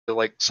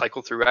like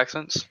cycle through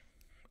accents?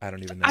 I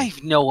don't even know. I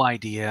have no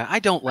idea. I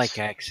don't like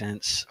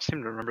accents. I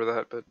seem to remember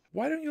that, but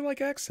Why don't you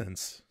like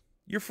accents?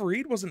 Your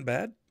Fareed wasn't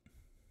bad.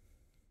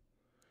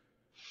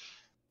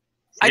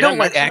 I You don't don't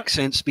like accent?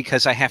 accents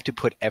because I have to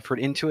put effort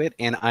into it,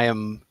 and I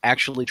am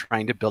actually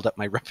trying to build up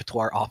my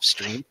repertoire off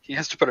stream. he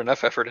has to put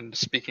enough effort into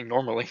speaking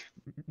normally.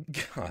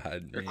 God,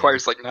 It man.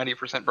 requires like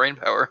 90% brain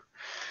power.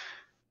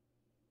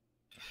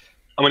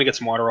 I'm gonna get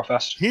some water real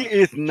fast. He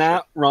is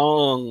not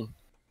wrong.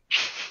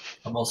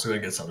 I'm also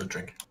gonna get something to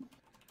drink.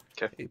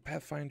 A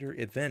Pathfinder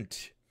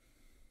event.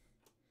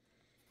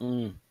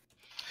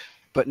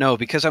 But no,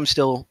 because I'm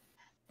still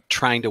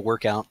trying to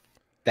work out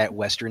that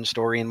Western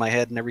story in my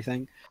head and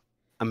everything,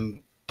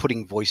 I'm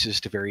putting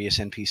voices to various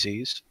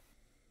NPCs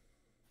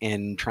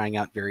and trying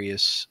out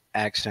various What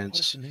is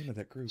accents. the name of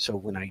that group? So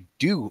when I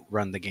do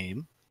run the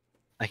game,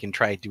 I can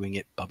try doing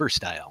it Bubber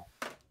style.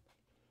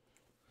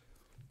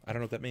 I don't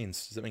know what that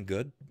means. Does that mean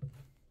good?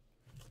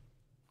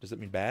 Does it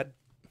mean bad?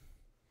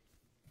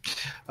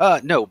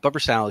 No, Bubber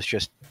style is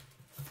just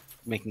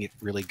making it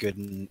really good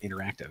and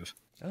interactive.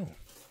 Oh,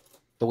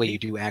 The way you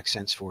do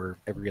accents for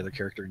every other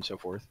character and so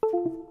forth.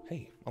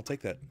 hey, I'll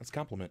take that. That's a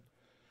compliment.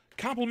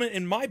 Compliment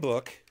in my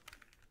book.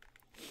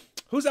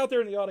 Who's out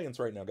there in the audience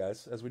right now,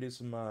 guys? As we do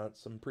some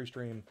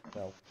pre-stream,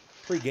 well,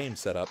 pre-game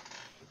setup.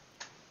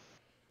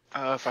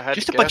 If I had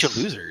Just to a bunch guess,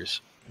 of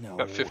losers. No,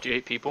 about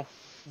 58 people.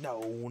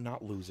 no,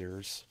 not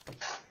losers.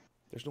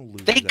 There's no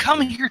losers. They out come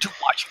there. here to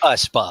watch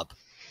us, Bub.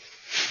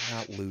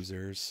 Not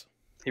losers.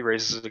 He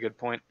raises a good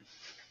point.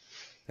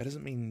 That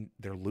doesn't mean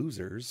they're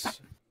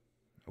losers.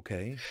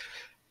 Okay.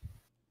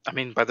 I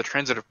mean, by the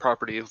transitive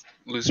property of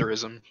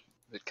loserism,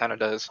 it kind of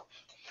does.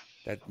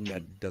 That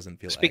doesn't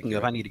feel Speaking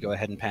of, I accurate. need to go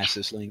ahead and pass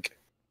this link.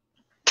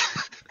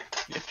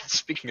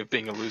 Speaking of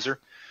being a loser,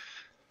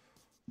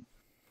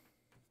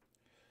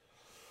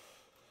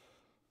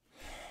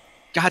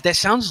 God, that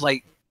sounds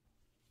like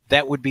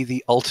that would be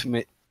the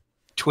ultimate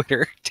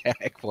Twitter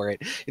tag for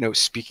it. You know,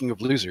 speaking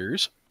of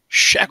losers,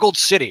 Shackled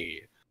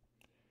City.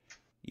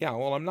 Yeah,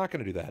 well, I'm not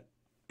going to do that.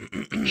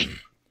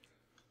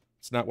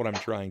 It's not what I'm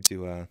trying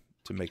to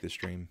make this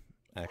stream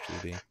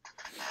actually be.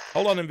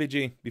 Hold on,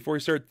 MVG. Before you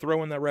start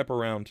throwing that rep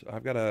around,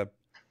 I've got to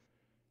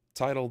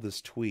title this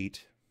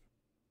tweet.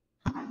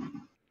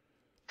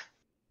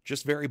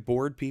 Just very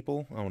bored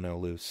people. Oh no,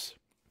 Loose.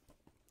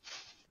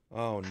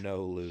 Oh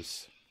no,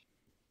 Loose.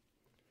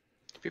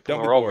 people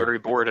Don't be are all bored. very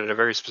bored at a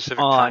very specific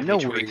Aw, time no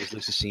each worries,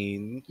 week.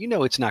 Lucasine. You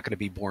know it's not going to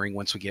be boring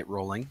once we get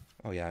rolling.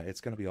 Oh yeah,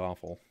 it's going to be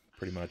awful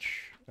pretty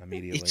much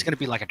immediately. It's going to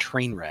be like a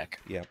train wreck.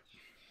 Yep.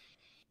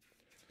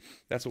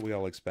 That's what we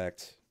all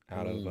expect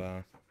out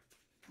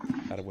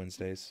of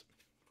Wednesdays.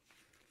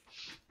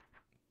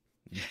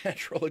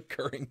 Natural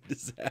occurring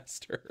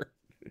disaster.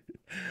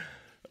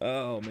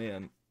 Oh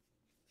man.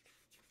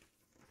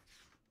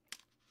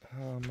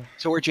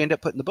 So where'd you end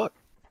up putting the book?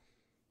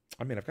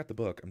 I mean, I've got the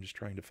book. I'm just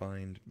trying to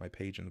find my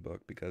page in the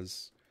book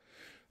because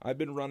I've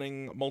been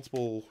running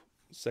multiple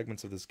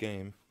segments of this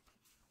game.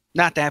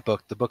 Not that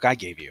book, the book I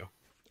gave you.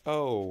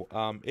 Oh,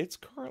 it's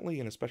currently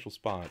in a special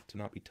spot to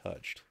not be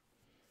touched.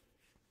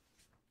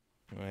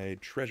 I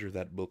treasure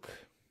that book.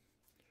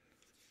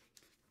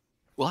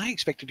 Well, I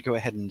expected to go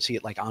ahead and see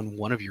it like on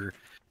one of your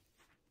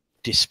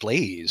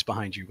displays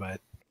behind you,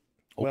 but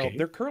okay. Well,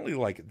 they're currently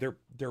like they're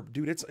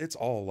dude. It's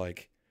all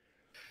like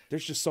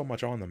there's just so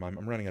much on them. I'm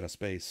running out of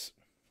space.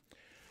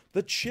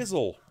 The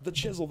chisel.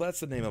 That's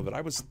the name of it.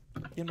 I was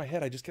in my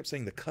head. I just kept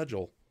saying the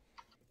cudgel.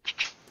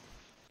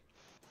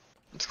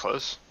 It's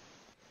close.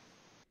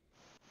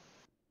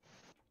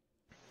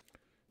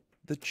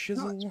 The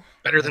chisel.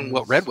 Better than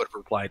what Red would have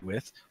replied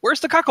with. Where's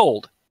the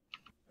cuckold?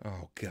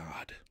 Oh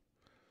God.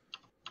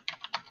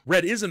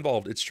 Red is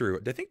involved. It's true.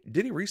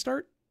 Did he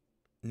restart?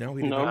 No,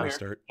 he did No, not I'm here.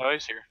 restart. Oh,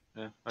 he's here.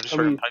 Yeah, I just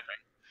heard him typing.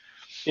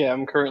 Yeah,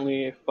 I'm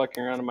currently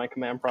fucking around in my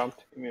command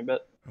prompt. Give me a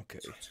bit. Okay.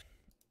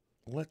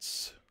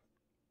 Let's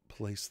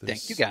place this.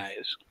 Thank you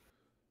guys.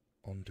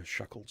 Onto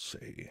Shackled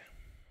Say.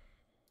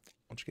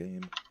 Launch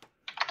game.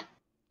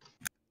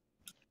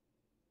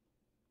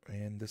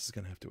 And this is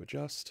gonna have to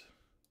adjust.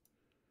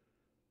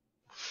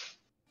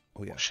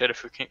 Oh yeah. Well, shit,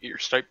 if we can't get your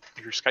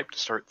Skype to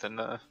start, then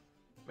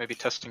maybe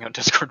testing out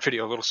Discord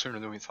video a little sooner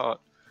than we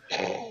thought.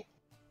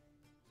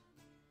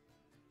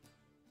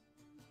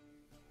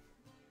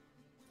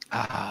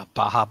 Ah,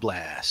 Baja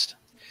Blast.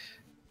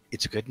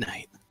 It's a good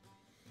night.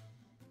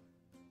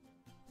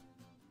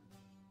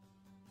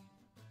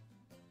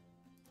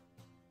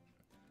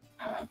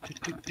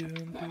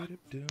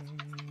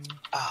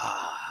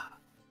 Ah.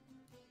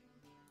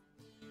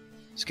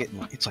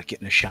 It's like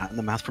getting a shot in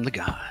the mouth from the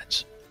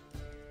gods.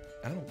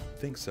 I don't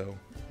think so.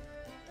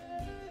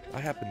 I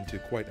happen to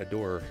quite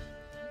adore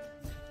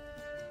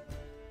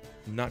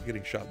not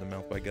getting shot in the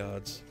mouth by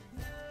gods.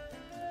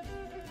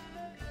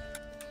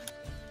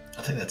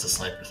 I think that's a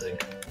sniper thing.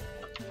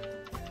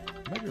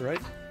 Might be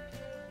right.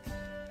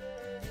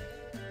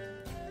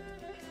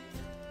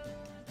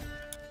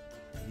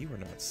 You are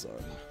not Sunn.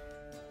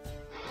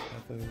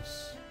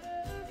 Pathos.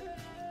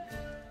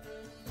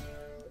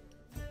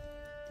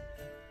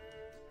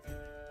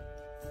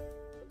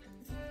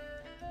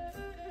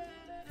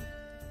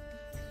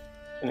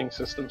 Ending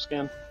system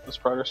scan. This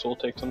progress will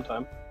take some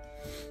time.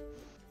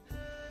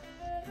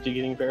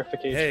 Getting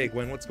verification. Hey,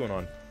 Gwen, what's going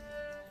on?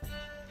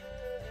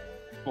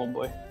 Oh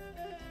boy.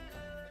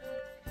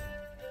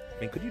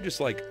 I mean, could you just,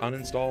 like,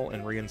 uninstall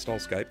and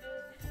reinstall Skype?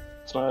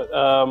 It's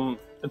not.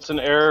 It's an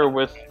error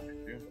with.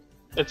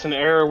 It's an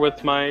error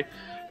with my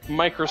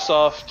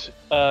Microsoft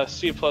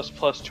C++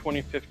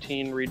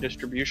 2015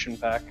 redistribution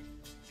pack.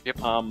 Yep.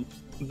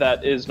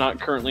 That is not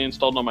currently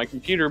installed on my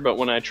computer, but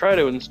when I try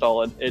to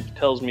install it, it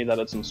tells me that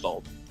it's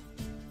installed.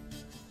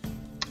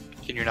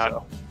 Can you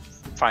not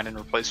find and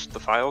replace the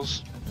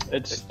files?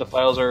 The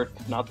files are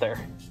not there.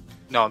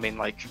 No, I mean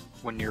like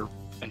when you're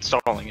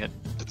installing it,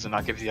 does it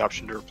not give you the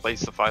option to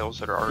replace the files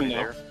that are already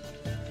there?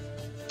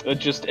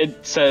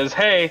 It says,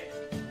 hey,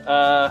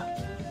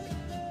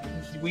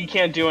 we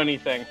can't do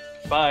anything.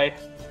 Bye.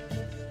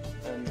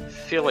 And I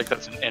feel like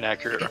that's an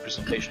inaccurate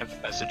representation of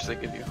the message they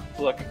give you.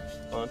 look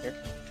on here.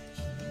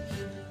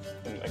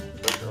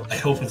 I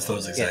hope it's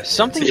those exact Yeah, words.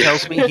 something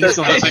tells me he's Those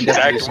going to end up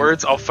exact using-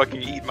 words, I'll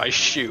fucking eat my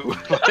shoe.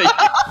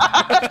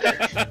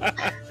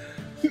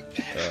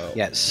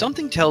 Yeah,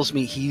 something tells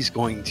me he's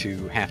going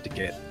to have to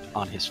get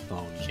on his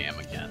phone cam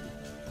again.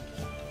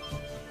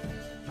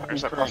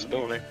 There's that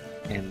possibility.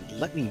 And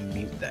let me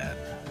mute that.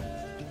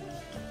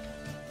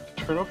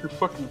 Turn off your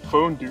fucking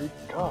phone, dude.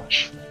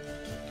 Gosh.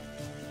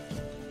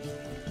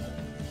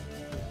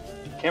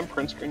 Can't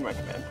print screen my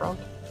command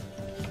prompt?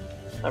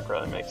 That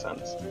probably makes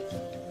sense.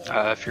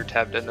 If you're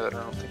tabbed into it,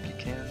 I don't think you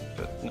can,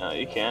 but No,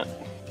 you can't.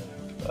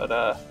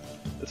 But,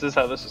 this is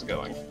how this is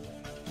going.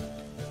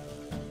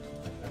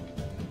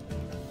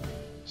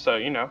 So,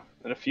 you know,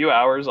 in a few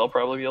hours, I'll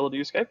probably be able to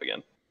use Skype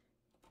again.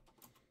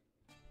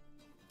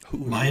 Who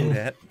would Mine- do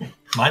that?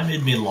 Mine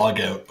made me log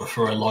out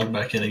before I logged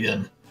back in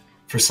again,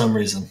 for some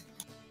reason.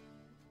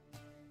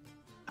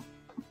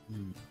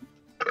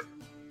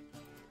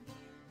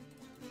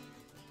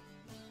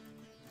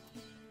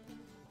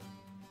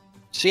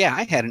 So yeah,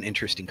 I had an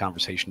interesting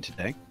conversation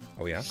today.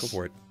 Oh, yeah? Go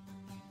for it.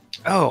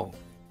 Oh,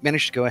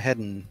 managed to go ahead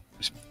and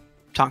was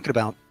talking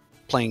about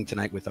playing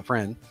tonight with a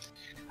friend.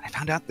 I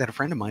found out that a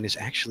friend of mine is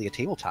actually a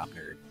tabletop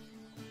nerd.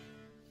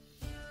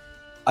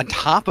 On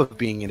top of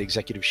being an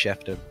executive chef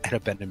at a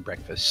bed and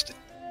breakfast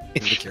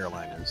in the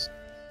Carolinas.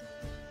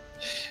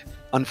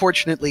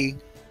 Unfortunately,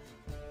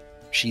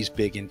 she's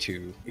big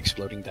into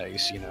exploding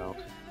dice, you know,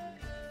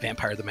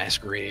 Vampire the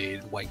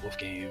Masquerade, White Wolf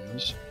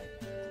games.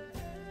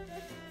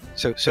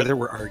 So there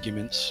were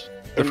arguments.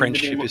 The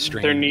friendship is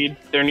strained.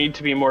 There need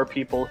to be more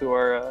people who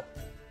are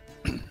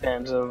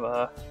fans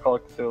of Call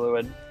of Cthulhu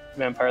and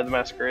Vampire the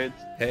Masquerade.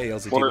 Hey,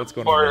 LZT, what's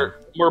going on, man?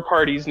 More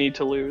parties need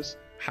to lose.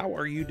 How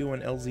are you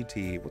doing,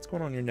 LZT? What's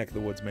going on in your neck of the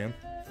woods, man?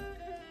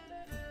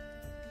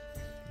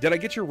 Did I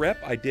get your rep?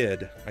 I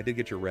did. I did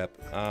get your rep.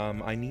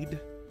 I need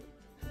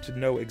to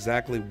know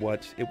exactly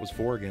what it was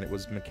for again. It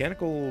was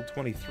Mechanical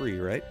 23,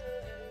 right?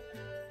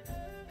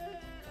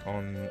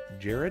 On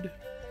Jerrod?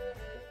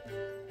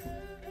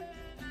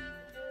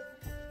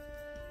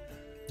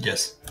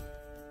 Yes.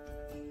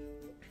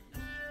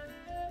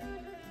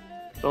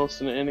 Don't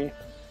listen to any.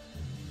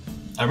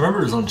 I remember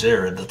it was on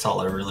Jerrod, that's all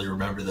I really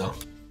remember though.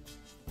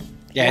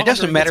 Yeah, it Well,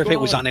 doesn't matter what's if it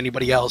going was on? on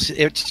anybody else.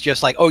 It's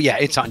just like, oh yeah,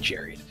 it's on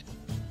Jerrod.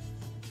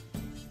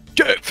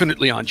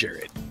 Definitely on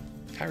Jerrod.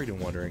 How are you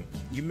doing, Wandering?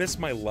 You miss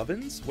my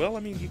lovin's? Well,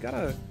 I mean, you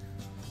gotta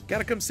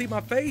come see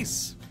my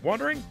face,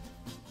 Wandering.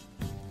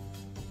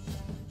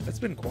 It's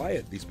been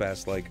quiet these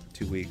past, like,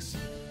 2 weeks.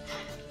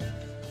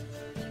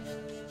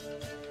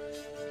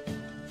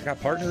 I got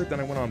partnered,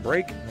 then I went on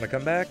break. When I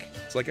come back,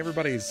 it's like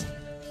everybody's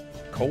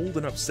cold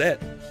and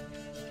upset.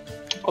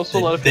 Also,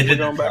 a lot of people are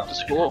going back to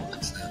school.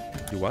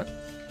 Do what?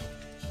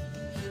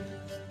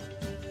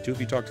 Two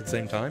of you talked at the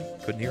same time?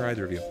 Couldn't hear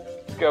either of you.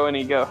 Go,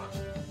 Annie, go.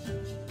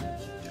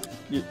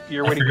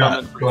 You're I witty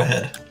forgot. comment. Go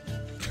ahead.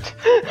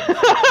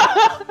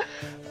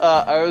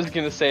 I was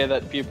gonna say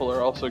that people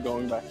are also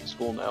going back to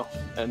school now,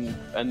 and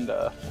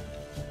the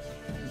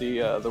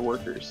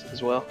workers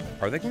as well.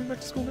 Are they going back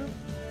to school now?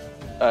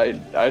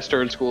 I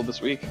started school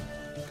this week.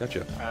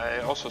 Gotcha. I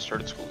also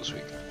started school this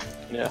week.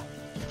 Yeah.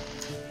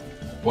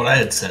 What I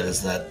had said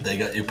is that they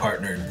got you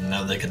partnered and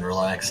now they can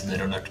relax and they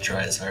don't have to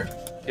try as hard.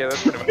 Yeah,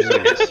 that's pretty much the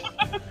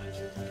case.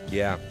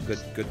 Yeah, good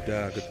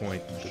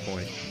point. Good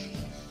point.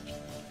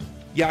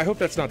 Yeah, I hope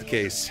that's not the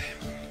case.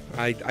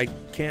 I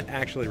can't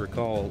actually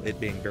recall it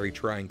being very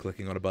trying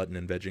clicking on a button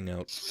and vegging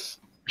out.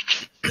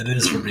 It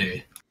is for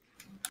me.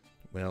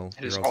 Well,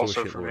 It is you're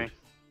also also a for shitlord. me.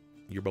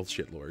 You're both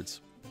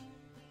shitlords.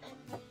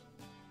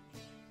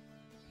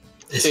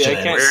 It's See, I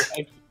giants.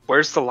 can't.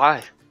 Where's the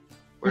lie?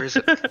 Where is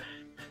it?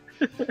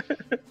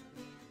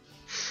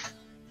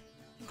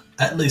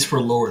 At least for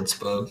lords,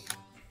 bub.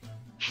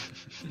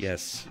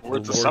 Yes,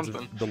 Lords of the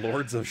something. the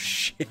lords of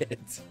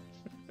shit.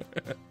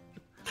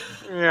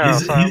 Yes,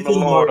 He's I'm the the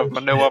Lord of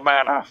Lord. Manua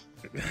Manor.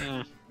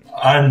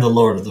 I'm the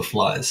lord of the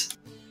flies.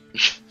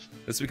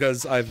 It's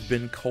because I've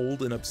been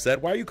cold and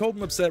upset. Why are you cold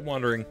and upset,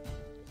 Wandering?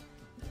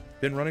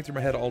 Been running through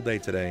my head all day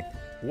today.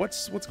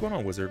 What's going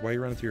on, Wizard? Why are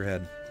you running through your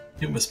head?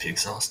 You must be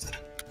exhausted.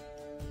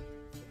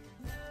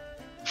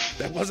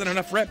 That wasn't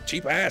enough rep,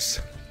 cheap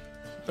ass.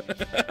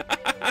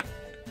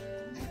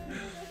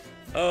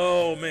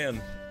 Oh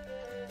man.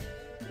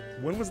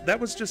 When was that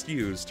was just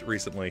used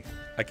recently?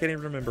 I can't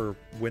even remember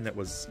when that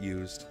was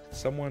used.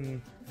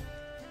 Someone,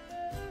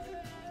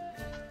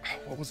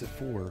 what was it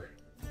for?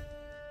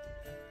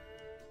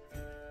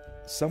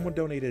 Someone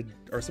donated,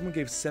 or someone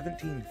gave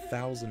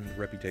 17,000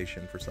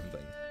 reputation for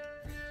something.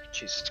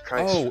 Jesus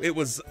Christ. Oh, it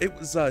was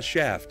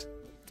Shaft.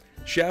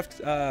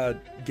 Shaft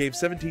gave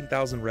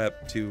 17,000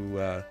 rep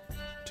to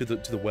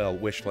the well,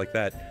 wished like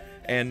that,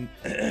 and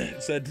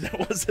said that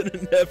wasn't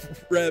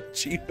enough rep,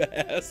 cheap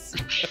ass.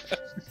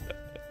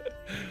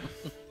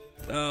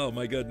 Oh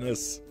my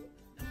goodness.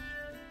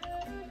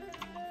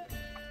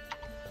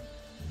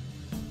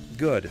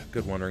 Good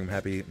Wandering. I'm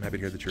happy to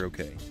hear that you're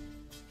okay.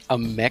 A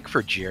mech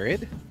for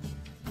Jerrod?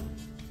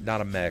 Not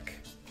a mech,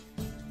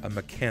 a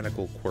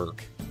mechanical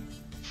quirk.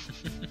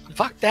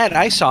 Fuck that!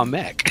 I saw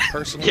mech.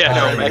 Personally, Yeah,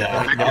 no, I mech.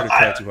 don't never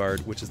try too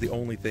hard, which is the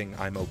only thing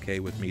I'm okay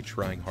with me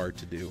trying hard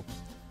to do.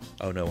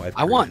 Oh no,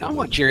 I want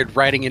Jerrod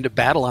riding into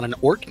battle on an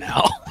orc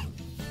now.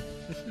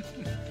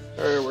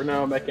 Alright, we're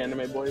now mech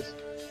anime boys.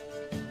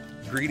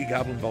 Greedy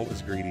Goblin Vault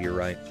is greedy. You're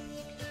right.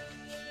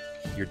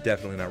 You're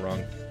definitely not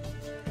wrong.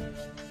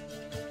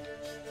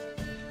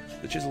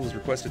 The Chisel has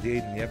requested the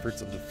aid in the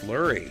efforts of the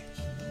Flurry.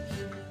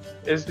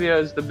 Is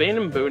the Bane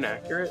and Boon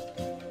accurate?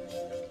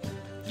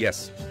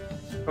 Yes.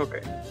 Okay.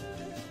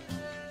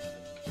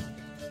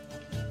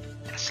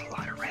 That's a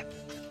lot of rep.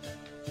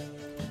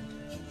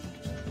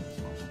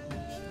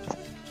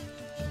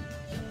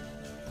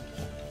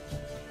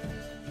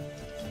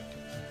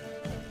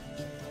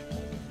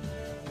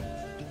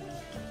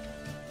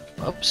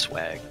 Up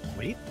swag.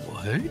 Wait,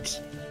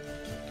 what?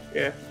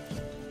 Yeah.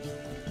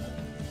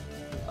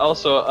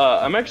 Also,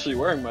 I'm actually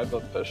wearing my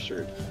Bubfest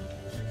shirt.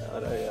 Now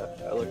that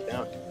I look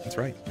down. That's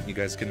right. You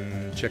guys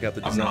can check out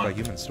the I'm Design by not.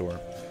 Human store.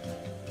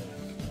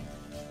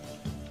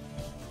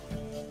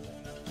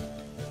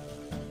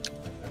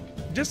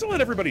 Just to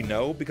let everybody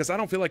know, because I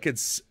don't feel like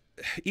it's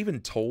even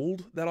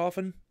told that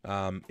often.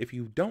 If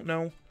you don't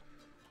know,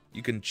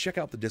 you can check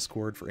out the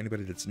Discord for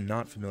anybody that's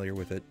not familiar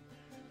with it.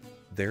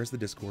 There's the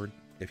Discord.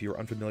 If you're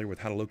unfamiliar with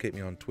how to locate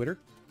me on Twitter,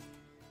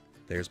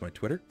 there's my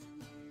Twitter.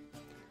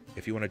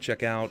 If you want to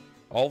check out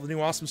all the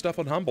new awesome stuff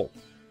on Humble,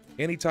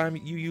 anytime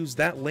you use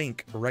that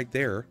link right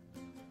there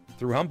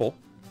through Humble,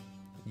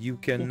 you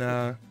can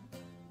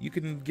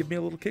give me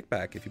a little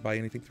kickback if you buy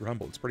anything through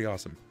Humble. It's pretty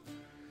awesome.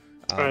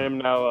 I am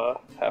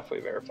now halfway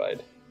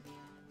verified.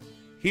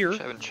 Here I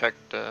haven't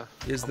checked.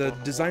 is the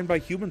Design by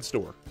Human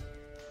store.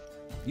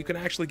 You can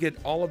actually get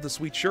all of the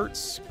sweet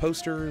shirts,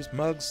 posters,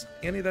 mugs,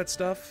 any of that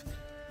stuff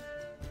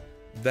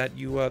that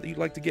you'd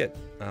like to get.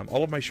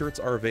 All of my shirts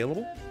are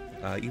available,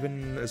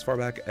 even as far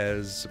back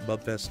as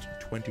Bubfest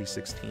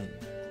 2016.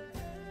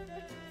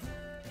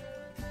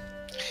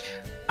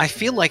 I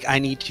feel like I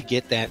need to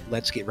get that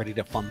Let's Get Ready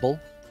to Fumble.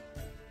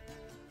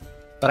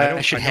 But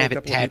I should I know a have it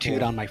couple of tattooed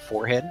people- on my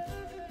forehead.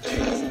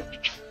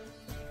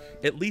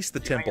 At least the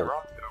temple.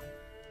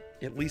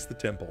 At least the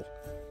temple.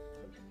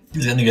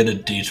 He's gonna get a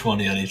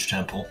D20 on each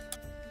temple.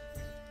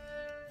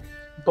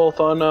 Both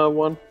on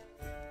one.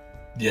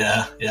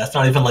 Yeah, it's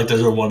not even like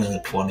there's a 1 and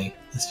a 20.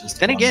 It's just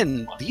Then one.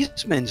 again,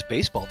 these men's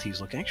baseball tees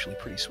look actually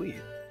pretty sweet.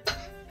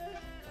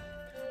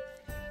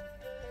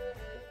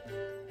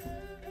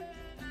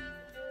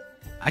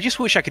 I just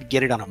wish I could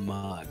get it on a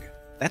mug.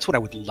 That's what I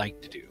would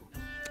like to do.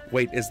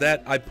 Wait, is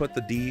that I put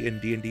the D in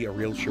D&D a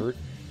real shirt?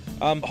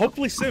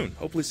 Hopefully soon.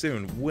 Hopefully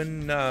soon.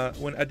 When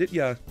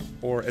Aditya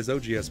or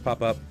Azogius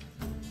pop up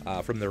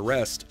from their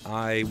rest,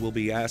 I will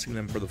be asking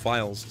them for the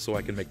files so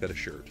I can make that a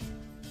shirt.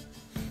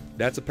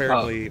 That's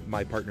apparently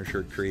my partner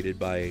shirt created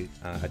by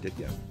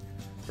Aditya.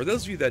 For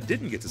those of you that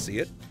didn't get to see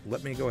it,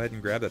 let me go ahead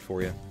and grab that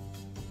for you.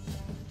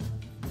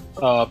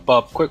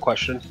 Bub, quick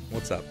question.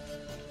 What's up?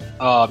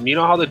 You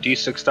know how the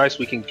D6 dice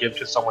we can give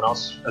to someone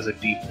else as a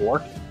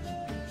D4?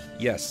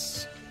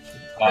 Yes.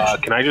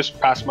 Can I just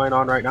pass mine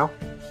on right now?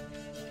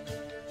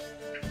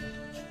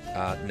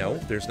 No,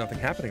 there's nothing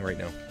happening right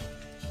now.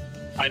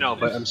 I know,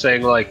 but I'm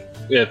saying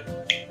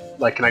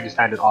can I just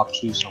hand it off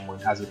to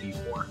someone as a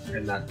D4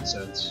 in that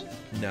sense?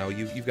 No,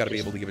 you've got to be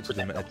able to give it to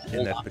them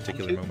in that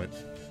particular moment.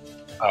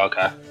 Oh,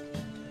 okay.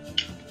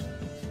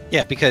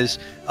 Yeah, because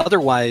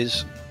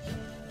otherwise,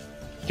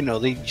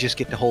 they just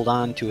get to hold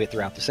on to it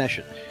throughout the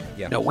session.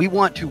 Yeah. No, we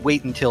want to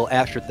wait until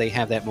after they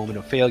have that moment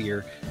of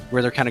failure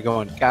where they're kind of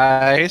going,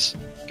 guys.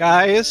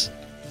 There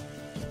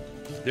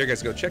you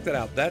guys go. Check that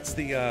out. That's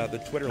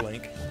the Twitter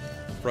link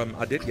from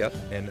Aditya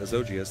and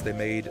Azogius. They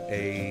made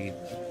a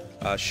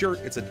shirt.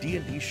 It's a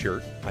D&D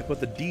shirt. I put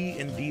the D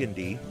in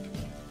D&D. You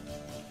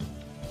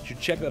should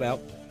check that out.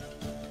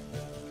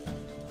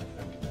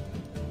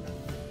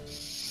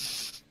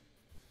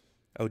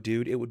 Oh,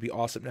 dude, it would be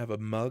awesome to have a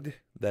mug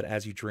that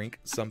as you drink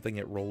something,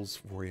 it rolls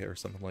for you or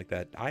something like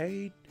that.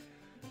 I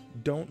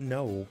don't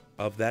know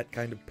of that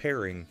kind of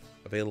pairing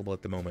available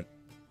at the moment.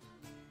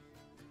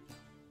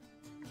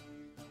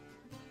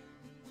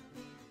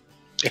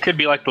 It could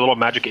be like the little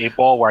magic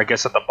 8-ball where I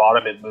guess at the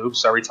bottom it moves,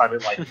 so every time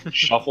it like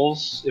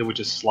shuffles, it would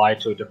just slide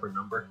to a different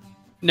number.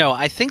 No,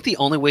 I think the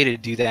only way to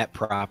do that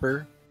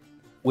proper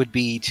would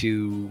be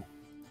to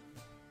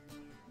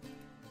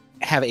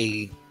have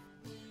a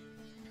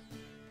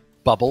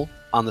bubble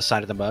on the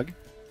side of the mug.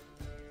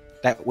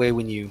 That way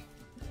when you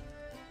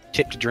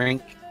tip to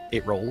drink,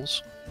 it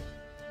rolls.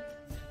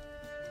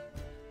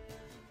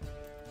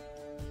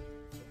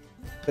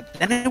 But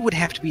then it would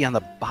have to be on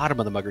the bottom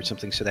of the mug or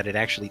something so that it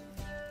actually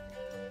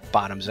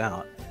bottoms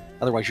out.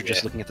 Otherwise, you're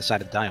just looking at the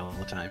side of the dial all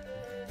the time.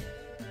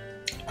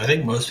 I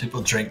think most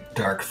people drink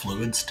dark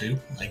fluids too.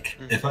 Like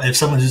if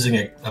someone's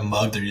using a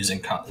mug, they're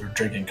they're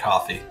drinking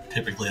coffee.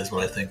 Typically, is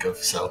what I think of.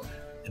 So,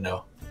 it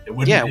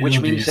wouldn't. Yeah, which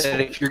means that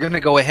if you're going to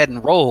go ahead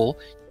and roll,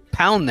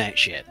 pound that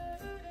shit.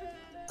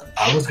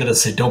 I was gonna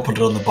say don't put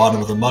it on the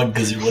bottom of the mug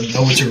because you wouldn't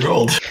know what you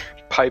rolled.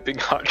 Piping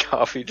hot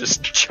coffee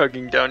just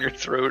chugging down your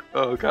throat.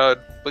 Oh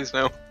god, please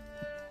no.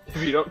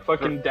 If you don't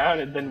fucking down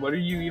it, then what are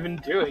you even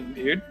doing,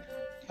 dude?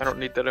 I don't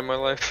need that in my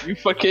life.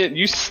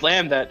 You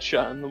slam that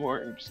shot in the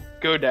morning. Just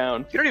go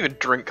down. You don't even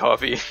drink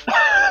coffee.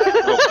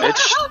 Little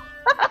bitch.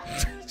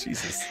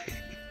 Jesus.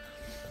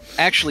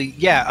 Actually,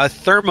 yeah, a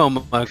thermo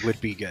mug would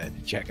be good,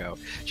 Checo.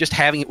 Just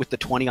having it with the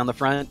 20 on the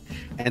front,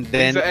 and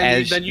then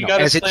as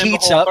it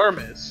heats up,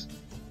 thermos.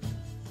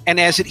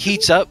 and as it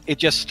heats up, it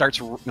just starts.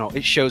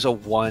 It shows a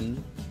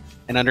 1,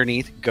 and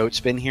underneath goat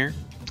spin here.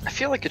 I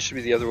feel like it should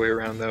be the other way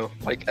around though.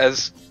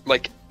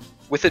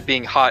 With it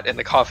being hot and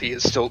the coffee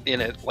is still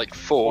in it, like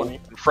full 20.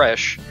 and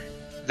fresh,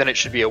 then it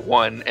should be a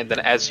 1, and then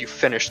as you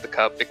finish the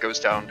cup, it goes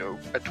down to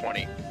a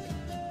 20.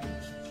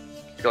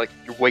 You're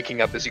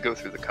waking up as you go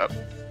through the cup.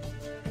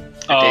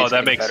 Oh,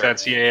 that makes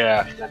sense.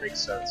 Yeah, that makes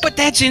sense. But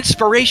that's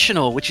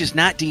inspirational, which is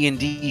not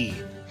D&D.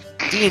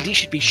 D&D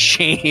should be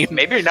shame.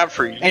 Maybe not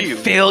for and you.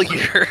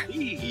 failure.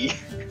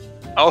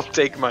 I'll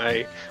take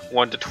my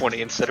 1 to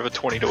 20 instead of a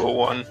 20 to a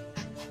 1.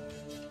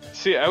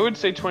 See, I would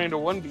say 20 to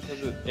 1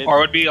 because it Or it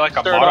would be like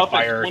a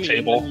modifier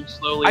table.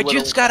 I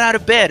just got out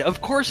of bed.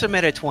 Of course I'm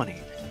at a 20.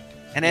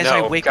 And as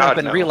I wake up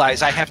and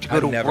realize I have to go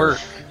to work.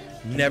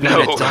 Never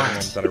No. a time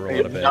that I roll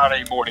out of bed. Not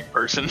a morning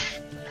person.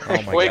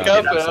 Oh my Wake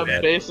God, up and that's I'm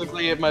bad.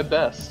 basically at my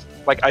best.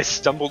 I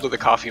stumble to the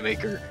coffee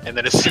maker, and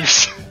then as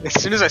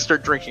soon as I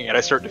start drinking it,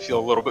 I start to feel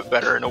a little bit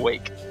better and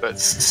awake. But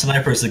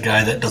Sniper's the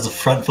guy that does a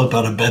front flip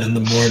out of bed in the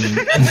morning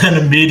and then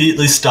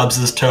immediately stubs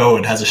his toe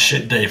and has a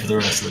shit day for the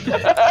rest of the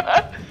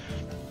day.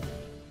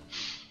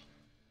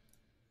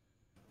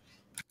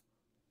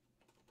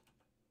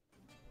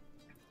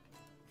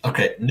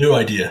 Okay, new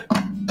idea.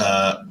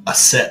 A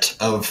set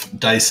of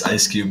dice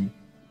ice cube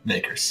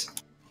makers.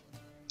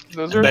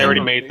 Those They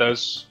already made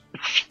those.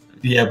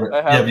 Yeah,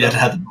 but you have to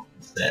have the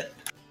set.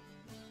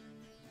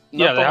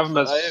 Yeah, they have them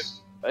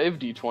as. I have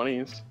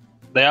D20s.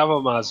 They have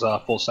them as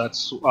full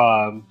sets.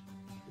 The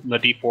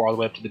D4 all the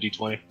way up to the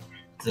D20.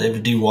 Do they have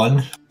a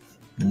D1?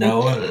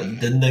 No, I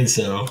didn't think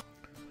so.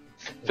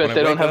 Bet When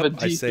they I don't wake have a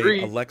up, I say,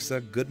 D3.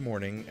 Alexa, good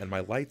morning, and my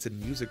lights and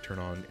music turn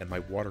on, and my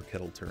water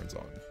kettle turns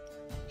on.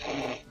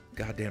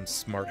 Goddamn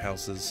smart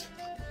houses.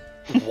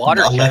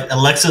 Water.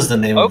 Alexa's the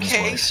name of his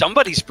Okay, wife.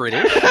 somebody's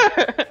British.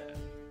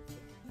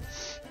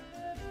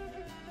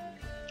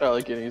 I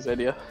like Guinea's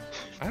idea.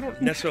 I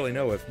don't necessarily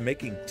know if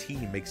making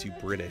tea makes you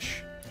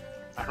British.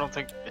 I don't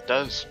think it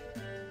does.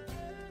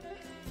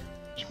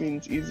 Which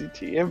means easy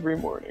tea every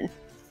morning.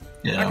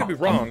 You I know, could be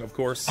wrong, of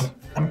course.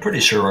 I'm pretty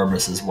sure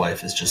Armis's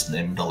wife is just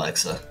named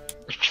Alexa.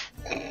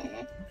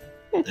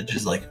 And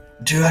she's like,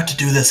 do you have to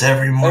do this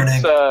every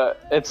morning?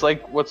 It's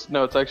like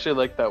it's actually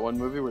like that one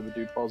movie where the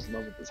dude falls in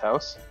love with his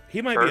house.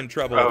 He might be in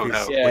trouble Oh if no,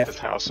 he's, Yeah. with his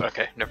house.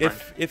 Okay, never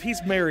mind. if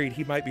he's married.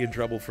 He might be in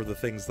trouble for the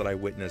things that I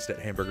witnessed at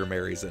Hamburger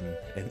Mary's in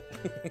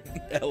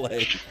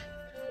L.A.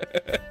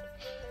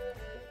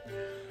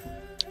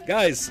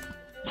 Guys,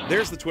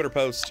 there's the Twitter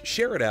post.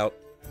 Share it out.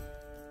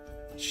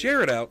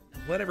 Share it out.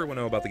 Let everyone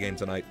know about the game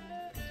tonight.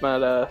 It's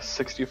at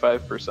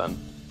 65%.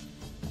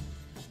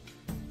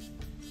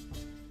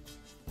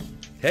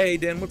 Hey,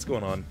 Dan, what's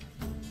going on?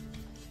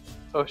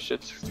 Oh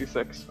shit,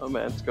 66. Oh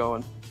man, it's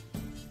going.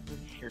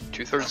 You're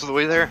 2/3 of the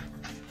way there.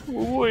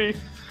 Ooh. Make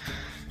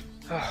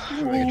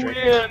a drink.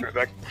 man. Right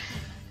back.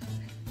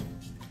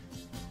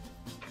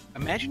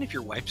 Imagine if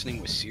your wife's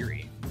name was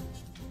Siri.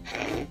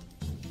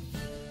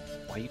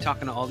 Why are you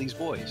talking to all these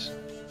boys?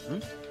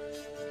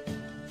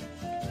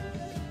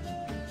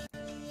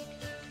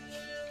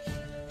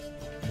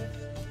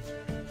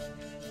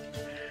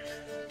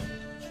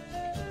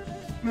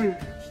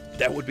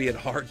 That would be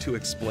hard to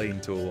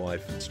explain to a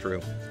wife. It's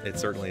true. It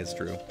certainly is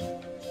true.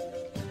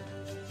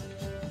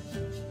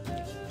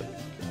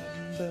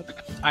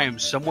 I am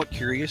somewhat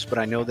curious, but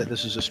I know that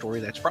this is a story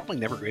that's probably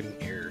never getting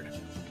aired.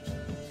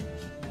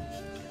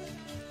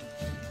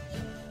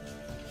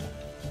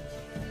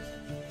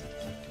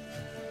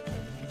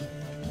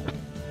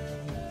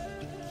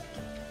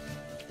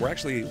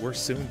 We're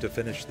soon to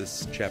finish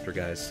this chapter,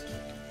 guys.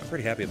 I'm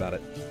pretty happy about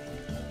it.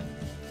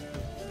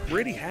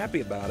 Pretty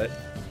happy about it.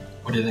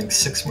 What do you think,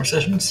 6 more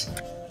sessions?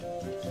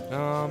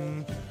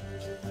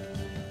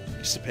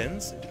 just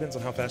depends. It depends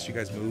on how fast you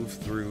guys move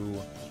through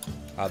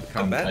the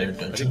combat. I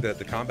think that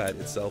the combat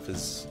itself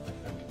is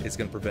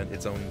going to prevent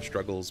its own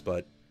struggles,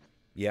 but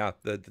yeah,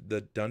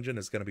 the dungeon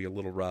is going to be a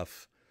little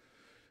rough.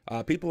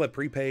 People have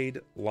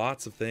prepaid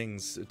lots of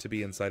things to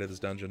be inside of this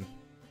dungeon.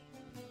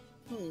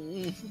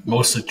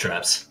 Mostly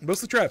traps.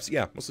 Mostly traps,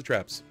 yeah, mostly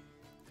traps.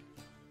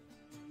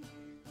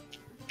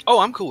 Oh,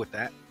 I'm cool with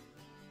that.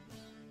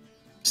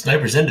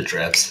 Snipers into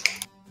traps.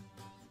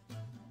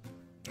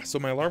 So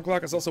my alarm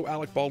clock is also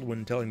Alec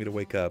Baldwin telling me to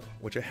wake up,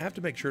 which I have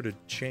to make sure to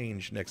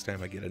change next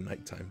time I get a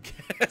nighttime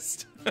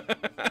guest.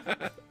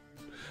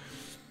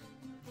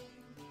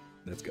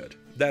 That's good.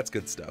 That's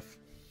good stuff.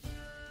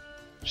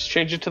 Just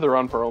change it to the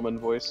Ron Perlman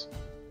voice.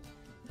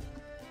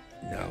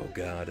 No,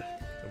 God.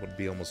 That would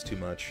be almost too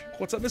much.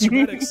 What's up, Mr.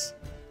 Maddox?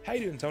 How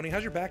you doing, Tony?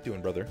 How's your back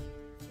doing, brother?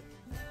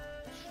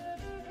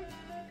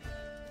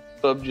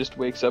 Bub just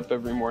wakes up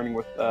every morning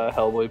with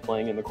Hellboy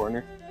playing in the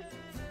corner.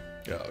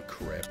 Oh,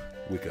 crap.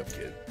 Wake up,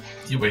 kid.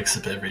 He wakes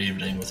up every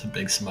evening with a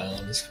big smile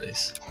on his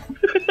face.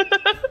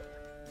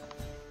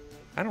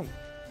 I don't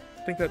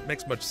think that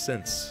makes much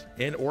sense,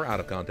 in or out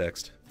of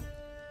context.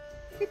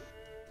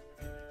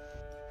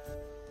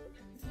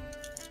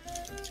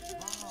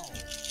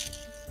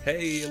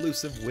 Hey,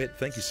 Elusive Wit,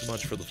 thank you so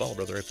much for the follow,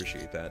 brother. I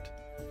appreciate that.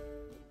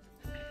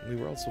 We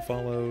were also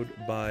followed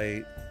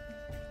by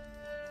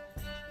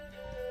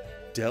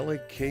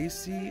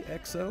Delicacy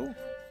XO.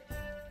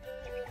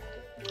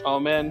 Oh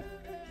man,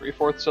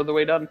 3/4 of the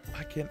way done.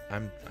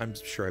 I'm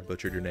sure I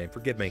butchered your name.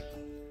 Forgive me.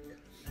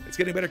 It's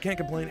getting better. Can't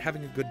complain.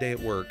 Having a good day at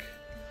work.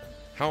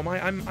 How am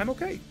I? I'm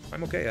okay.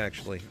 I'm okay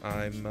actually.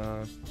 I'm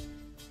a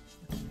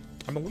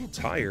little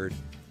tired.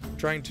 I'm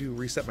trying to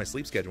reset my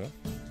sleep schedule.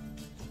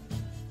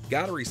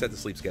 Gotta reset the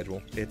sleep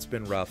schedule. It's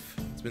been rough.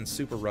 It's been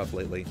super rough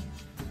lately.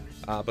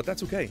 But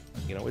that's okay.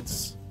 You know,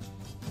 it's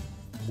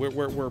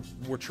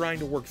we're trying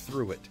to work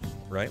through it,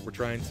 right? We're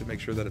trying to make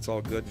sure that it's all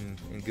good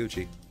and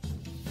Gucci.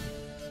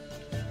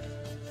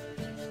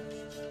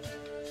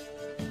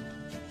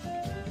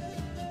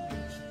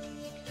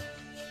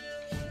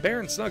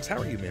 Baron Snugs, how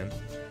are you, man?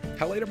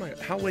 How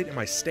late am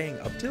I staying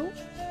up till?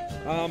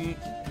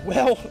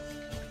 Well,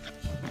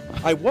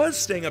 I was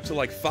staying up till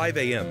like 5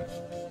 a.m.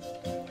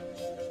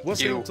 Was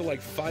staying up till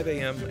like 5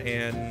 a.m.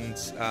 and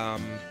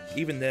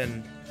even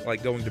then,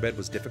 like going to bed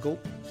was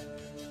difficult.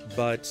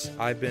 But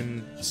I've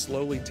been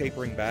slowly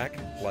tapering back,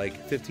 like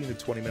 15 to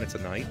 20 minutes a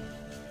night.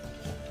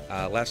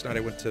 Last night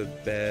I went to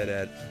bed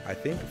at I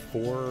think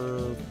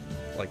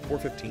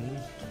 4:15.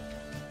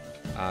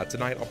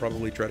 Tonight I'll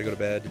probably try to go to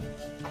bed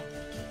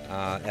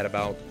at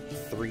about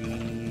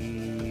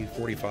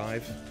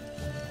 3:45.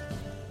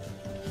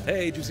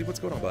 Hey, Juicy, what's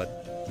going on, bud?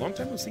 Long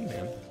time no see,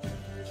 man.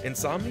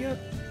 Insomnia?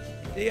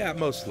 Yeah,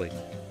 mostly.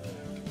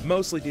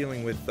 Mostly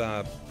dealing with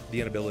the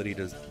inability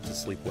to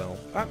sleep well.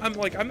 I'm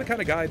the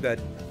kind of guy that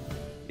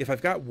if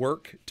I've got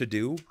work to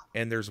do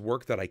and there's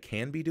work that I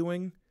can be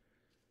doing,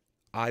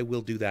 I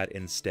will do that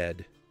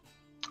instead.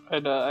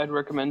 I'd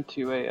recommend to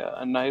you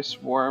a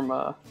nice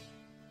warm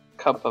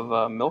cup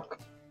of milk.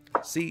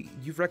 See,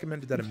 you've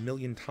recommended that a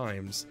million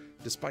times,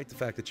 despite the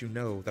fact that you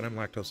know that I'm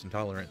lactose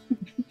intolerant.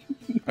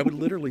 I would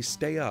literally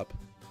stay up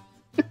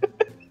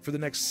for the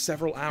next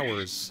several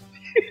hours,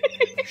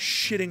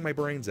 shitting my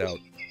brains out.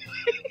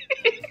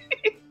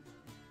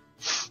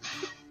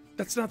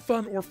 That's not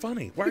fun or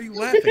funny. Why are you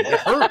laughing? It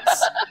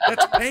hurts.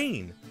 That's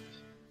pain.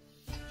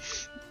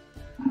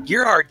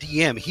 You're our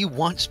DM. He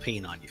wants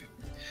pain on you.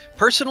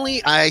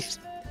 Personally, I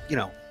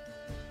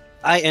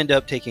end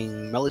up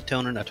taking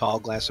melatonin, a tall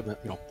glass of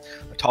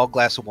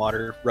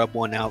water, rub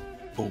one out,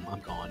 boom, I'm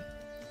gone.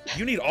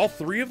 You need all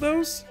three of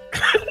those?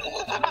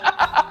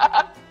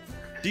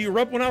 Do you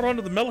rub one out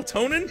onto the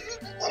melatonin?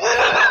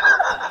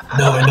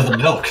 No, into the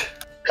milk.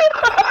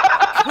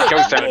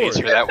 Goes down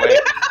easier that way.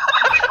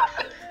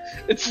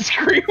 It's a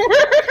screamer.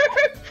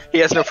 He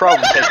has no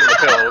problem taking the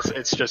pills.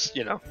 It's just,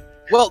 you know.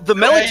 Well, the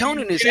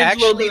melatonin is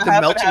actually the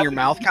melt in your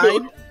mouth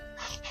kind.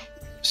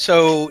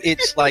 So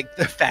it's like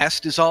the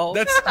fast dissolve.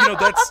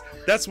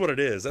 That's what it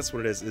is. That's what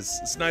it is. Is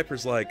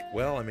Sniper's like,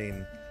 well, I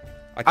mean,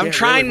 I'm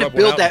trying to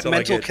build that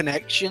mental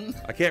connection.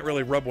 I can't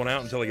really rub one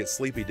out until I get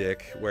sleepy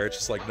dick, where it's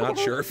just like not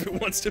sure if it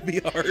wants to be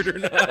hard or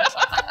not.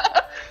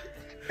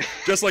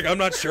 Just like I'm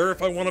not sure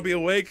if I want to be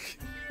awake.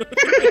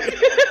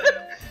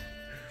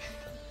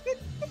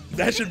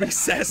 That should be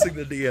sassing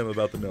the DM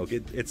about the milk.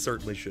 It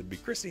certainly should be.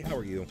 Christy, how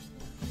are you?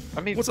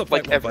 I mean, what's up,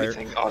 like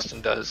everything Austin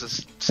does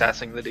is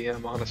sassing the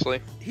DM, honestly.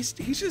 He's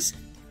just,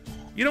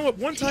 you know what?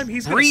 One time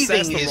he's gonna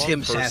breathing sass the is wrong him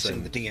person.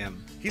 sassing the DM.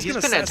 He's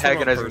been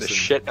antagonizing the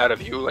shit out of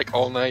you like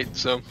all night,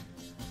 so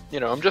you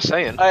know, I'm just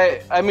saying.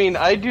 I mean,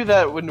 I do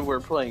that when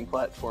we're playing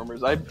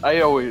platformers.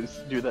 I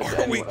always do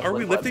that. Are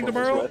we lifting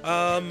tomorrow?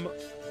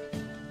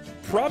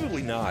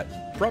 Probably not.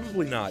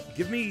 Probably not.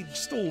 Give me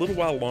just a little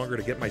while longer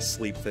to get my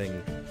sleep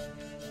thing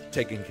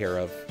taken care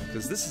of,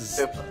 because this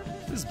is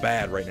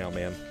bad right now,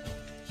 man.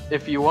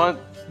 If you want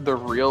the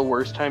real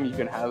worst time you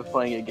can have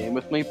playing a game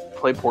with me,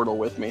 play Portal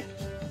with me.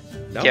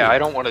 No. Yeah, I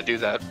don't want to do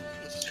that.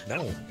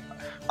 No.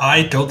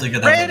 I don't think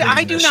I'd have Red, a big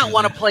I do not issue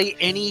want to there. play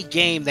any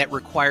game that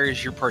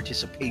requires your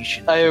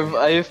participation. I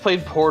have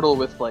played Portal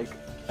with like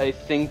I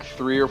think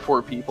 3 or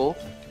 4 people,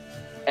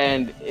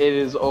 and it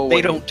is always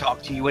They don't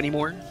talk to you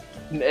anymore.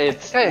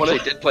 It's I one actually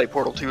of- did play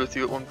Portal 2 with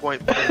you at one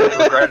point, but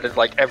I regretted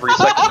like every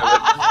second of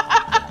it.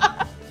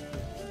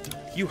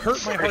 You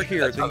hurt my heart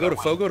here. Then go to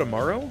Fogo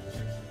tomorrow.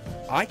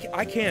 I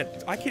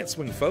can't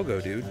swing Fogo,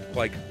 dude.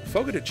 Like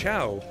Fogo de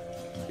Chao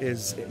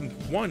is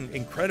one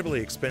incredibly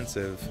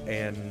expensive,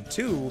 and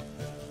two,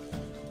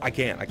 I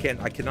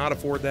cannot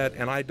afford that,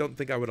 and I don't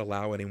think I would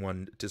allow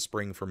anyone to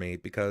spring for me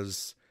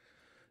because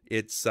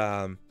it's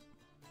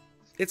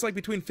like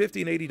between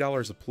 $50 and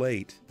 $80 a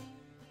plate,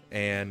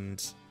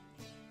 and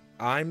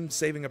I'm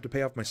saving up to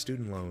pay off my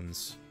student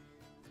loans.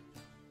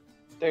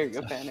 There you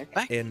go, Panic.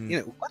 And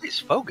What is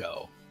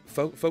Fogo?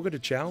 Fogo de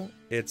Chao,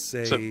 it's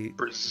It's a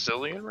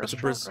Brazilian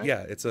restaurant, right?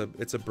 Yeah, it's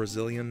a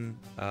Brazilian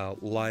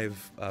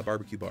live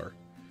barbecue bar.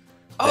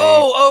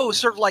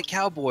 Sort of like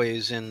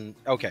Cowboys and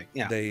okay,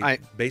 yeah. They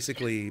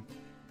basically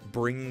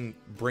bring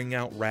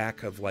out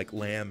rack of like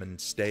lamb and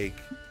steak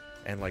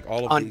and like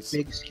all of on these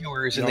big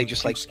skewers, and on they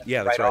just like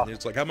yeah, that's right. off. And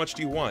it's like, how much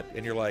do you want?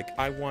 And you're like,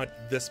 I want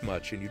this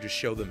much, and you just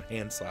show them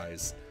hand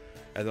size,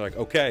 and they're like,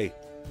 okay,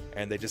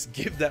 and they just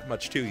give that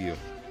much to you.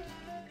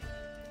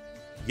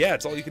 Yeah,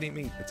 it's all you can eat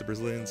meat. It's a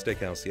Brazilian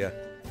steakhouse. Yeah.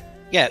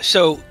 Yeah,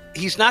 so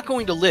he's not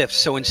going to lift,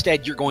 so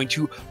instead you're going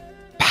to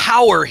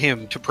power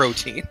him to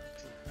protein.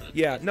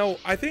 Yeah, no,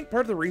 I think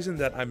part of the reason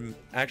that I'm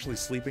actually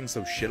sleeping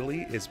so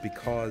shittily is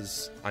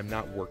because I'm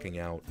not working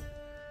out.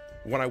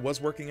 When I was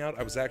working out,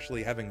 I was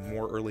actually having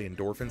more early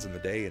endorphins in the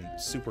day and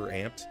super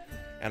amped,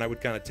 and I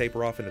would kind of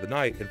taper off into the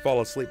night and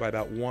fall asleep by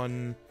about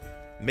 1,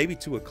 maybe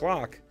 2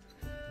 o'clock,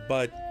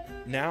 but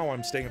now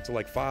I'm staying up to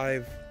like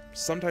 5,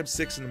 sometimes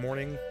 6 in the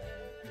morning,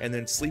 and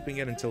then sleeping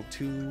in until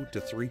 2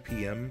 to 3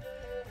 p.m.,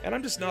 and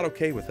I'm just not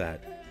okay with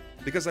that,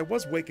 because I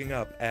was waking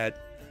up at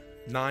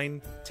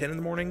 9, 10 in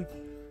the morning,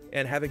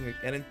 and having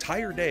an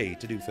entire day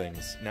to do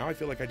things. Now I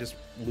feel like I just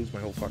lose my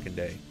whole fucking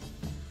day.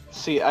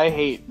 See, I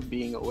hate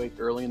being awake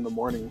early in the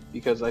morning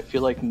because I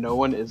feel like no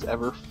one is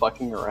ever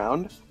fucking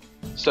around.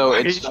 So Why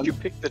it's did you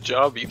pick the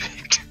job you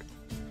picked?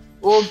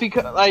 well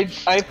because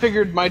I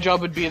figured my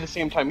job would be at the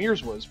same time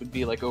yours would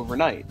be like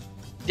overnight.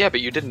 Yeah,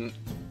 but you didn't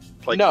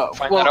find well,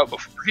 that out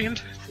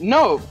beforehand.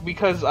 No,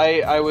 because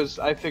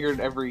I figured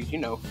every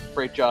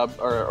freight job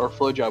or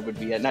flow job would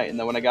be at night, and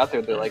then when I got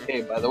there, they're like,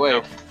 hey, by the way,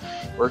 No.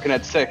 working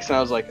at 6, and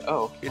I was like,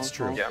 oh, It's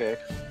true. Okay.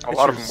 A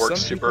lot of true. them work Some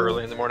super people-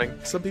 early in the morning.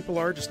 Some people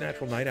are just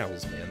natural night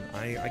owls, man.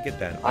 I get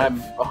that. I'm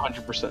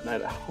 100%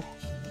 night owl.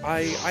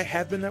 I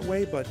have been that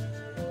way, but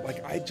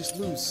like I just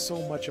lose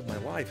so much of my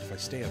life if I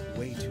stay up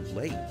way too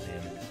late,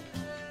 man.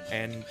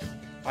 And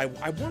I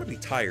want to be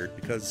tired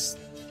because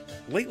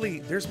lately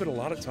there's been a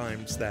lot of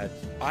times that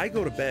I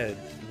go to bed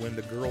when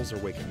the girls are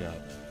waking up,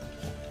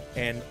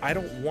 and I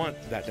don't want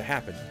that to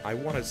happen. I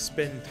want to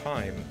spend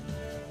time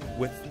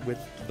with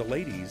the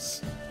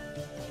ladies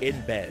in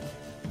bed.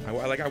 I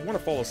want to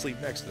fall asleep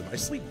next to them. I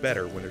sleep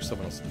better when there's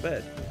someone else in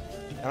bed,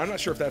 and I'm not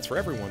sure if that's for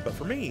everyone, but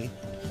for me,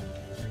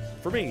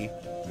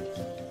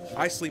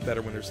 I sleep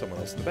better when there's someone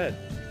else in the bed.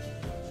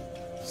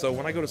 So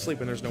when I go to sleep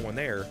and there's no one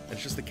there, and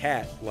it's just the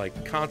cat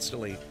like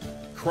constantly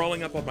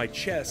crawling up on my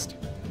chest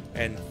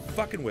and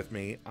fucking with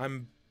me,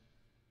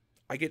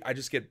 I get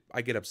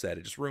upset.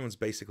 It just ruins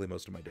basically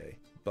most of my day.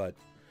 But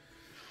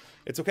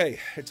it's okay.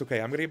 It's okay.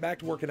 I'm gonna get back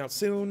to working out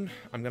soon.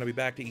 I'm gonna be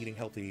back to eating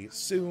healthy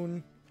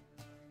soon.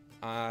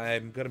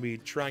 I'm gonna be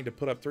trying to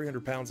put up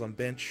 300 pounds on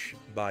bench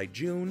by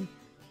June.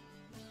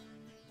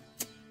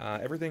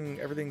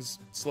 Everything's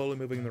slowly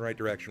moving in the right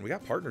direction. We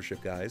got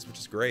partnership, guys, which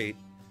is great.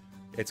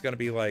 It's gonna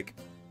be like,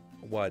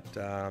 what,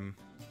 the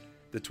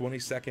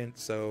 22nd,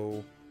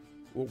 so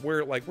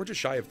we're just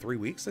shy of 3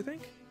 weeks, I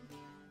think,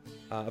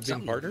 of being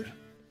Something. partnered.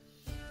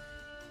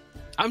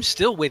 I'm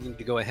still waiting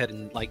to go ahead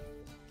and like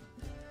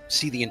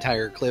see the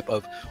entire clip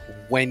of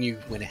when you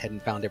went ahead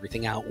and found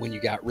everything out, when you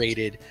got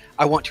raided.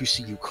 I want to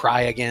see you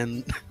cry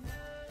again.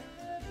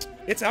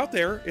 It's out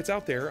there. It's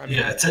out there. I mean,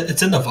 Yeah,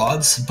 it's in the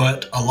VODs,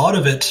 but a lot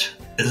of it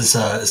is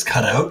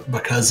cut out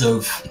because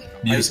of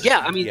music. Yeah,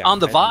 I mean, Yeah, on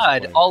the I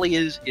understand. VOD, all he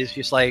is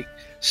just like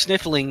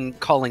sniffling,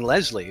 calling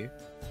Leslie.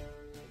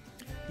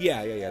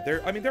 Yeah.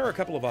 There are a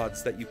couple of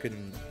odds that you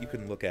can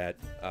look at.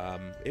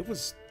 It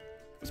was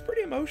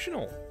pretty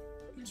emotional.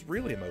 It was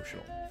really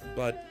emotional.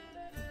 But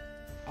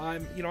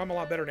I'm a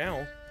lot better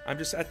now.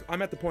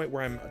 I'm at the point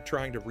where I'm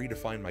trying to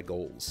redefine my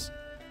goals,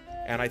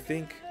 and I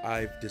think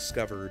I've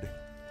discovered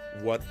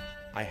what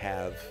I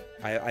have.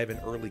 I have an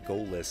early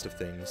goal list of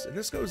things, and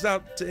this goes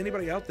out to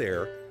anybody out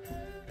there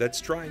that's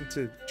trying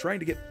to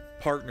get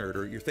partnered,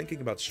 or you're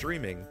thinking about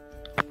streaming.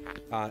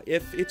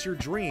 If it's your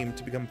dream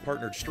to become a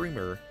partnered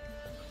streamer,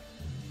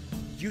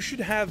 you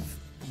should have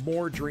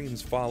more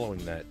dreams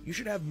following that. You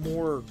should have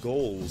more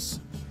goals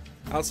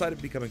outside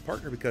of becoming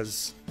partner,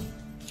 because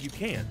you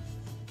can.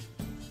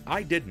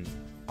 I didn't.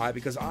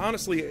 Because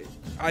honestly,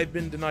 I've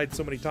been denied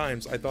so many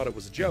times, I thought it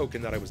was a joke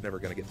and that I was never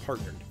going to get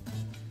partnered.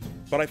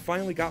 But I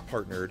finally got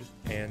partnered,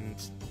 and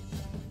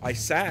I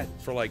sat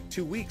for like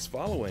 2 weeks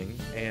following,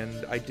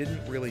 and I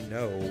didn't really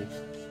know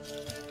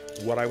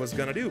what I was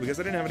gonna do because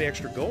I didn't have any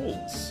extra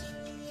goals.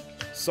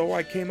 So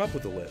I came up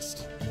with a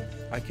list.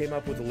 I came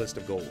up with a list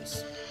of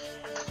goals.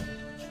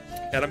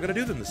 And I'm gonna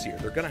do them this year.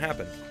 They're gonna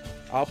happen.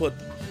 I'll put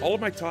all of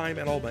my time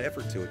and all of my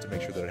effort to it to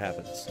make sure that it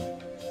happens.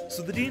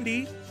 So the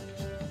D&D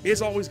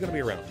is always gonna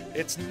be around.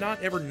 It's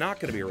not ever not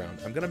gonna be around.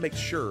 I'm gonna make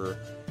sure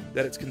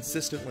that it's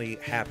consistently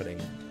happening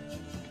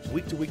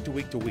week to week to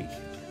week to week.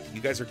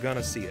 You guys are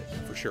gonna see it,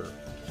 for sure.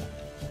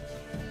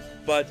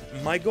 But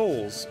my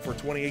goals for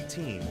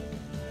 2018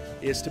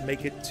 is to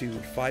make it to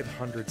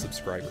 500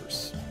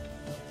 subscribers.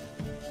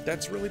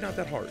 That's really not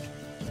that hard.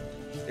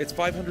 It's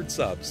 500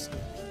 subs.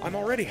 I'm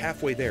already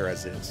halfway there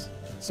as is,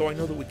 so I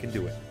know that we can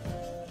do it.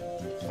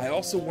 I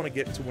also want to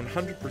get to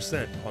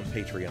 100% on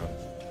Patreon.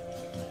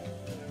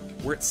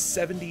 We're at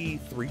 73%?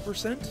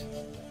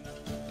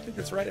 I think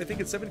that's right. I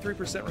think it's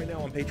 73% right now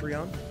on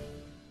Patreon.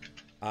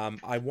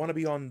 I want to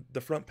be on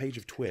the front page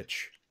of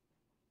Twitch.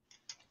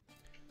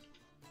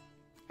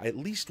 At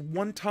least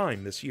one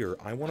time this year,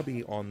 I want to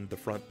be on the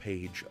front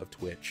page of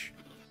Twitch.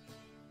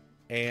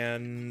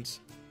 And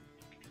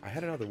I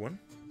had another one.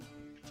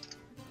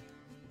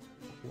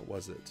 What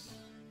was it?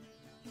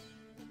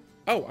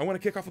 Oh, I want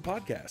to kick off a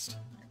podcast.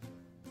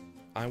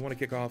 I want to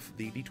kick off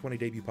the D20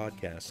 debut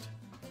podcast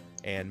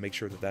and make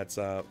sure that that's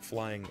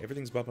flying.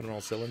 Everything's bumping on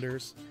all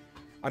cylinders.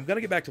 I'm going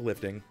to get back to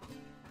lifting.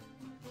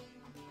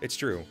 It's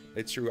true.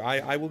 It's true.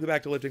 I will get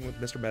back to lifting with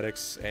Mr.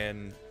 Medics,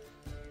 and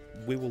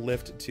we will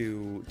lift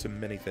to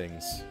many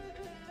things.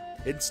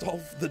 Install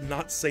the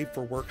not safe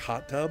for work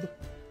hot tub.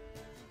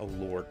 Oh,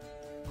 Lord.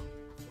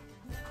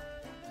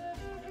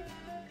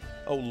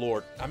 Oh,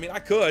 Lord. I mean, I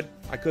could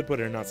put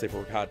in a not safe for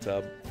work hot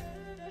tub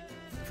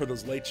for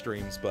those late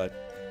streams, but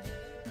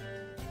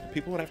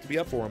people would have to be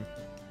up for them.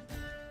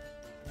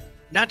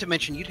 Not to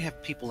mention, you'd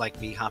have people like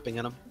me hopping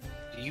in them.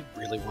 Do you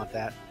really want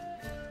that?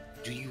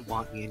 Do you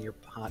want me in your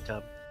hot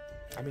tub?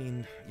 I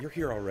mean, you're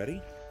here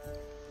already.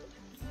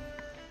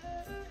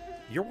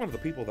 You're one of the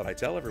people that I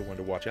tell everyone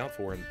to watch out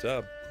for in the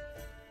tub.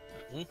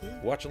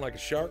 Mm-hmm. Watching like a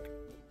shark.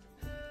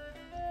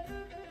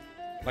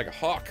 Like a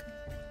hawk.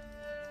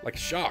 Like a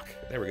shark.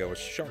 There we go, a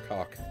shark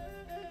hawk.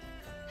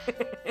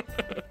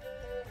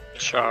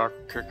 Shark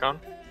on?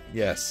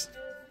 Yes.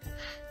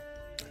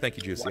 Thank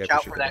you, Juicy. Watch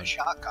out for that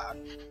shark cock.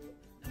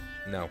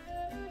 No.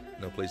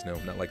 No, please no.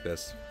 Not like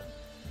this.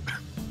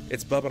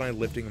 It's Bub and I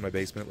lifting in my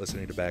basement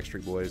listening to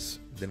Backstreet Boys.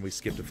 Then we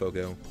skip to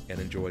Fogo and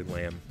enjoy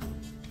Lamb.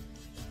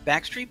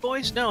 Backstreet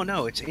Boys? No,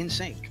 it's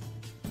NSYNC.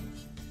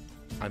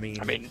 I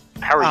mean,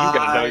 how are you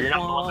gonna know? You're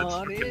not the one that's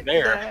freaking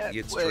there.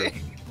 It's true.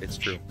 It's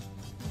true.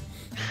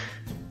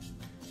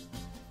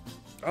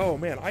 Oh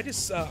man, I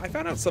just I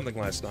found out something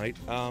last night.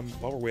 While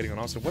we're waiting on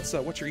Austin,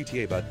 what's your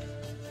ETA, bud?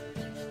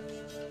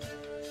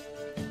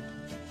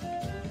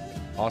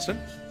 Austin?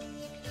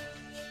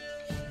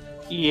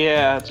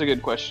 Yeah, that's a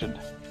good question.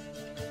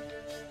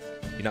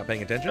 You not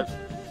paying attention?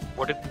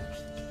 What did?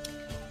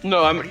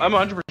 No, I'm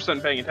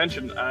 100% paying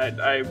attention.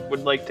 I would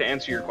like to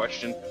answer your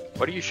question.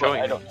 What are you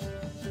showing me?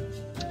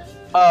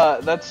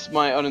 That's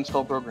my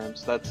uninstalled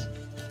programs.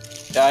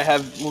 I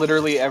have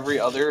literally every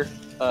other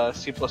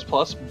C++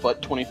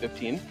 but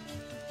 2015.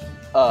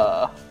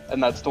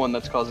 And that's the one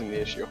that's causing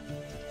the issue.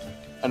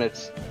 And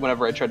it's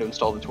whenever I try to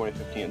install the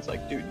 2015, it's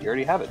like, dude, you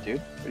already have it, dude.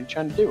 What are you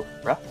trying to do,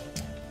 bruh?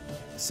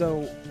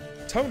 So,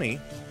 Tony,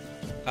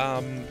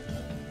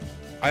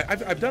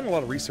 I've done a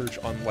lot of research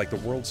on like the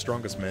world's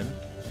strongest men,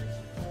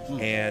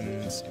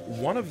 and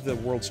one of the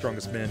world's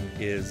strongest men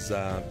is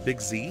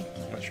Big Z.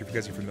 I'm not sure if you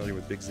guys are familiar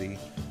with Big Z,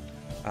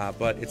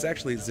 but it's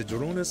actually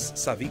Zydrunas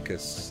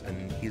Savickas,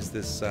 and he's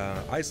this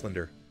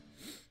Icelander,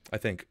 I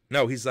think.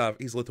 No, he's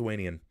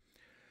Lithuanian,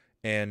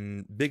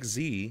 and Big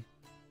Z.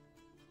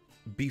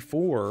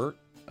 Before,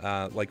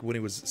 like when he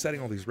was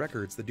setting all these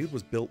records, the dude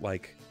was built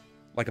like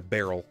a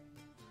barrel.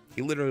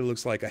 He literally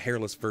looks like a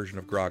hairless version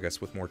of Gragas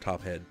with more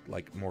top head,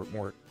 like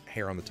more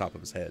hair on the top of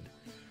his head.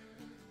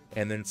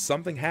 And then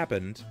something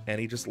happened,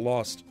 and he just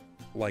lost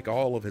like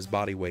all of his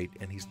body weight,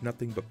 and he's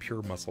nothing but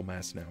pure muscle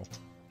mass now.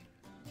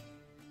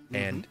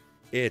 And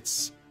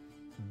it's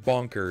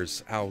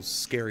bonkers how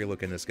scary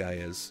looking this guy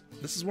is.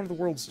 This is one of the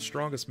world's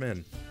strongest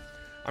men.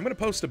 I'm gonna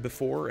post a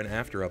before and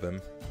after of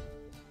him.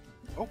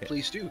 Oh,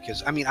 please do,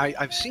 because I mean,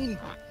 I've seen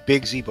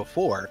Big Z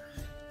before,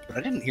 but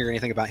I didn't hear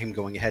anything about him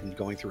going ahead and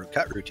going through a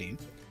cut routine.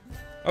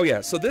 Oh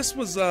yeah, so this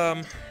was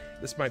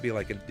this might be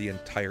like the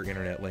entire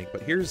internet link,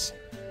 but there's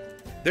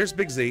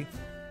Big Z.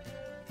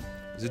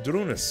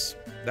 Zydrunas.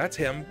 That's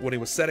him when he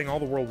was setting all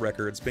the world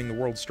records, being the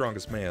world's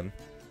strongest man.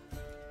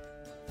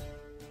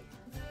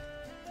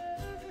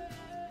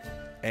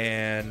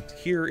 And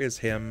here is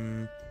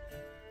him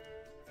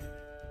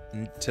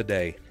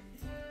today.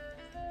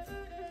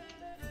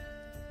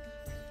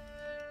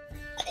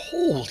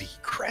 Holy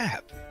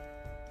crap.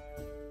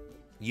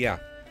 Yeah.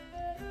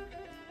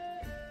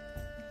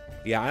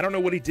 Yeah, I don't know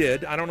what he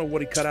did. I don't know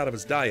what he cut out of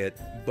his diet,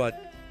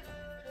 but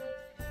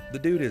the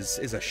dude is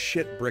a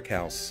shit brick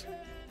house.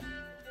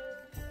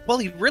 Well,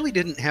 he really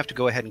didn't have to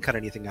go ahead and cut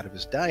anything out of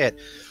his diet.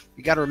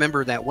 You got to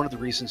remember that one of the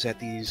reasons that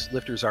these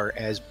lifters are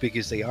as big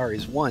as they are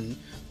is, one,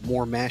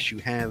 more mass you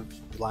have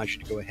allows you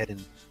to go ahead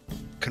and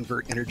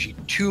convert energy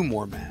to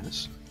more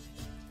mass.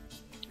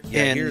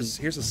 Yeah, And- here's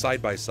a side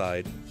by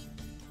side.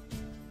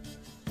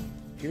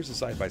 Here's a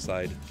side by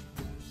side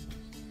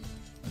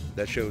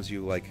that shows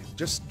you, like,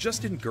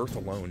 just in girth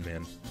alone,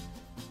 man.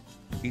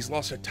 He's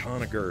lost a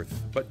ton of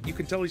girth, but you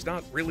can tell he's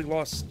not really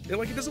lost.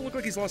 Like, it doesn't look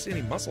like he's lost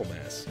any muscle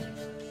mass.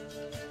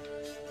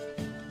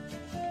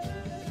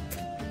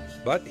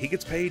 But he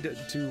gets paid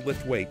to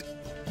lift weight.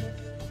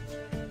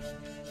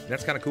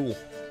 That's kind of cool.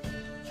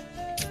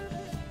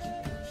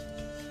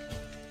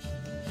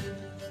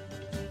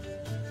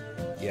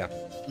 Yeah.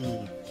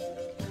 Mm.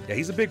 Yeah,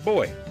 he's a big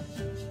boy.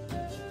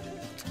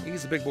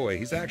 He's a big boy.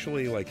 He's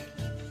actually, like,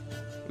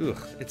 ugh,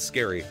 it's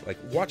scary. Like,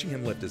 watching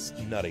him lift is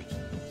nutty.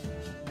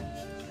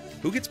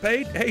 Who gets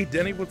paid? Hey,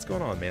 Denny, what's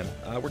going on, man?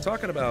 We're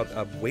talking about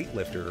a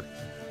weightlifter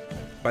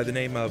by the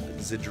name of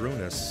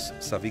Zydrunas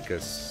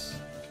Savickas.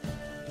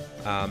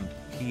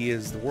 He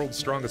is the world's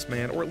strongest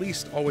man, or at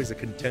least always a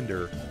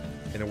contender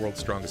in the world's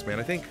strongest man.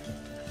 I think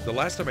the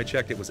last time I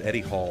checked, it was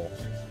Eddie Hall.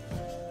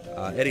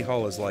 Eddie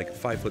Hall is like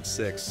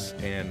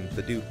 5'6", and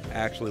the dude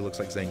actually looks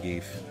like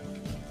Zangief.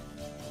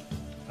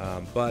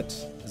 But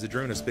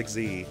Zydrunas, Big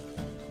Z,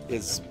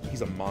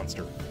 he's a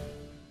monster.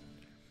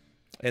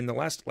 And the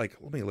last, like,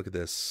 let me look at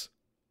this.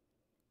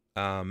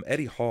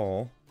 Eddie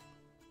Hall,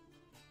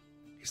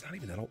 he's not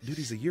even that old. Dude,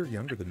 he's a year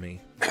younger than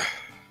me.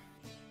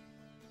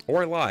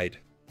 Or I lied.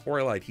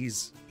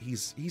 He's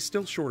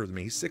still shorter than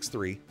me. He's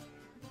 6'3".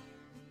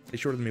 He's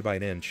shorter than me by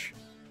an inch.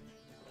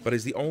 But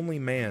he's the only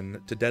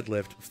man to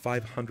deadlift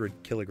 500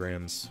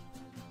 kilograms.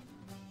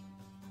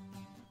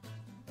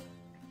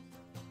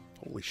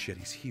 Holy shit,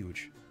 he's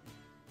huge.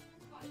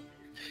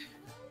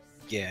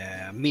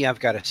 Yeah, me, I've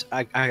got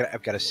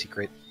a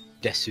secret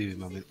Desu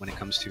moment when it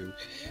comes to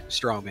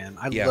strongman.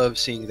 I love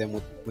seeing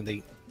them when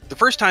they. The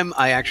first time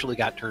I actually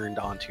got turned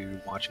on to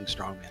watching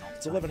strongman,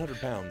 It's 1,100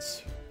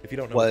 pounds. If you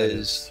don't know, what that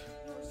is.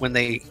 When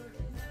they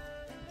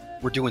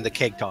were doing the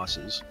keg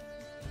tosses.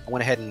 I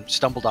went ahead and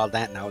stumbled on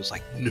that, and I was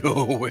like,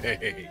 no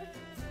way.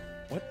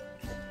 What?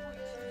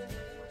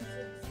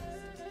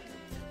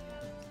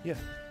 Yeah.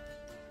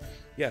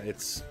 Yeah,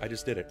 I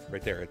just did it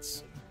right there.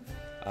 It's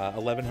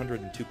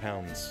 1,102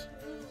 pounds.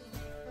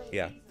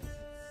 Yeah.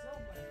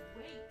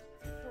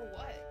 For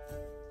what?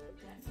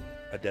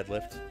 A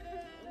deadlift.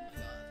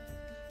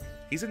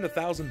 He's in the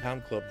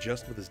 1,000-pound club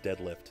just with his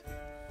deadlift.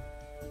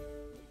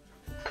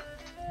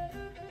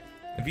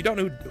 If you don't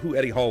know who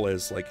Eddie Hall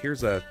is, like,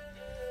 here's a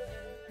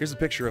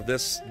picture of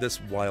this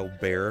wild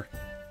bear.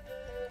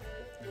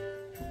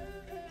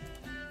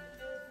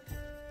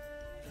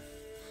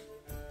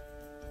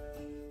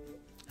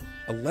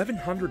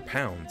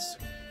 £1,100.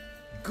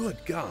 Good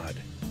God.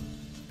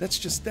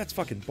 That's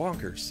fucking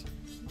bonkers.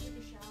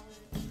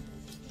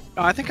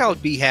 I think I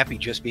would be happy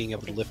just being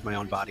able to lift my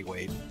own body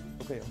weight.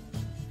 Okay.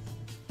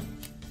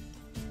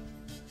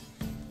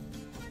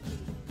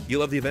 You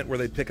love the event where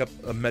they pick up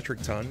a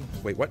metric ton?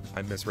 Wait, what?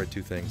 I misread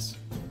two things.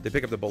 They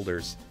pick up the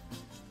boulders.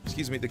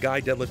 Excuse me, the guy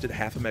deadlifted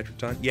half a metric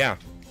ton? Yeah.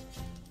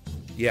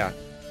 Yeah.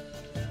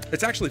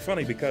 It's actually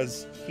funny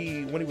because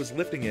when he was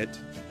lifting it,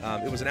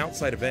 it was an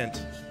outside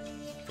event,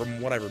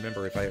 from what I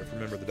remember, if I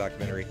remember the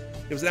documentary.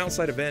 It was an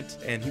outside event,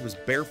 and he was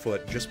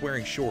barefoot, just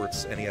wearing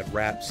shorts, and he had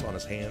wraps on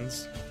his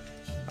hands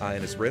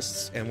and his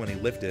wrists, and when he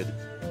lifted,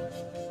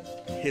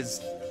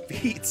 his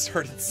feet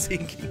started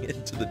sinking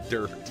into the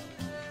dirt.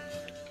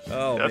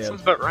 Oh, that man.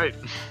 sounds about right.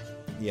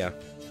 Yeah.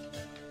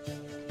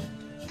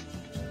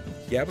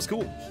 Yeah, it was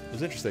cool. It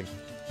was interesting.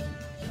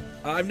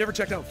 I've never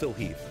checked out Phil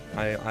Heath.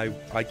 I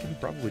can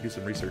probably do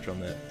some research on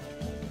that.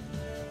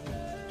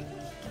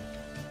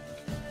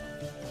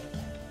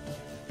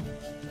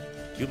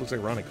 Dude looks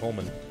like Ronnie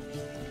Coleman.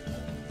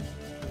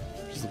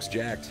 Just looks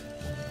jacked.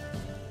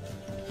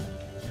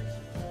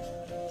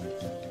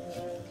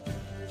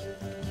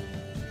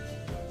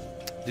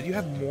 Did you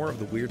have more of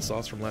the weird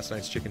sauce from last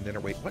night's chicken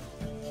dinner? Wait, what?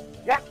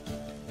 What?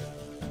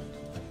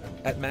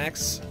 At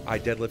max, I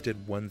deadlifted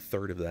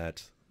 1/3 of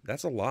that.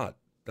 That's a lot.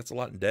 That's a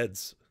lot in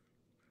deads.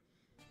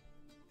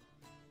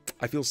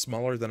 I feel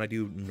smaller than I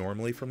do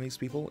normally from these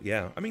people.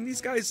 Yeah. I mean,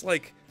 these guys,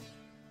 like,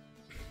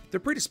 they're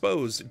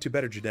predisposed to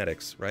better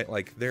genetics, right?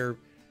 Like,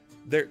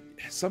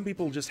 some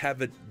people just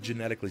have it,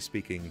 genetically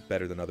speaking,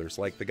 better than others.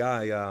 Like the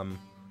guy,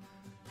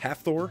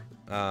 Half Thor.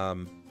 I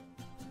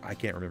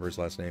can't remember his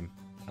last name.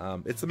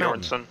 It's the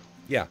mountain. Bjornsson.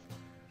 Yeah.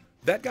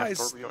 That guy's,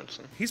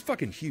 Bjornsson. he's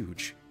fucking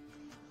huge.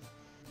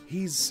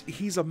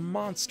 He's a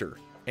monster,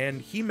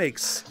 and he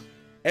makes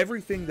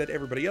everything that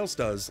everybody else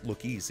does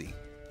look easy.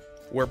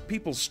 Where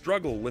people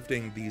struggle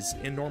lifting these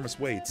enormous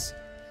weights,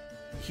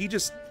 he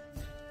just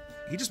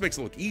makes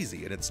it look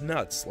easy, and it's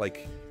nuts.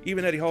 Like,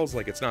 even Eddie Hall's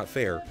like, it's not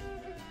fair.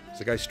 It's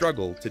like, I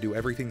struggle to do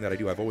everything that I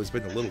do. I've always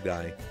been the little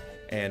guy,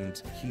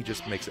 and he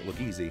just makes it look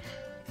easy.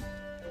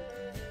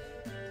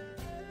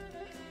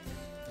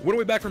 When are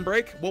we back from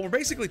break? Well, we're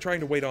basically trying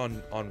to wait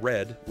on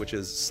Red, which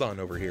is Sunn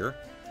over here.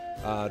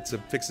 to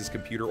fix his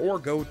computer, or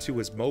go to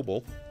his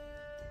mobile.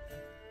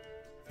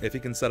 If he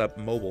can set up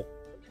mobile.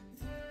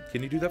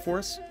 Can you do that for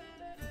us?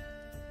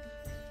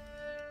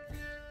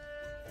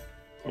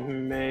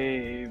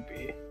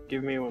 Maybe.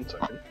 Give me 1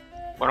 second.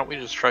 Why don't we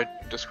just try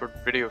Discord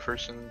video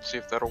first and see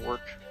if that'll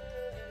work?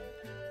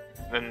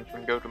 Then we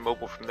can go to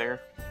mobile from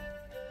there.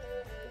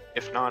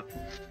 If not,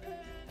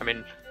 I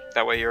mean,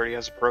 that way he already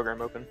has a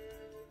program open.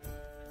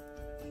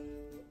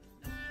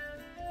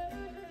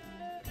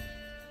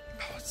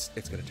 Oh, it's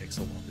gonna take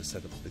so long to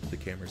set up the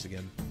cameras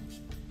again.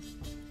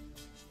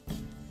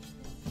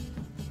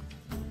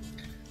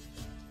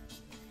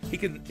 He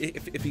can,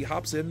 if he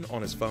hops in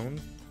on his phone,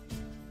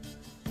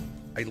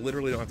 I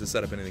literally don't have to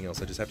set up anything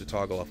else. I just have to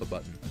toggle off a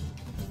button.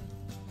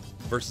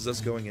 Versus us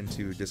going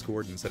into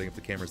Discord and setting up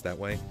the cameras that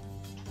way.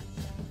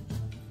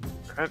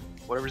 Alright,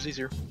 whatever's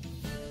easier.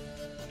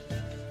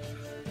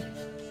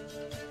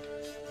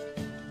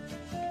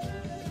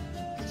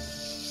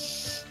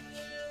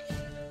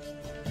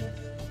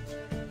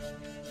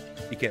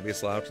 You can't be a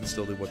slouch and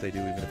still do what they do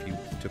even if you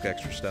took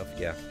extra stuff.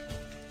 Yeah.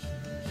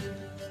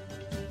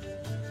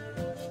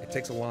 It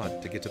takes a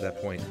lot to get to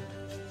that point.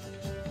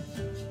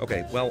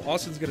 Okay, well,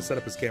 Austin's going to set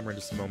up his camera in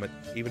just a moment,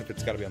 even if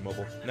it's got to be on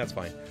mobile, and that's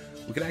fine.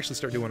 We can actually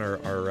start doing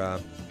our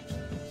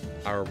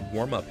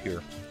warm-up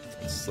here.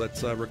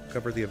 Let's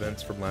recover the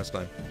events from last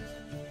time.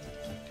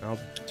 I'll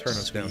turn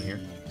us down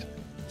here.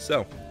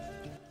 So,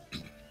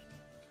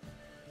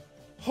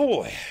 oh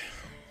boy,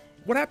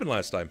 what happened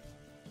last time?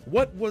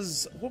 What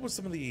was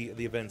some of the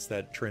events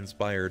that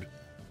transpired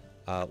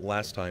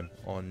last time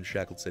on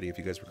Shackled City, if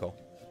you guys recall?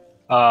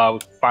 We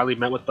finally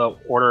met with the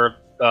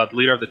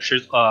leader of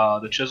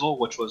the Chisel,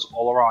 which was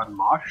Olaron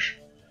Mosh.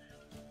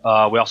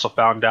 We also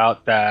found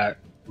out that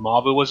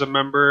Mabu was a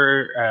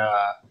member,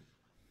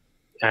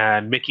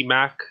 and Mickey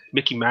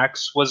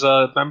Max was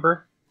a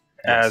member,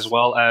 yes, as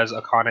well as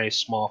Akane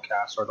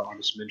Smallcast, or the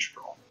Honest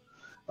Minstrel.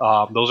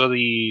 Those are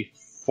the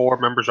 4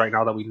 members right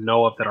now that we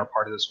know of that are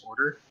part of this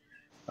order.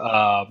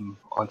 On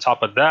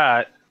top of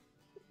that,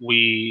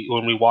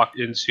 when we walked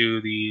into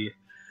the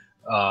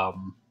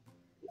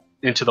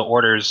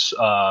order's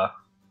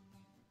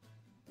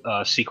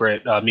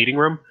secret meeting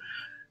room,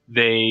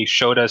 they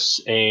showed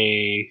us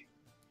there's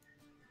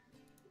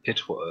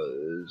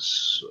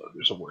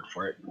a word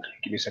for it.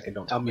 Give me a second.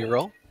 Don't tell me. A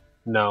mural?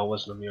 No, it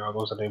wasn't a mural.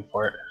 What was the name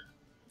for it?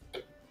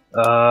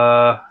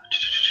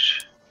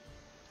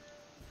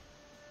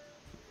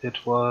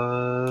 It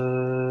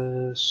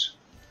was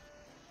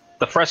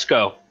the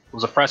fresco. It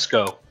was a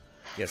fresco.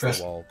 Yes, the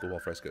wall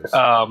frescoes.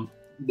 Of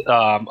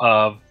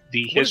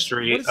the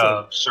history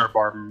of Sir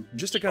Barton.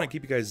 Just to kind of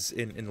keep you guys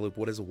in the loop,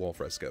 what is a wall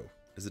fresco?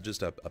 Is it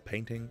just a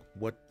painting?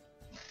 What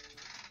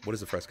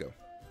is a fresco?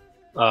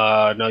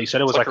 No, you said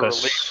it was like a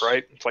relief,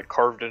 right? It's like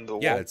carved into the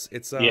wall. Yeah, it's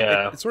it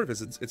sort of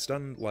is. It's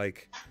done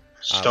like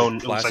stone.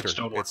 Plaster. It was like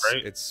stonework,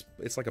 right? It's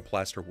like a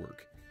plaster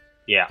work.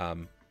 Yeah.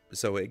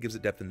 So it gives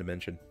it depth and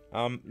dimension.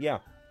 Yeah.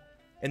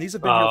 And these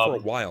have been here for a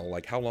while.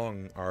 Like, how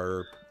long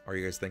are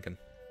you guys thinking?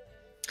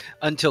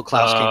 Until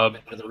Klaus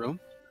came into the room.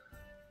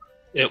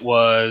 It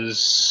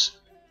was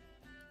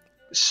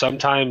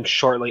sometime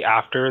shortly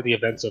after the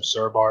events of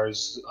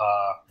Surbar's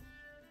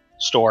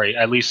story,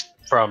 at least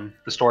from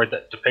the story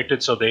that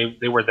depicted. So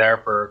they were there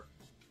for,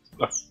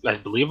 I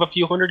believe, a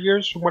few hundred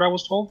years, from what I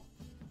was told.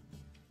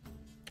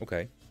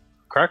 Okay.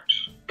 Correct?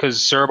 Because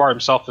Surbar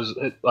himself was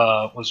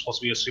supposed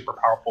to be a super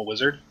powerful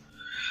wizard,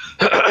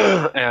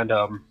 and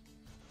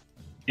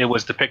it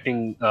was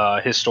depicting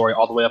his story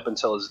all the way up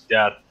until his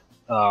death.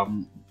 But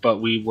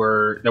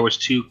there was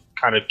 2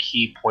 kind of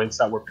key points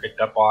that were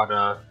picked up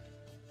on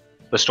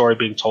the story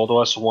being told to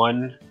us.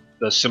 One,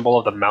 the symbol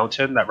of the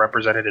mountain that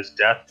represented his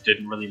death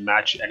didn't really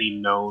match any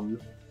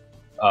known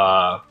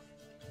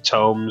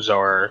tomes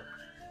or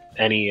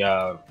any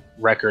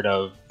record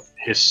of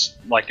his,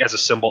 like, as a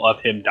symbol of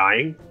him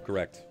dying.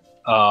 Correct.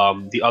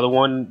 The other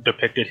one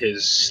depicted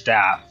his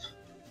staff,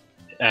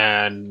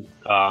 and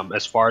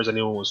as far as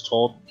anyone was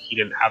told, he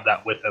didn't have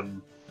that with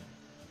him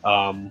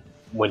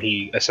when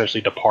he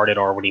essentially departed,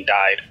 or when he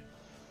died.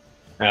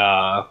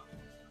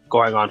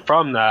 Going on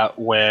from that,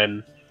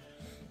 when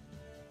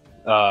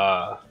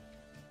not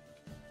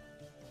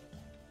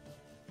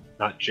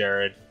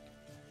Jerrod,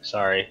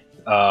 sorry,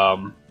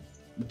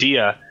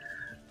 Deia,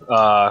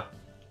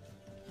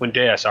 when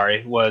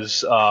Deia,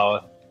 was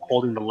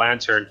holding the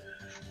lantern,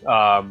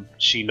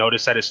 she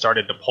noticed that it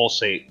started to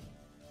pulsate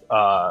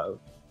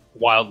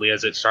wildly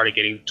as it started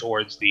getting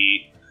towards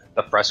the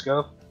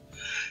fresco.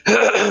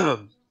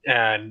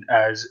 And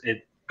as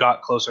it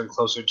got closer and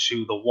closer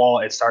to the wall,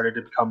 it started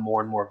to become more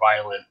and more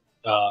violent,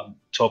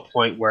 to a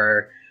point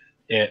where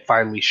it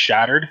finally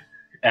shattered,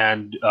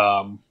 and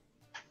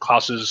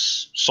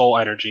Klaus's soul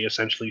energy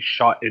essentially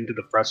shot into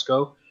the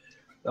fresco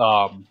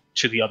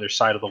to the other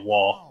side of the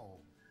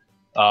wall.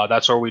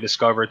 That's where we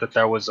discovered that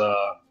there was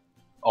a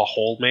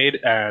hole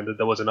made, and that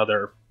there was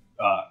another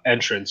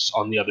entrance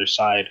on the other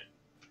side.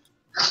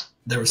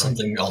 There was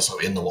something also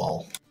in the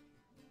wall.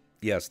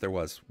 Yes, there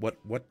was. What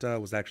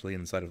was actually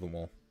inside of the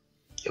wall?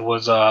 It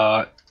was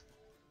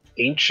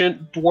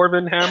ancient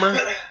dwarven hammer,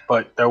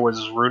 but there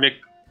was runic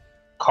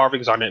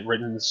carvings on it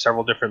written in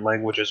several different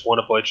languages, one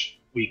of which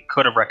we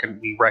could have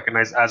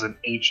recognized as an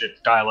ancient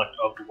dialect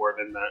of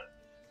dwarven that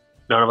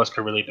none of us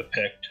could really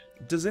depict.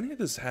 Does any of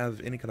this have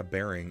any kind of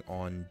bearing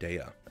on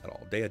Deia at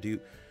all? Deia,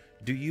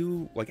 do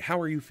you, like, how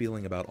are you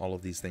feeling about all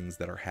of these things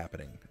that are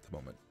happening at the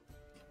moment?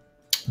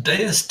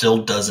 Deia still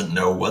doesn't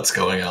know what's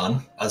going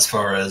on as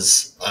far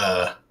as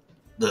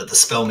the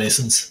spell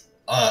masons,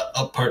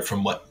 apart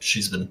from what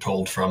she's been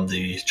told from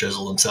the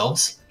chisel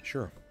themselves.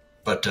 Sure.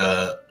 But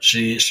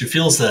she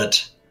feels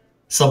that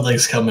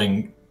something's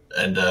coming,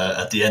 and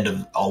at the end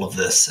of all of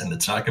this, and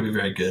it's not going to be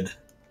very good.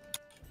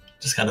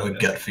 Just kind of a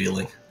gut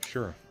feeling.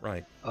 Sure,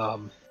 right.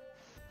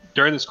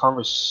 During this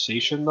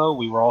conversation, though,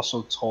 we were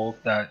also told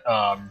that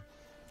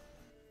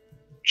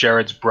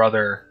Jerrod's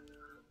brother,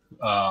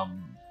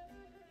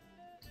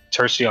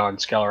 Tercion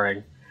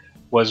Skellerang,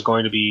 was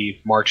going to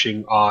be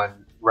marching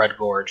on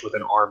Redgorge with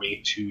an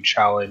army to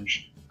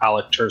challenge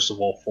Alec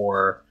Tercival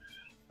for,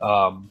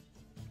 I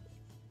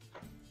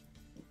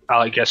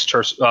guess,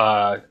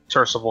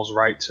 Tercival's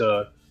right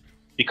to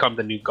become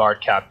the new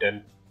guard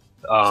captain.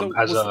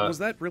 Was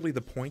that really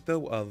the point,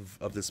 though,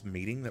 of this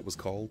meeting that was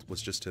called?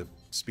 Was just to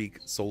speak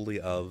solely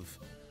of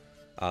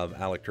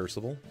Alec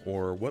Tercival?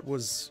 Or what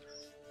was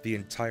the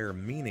entire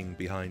meaning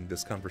behind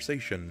this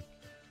conversation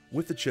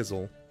with the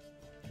chisel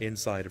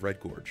inside of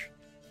Redgorge?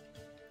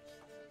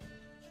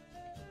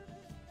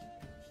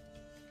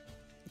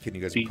 Can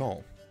you guys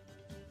recall?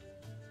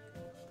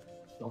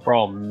 The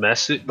overall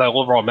message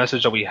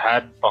that we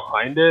had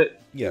behind it?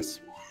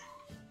 Yes.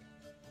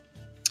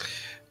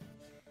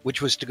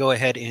 Which was to go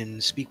ahead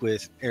and speak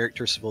with Eric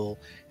Tercival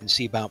and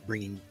see about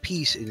bringing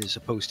peace as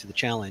opposed to the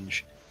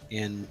challenge,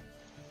 and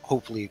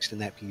hopefully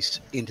extend that peace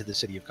into the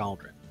city of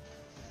Cauldron,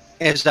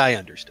 as I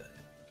understood it.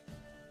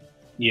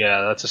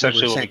 Yeah, that's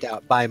essentially we were what sent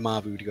out by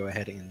Mavu to go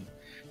ahead and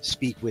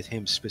speak with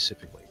him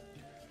specifically.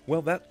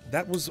 Well,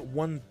 that was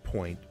one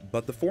point,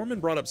 but the foreman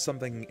brought up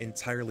something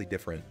entirely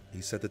different.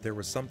 He said that there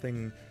was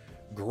something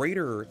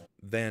greater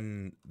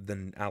than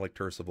Alec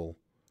Tercival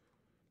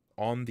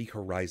on the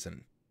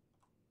horizon.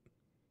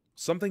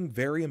 Something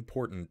very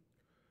important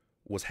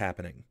was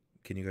happening.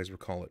 Can you guys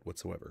recall it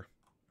whatsoever?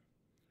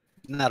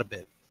 Not a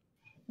bit.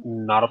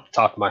 Not off the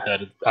top of my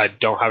head. I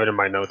don't have it in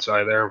my notes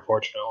either,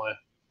 unfortunately.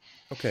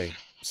 Okay,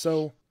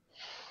 so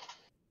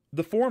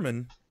the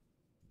foreman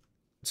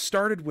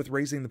started with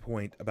raising the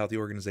point about the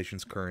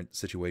organization's current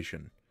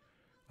situation.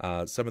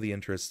 Some of the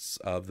interests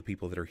of the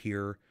people that are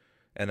here,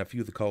 and a few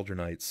of the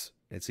Cauldronites.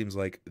 It seems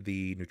like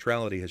the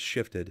neutrality has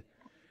shifted,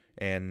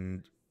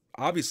 and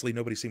obviously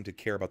nobody seemed to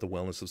care about the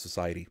wellness of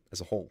society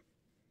as a whole.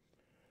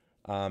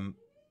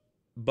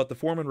 But the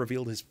foreman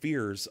revealed his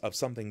fears of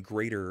something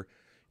greater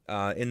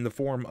in the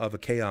form of a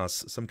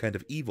chaos, some kind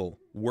of evil,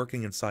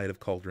 working inside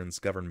of Cauldron's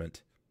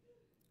government.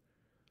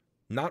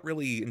 Not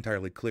really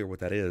entirely clear what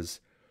that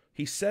is.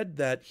 He said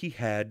that he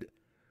had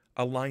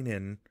a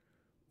line-in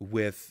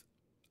with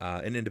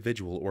an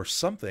individual or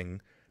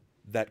something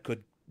that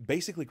could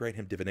basically grant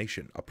him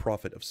divination, a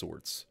prophet of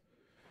sorts.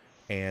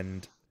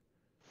 And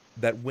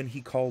that when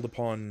he called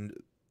upon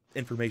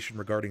information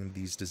regarding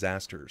these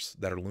disasters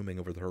that are looming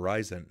over the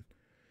horizon,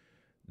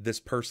 this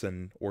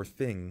person or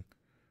thing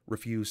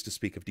refused to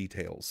speak of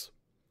details.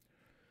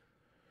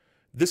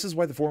 This is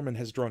why the foreman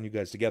has drawn you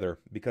guys together,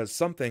 because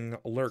something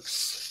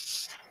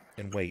lurks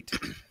in wait.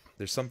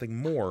 There's something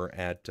more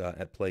at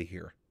play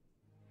here.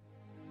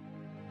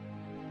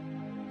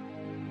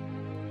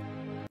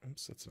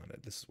 Oops, that's not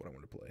it. This is what I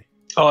want to play.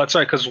 Oh, that's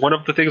right, because one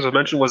of the things I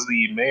mentioned was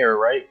the mayor,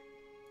 right?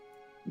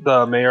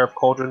 The mayor of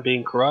Cauldron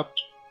being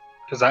corrupt?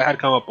 Because that had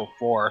come up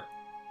before.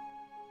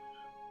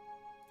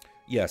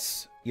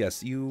 Yes,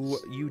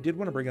 you did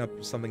want to bring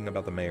up something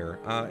about the mayor.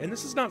 And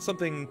this is not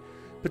something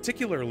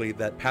particularly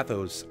that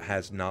Pathos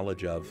has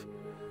knowledge of.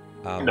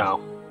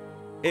 No.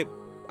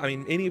 I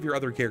mean, any of your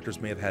other characters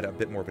may have had a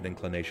bit more of an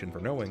inclination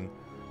for knowing,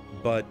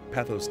 but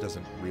Pathos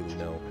doesn't really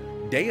know.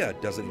 Deia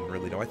doesn't even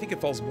really know. I think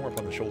it falls more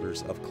upon the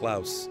shoulders of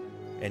Klaus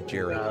and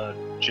Jerrod.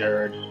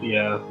 Jerrod,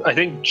 yeah. I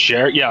think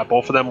Jerrod, yeah,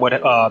 both of them would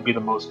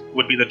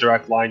be the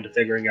direct line to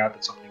figuring out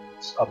that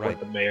something's up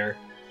with the mayor.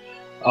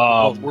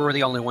 Well, we're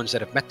the only ones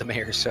that have met the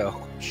mayor, so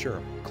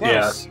sure.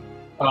 Klaus,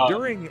 yeah.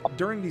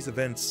 During these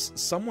events,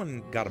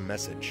 someone got a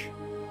message.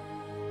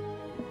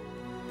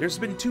 There's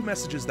been 2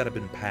 messages that have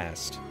been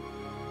passed.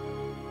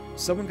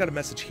 Someone got a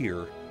message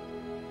here,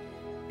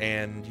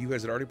 and you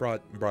guys had already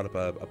brought up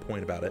a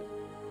point about it.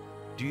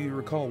 Do you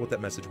recall what that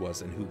message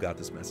was and who got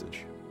this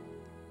message?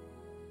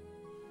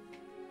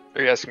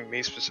 Are you asking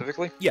me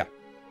specifically? Yeah.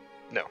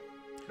 No,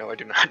 I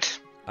do not.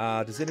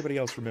 Does anybody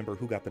else remember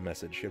who got the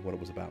message and what it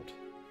was about?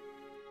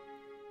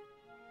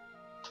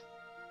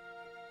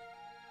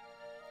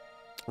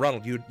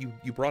 Ronald, you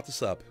brought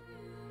this up.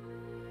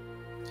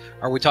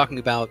 Are we talking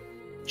about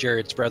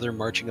Jerrod's brother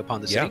marching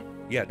upon the city?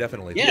 Yeah,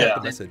 definitely. Yeah, Who got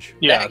the message.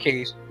 In that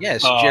case,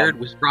 yes, Jerrod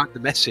was brought the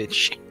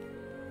message.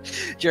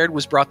 Jerrod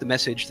was brought the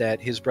message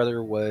that his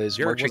brother was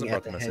marching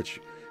at the head.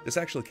 This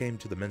actually came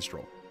to the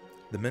minstrel.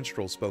 The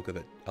minstrel spoke of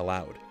it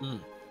aloud.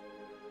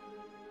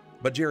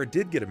 But Jerrod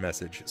did get a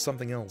message,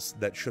 something else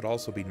that should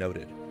also be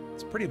noted.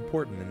 It's pretty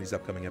important in these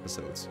upcoming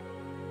episodes.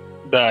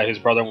 That his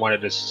brother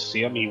wanted to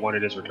see him. He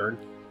wanted his return.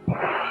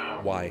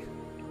 Why?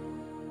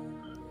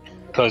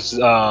 Because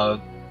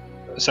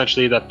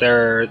essentially that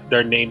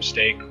their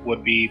namesake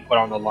would be put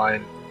on the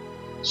line.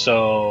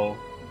 So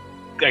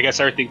I guess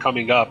everything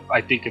coming up,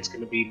 I think it's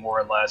going to be more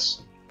or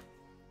less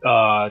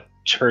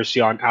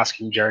Tercion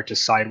asking Jerrod to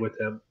side with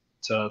him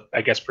to,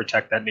 I guess,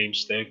 protect that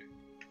namesake.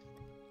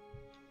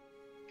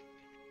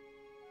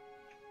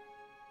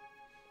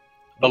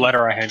 The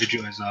letter I handed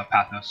you is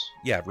Pathos.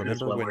 Yeah,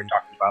 remember what we're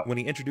talking about. when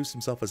he introduced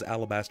himself as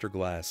Alabaster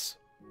Glass?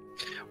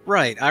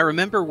 Right. I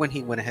remember when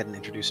he went ahead and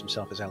introduced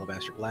himself as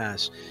Alabaster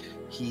Glass,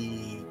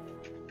 he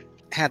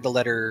had the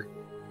letter,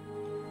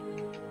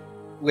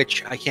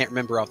 which I can't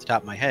remember off the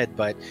top of my head,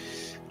 but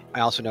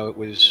I also know it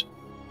was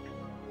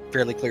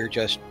fairly clear,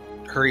 just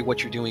hurry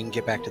what you're doing,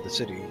 get back to the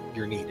city,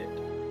 you're needed.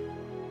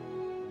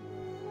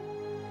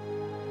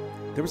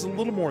 There was a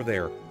little more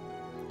there.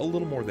 A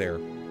little more there.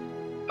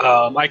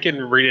 I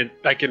can read it.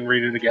 I can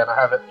read it again. I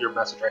have it. Your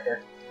message right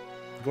here.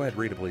 Go ahead,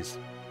 read it, please.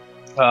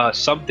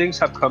 Some things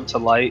have come to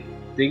light.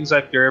 Things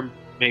I fear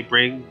may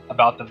bring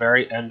about the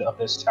very end of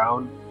this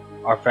town.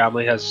 Our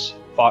family has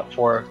fought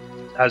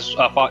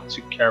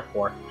to care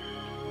for.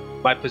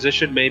 My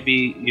position may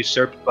be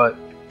usurped,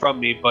 from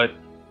me, but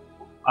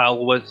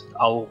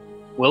I'll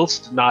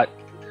whilst not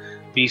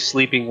be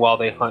sleeping while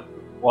they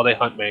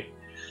hunt me.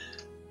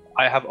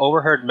 I have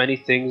overheard many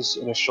things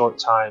in a short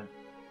time.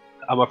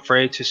 I'm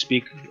afraid to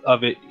speak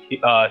of it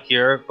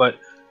here, but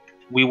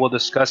we will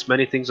discuss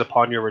many things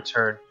upon your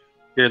return.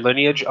 Your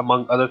lineage,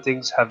 among other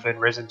things, have been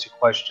risen to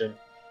question.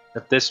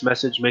 If this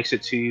message makes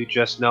it to you,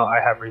 just know I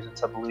have reason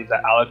to believe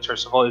that Alec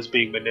Tercival is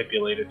being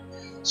manipulated.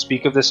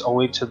 Speak of this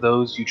only to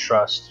those you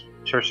trust.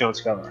 Tercion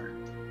Scholar.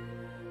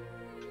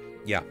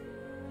 Yeah.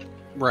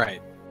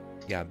 Right.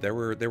 Yeah, there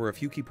were a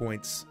few key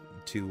points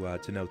to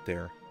note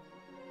there.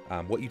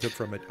 What you took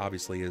from it,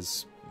 obviously,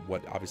 is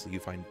what obviously you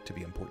find to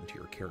be important to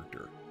your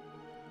character.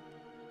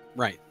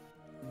 Right.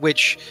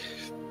 Which,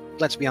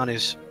 let's be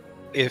honest,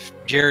 if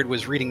Jerrod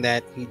was reading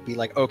that, he'd be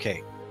like,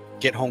 okay,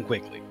 get home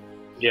quickly.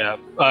 Yeah.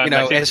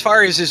 As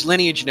far as his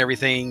lineage and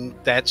everything,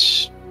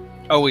 that's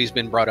always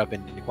been brought up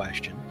into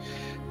question.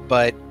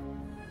 But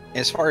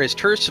as far as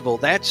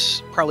Tercival,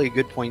 that's probably a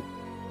good point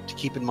to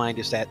keep in mind,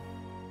 is that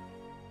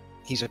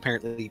he's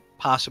apparently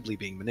possibly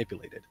being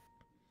manipulated.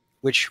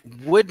 Which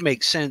would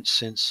make sense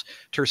since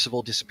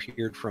Tercival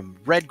disappeared from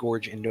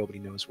Redgorge and nobody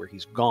knows where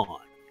he's gone.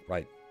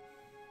 Right.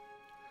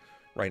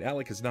 Right,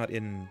 Alec is not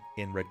in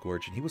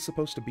Redgorge, and he was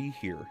supposed to be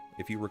here.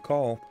 If you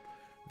recall,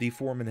 the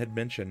foreman had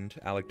mentioned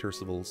Alec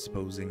Tercival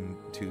supposing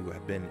to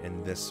have been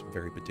in this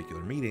very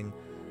particular meeting,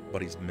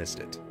 but he's missed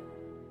it.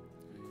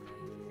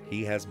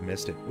 He has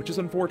missed it, which is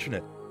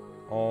unfortunate.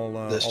 All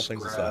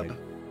things aside.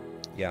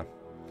 Yeah.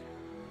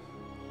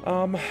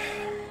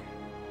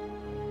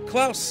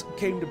 Klaus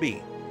came to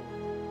be.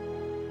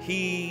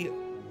 He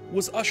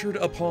was ushered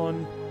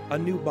upon a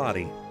new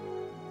body.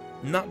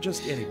 Not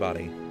just any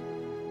body.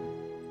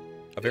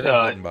 A very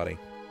important body.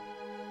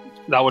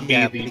 That would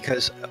be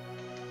because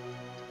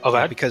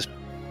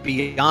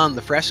beyond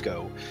the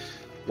fresco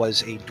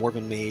was a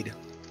dwarven-made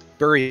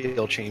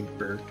burial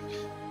chamber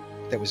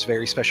that was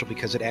very special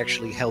because it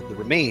actually held the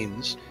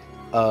remains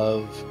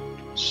of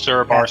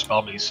Surabar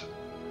Spellmason.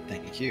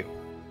 Thank you.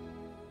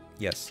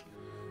 Yes.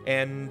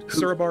 And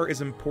Surabar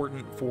is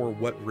important for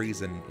what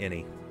reason,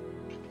 any?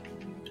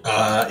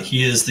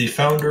 He is the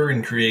founder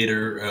and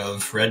creator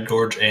of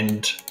Redgorge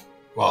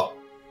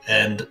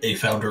and a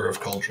founder of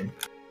Cauldron.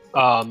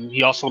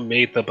 He also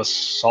made the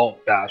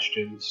basalt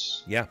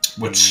bastions. Yeah.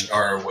 Which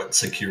are what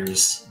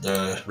secures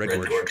the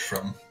Redgorge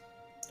from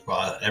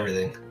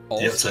everything.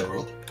 The outside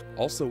world.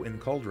 Also in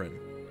Cauldron.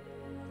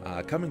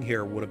 Coming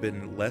here would have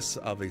been less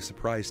of a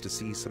surprise to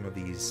see some of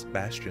these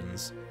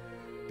bastions,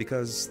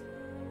 because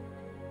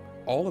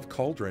all of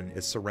Cauldron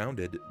is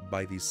surrounded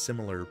by these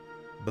similar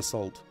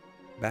basalt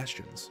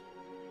bastions.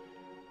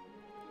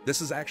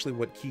 This is actually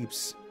what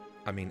keeps,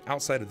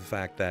 outside of the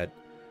fact that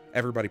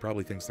everybody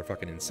probably thinks they're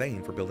fucking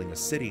insane for building a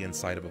city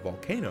inside of a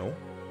volcano,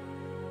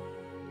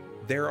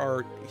 there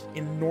are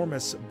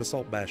enormous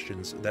basalt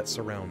bastions that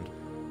surround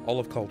all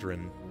of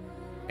Cauldron,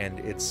 and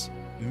it's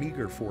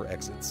meager 4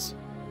 exits.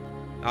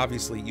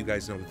 Obviously, you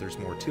guys know that there's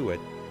more to it.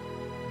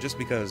 Just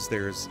because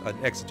there's an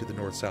exit to the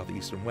north, south,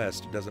 east, and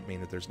west doesn't mean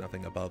that there's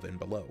nothing above and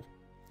below.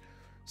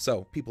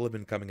 So, people have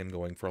been coming and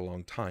going for a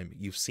long time.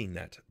 You've seen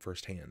that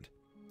firsthand.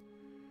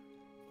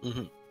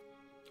 Mm-hmm.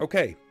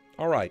 Okay,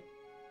 alright.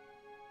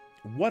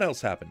 What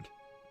else happened?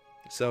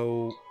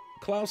 So,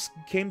 Klaus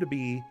came to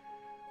be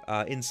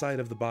inside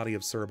of the body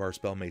of Surabar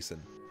Spellmason,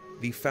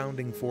 the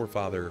founding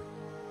forefather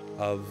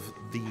of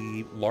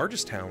the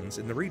largest towns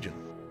in the region.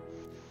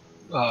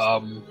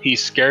 He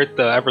scared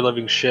the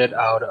ever-living shit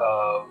out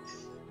of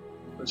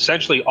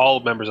essentially all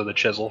members of the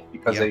Chisel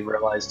because they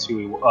realized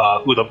who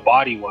the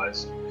body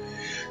was.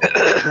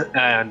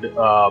 And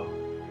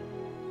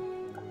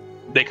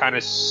they kind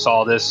of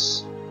saw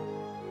this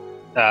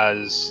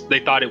as they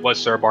thought it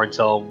was Surbar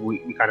until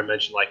we kind of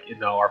mentioned, like,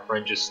 our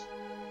friend just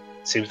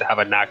seems to have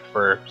a knack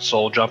for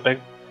soul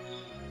jumping.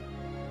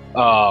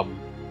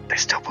 They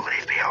still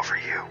believe me over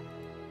you.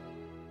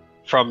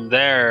 From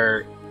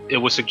there, it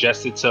was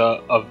suggested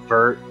to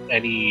avert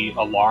any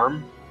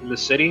alarm in the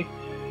city,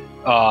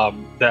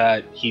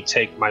 that he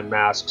take my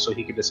mask so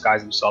he could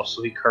disguise himself,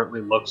 so he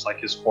currently looks like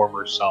his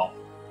former self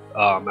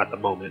at the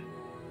moment.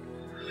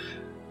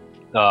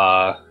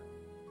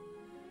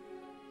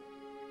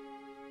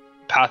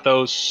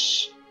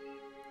 Pathos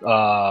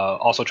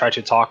also tried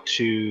to talk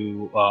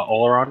to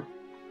Oleron.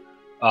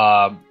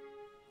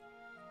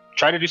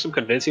 Tried to do some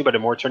convincing, but it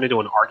more turned into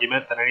an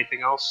argument than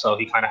anything else, so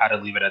he kind of had to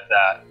leave it at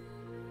that.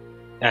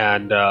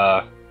 And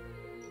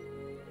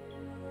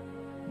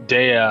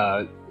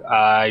Deia,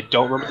 I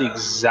don't remember the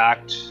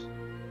exact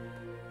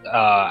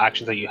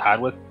actions that you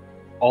had with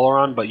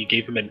Oleron, but you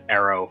gave him an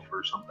arrow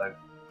for something.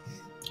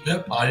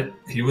 Yep,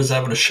 he was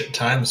having a shit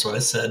time, so I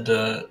said,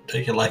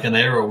 take it like an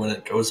arrow when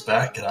it goes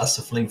back. It has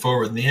to fling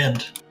forward in the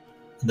end.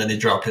 And then he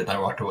dropped it and I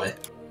walked away.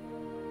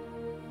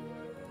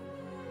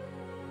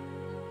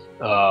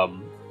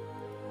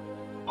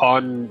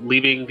 Upon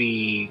leaving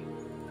the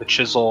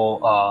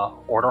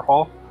Chisel order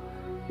hall,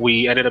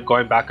 we ended up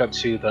going back up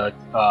to the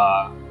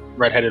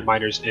Red-Headed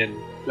Miners in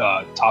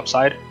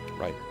topside.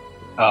 Right.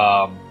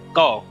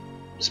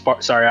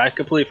 Sorry, I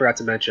completely forgot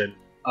to mention.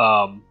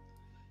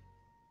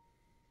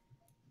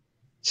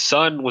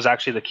 Sunn was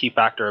actually the key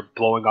factor of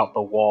blowing out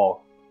the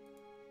wall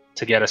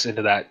to get us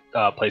into that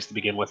place to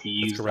begin with. He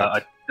used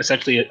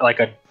essentially like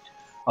a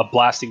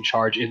blasting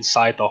charge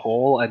inside the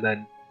hole, and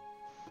then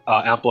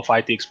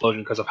amplified the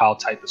explosion because of how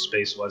tight the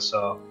space was.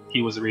 So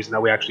he was the reason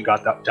that we actually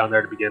got down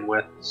there to begin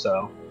with.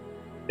 So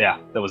yeah,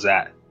 that was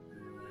that.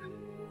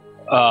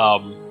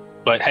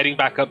 But heading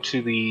back up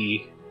to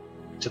the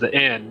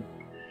inn,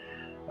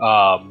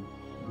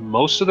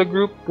 most of the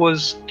group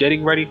was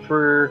getting ready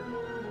for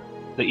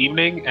the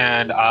evening,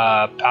 and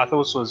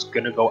Pathos was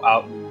gonna go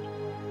out and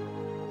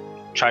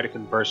try to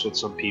converse with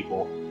some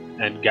people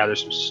and gather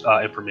some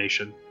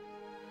information.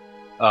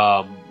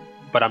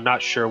 But I'm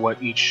not sure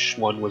what each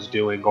one was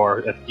doing, or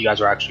if you guys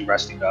were actually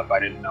resting up. I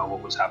didn't know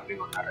what was happening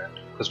on that end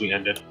because we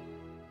ended.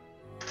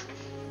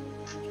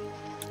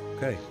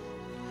 Okay.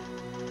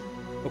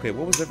 Okay,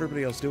 what was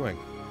everybody else doing?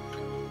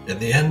 In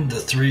the end, the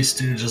three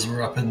stooges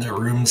were up in their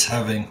rooms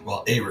having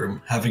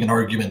an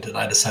argument, and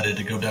I decided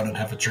to go down and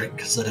have a drink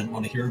because I didn't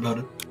want to hear about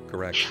it.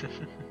 Correct.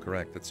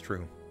 Correct, that's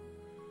true.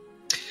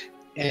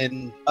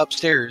 And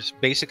upstairs,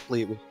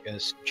 basically, it was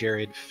just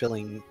Jerrod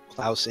filling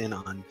Klaus in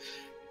on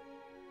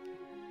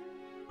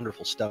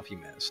wonderful stuff he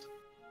missed.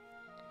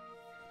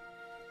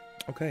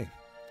 Okay.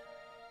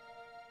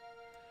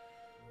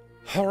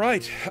 All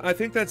right, I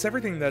think that's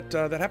everything that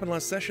happened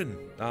last session.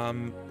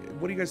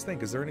 What do you guys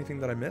think? Is there anything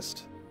that I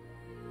missed?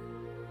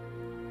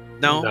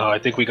 No, I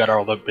think we got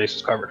all the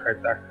bases covered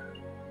right there.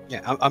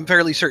 Yeah, I'm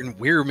fairly certain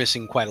we're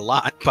missing quite a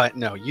lot, but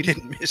no, you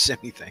didn't miss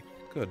anything.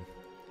 Good.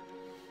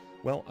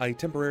 Well, I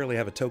temporarily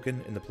have a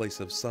token in the place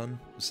of Sunn,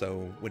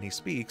 so when he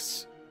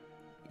speaks,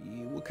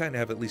 you will kind of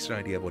have at least an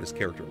idea of what his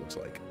character looks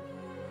like.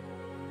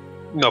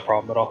 No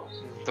problem at all.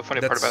 The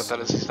funny part about that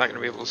is he's not going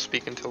to be able to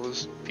speak until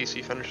his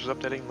PC finishes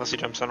updating, unless he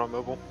jumps in on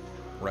mobile.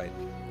 Right.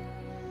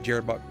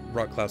 Jerrod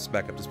brought Klaus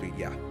back up to speed.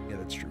 Yeah,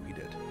 that's true, he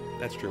did.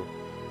 That's true.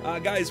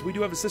 Guys, we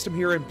do have a system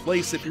here in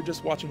place. If you're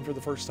just watching for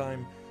the first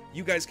time,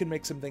 you guys can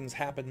make some things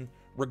happen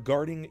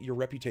regarding your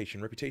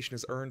reputation. Reputation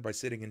is earned by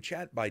sitting in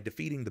chat, by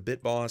defeating the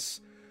Bit Boss,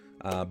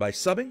 by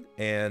subbing,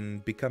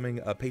 and becoming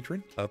a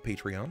patron of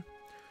Patreon.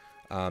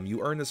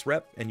 You earn this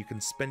rep, and you can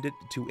spend it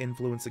to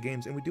influence the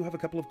games. And we do have a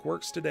couple of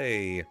quirks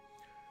today.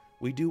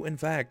 We do, in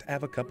fact,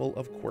 have a couple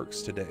of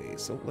quirks today.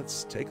 So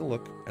let's take a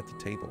look at the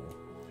table.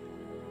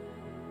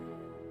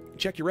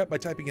 Check your rep by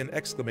typing in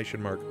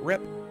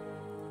 !rep.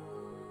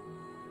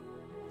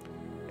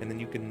 And then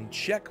you can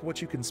check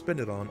what you can spend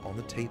it on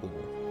the table.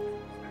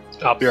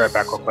 I'll be right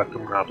back real quick.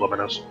 I'm gonna blow my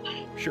nose.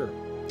 Sure.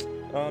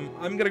 I'm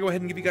going to go ahead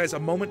and give you guys a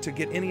moment to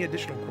get any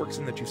additional quirks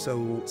in that you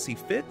so see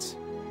fit.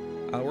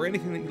 Or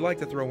anything that you'd like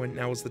to throw in,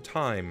 now is the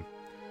time.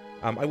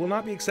 I will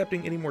not be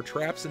accepting any more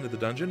traps into the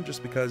dungeon,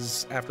 just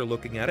because, after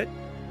looking at it,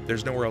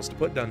 there's nowhere else to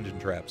put dungeon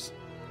traps.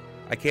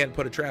 I can't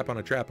put a trap on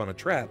a trap on a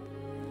trap.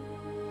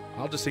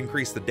 I'll just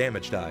increase the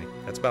damage die.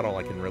 That's about all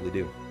I can really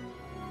do.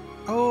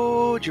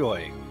 Oh,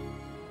 joy.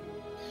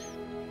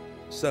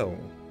 So,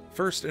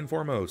 first and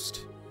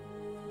foremost,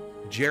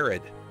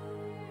 Jerrod,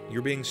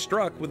 you're being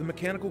struck with a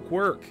mechanical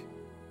quirk.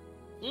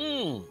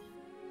 You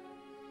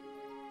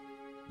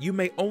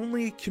may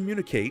only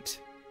communicate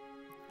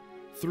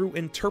through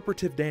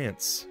interpretive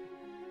dance.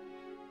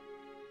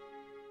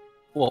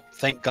 Well,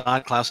 thank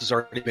God Klaus has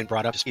already been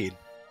brought up to speed.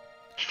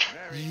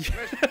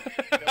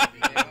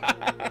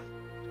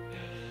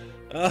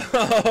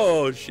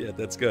 Oh, shit,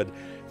 that's good.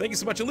 Thank you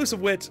so much,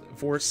 Elusive Wit,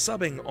 for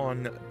subbing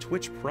on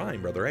Twitch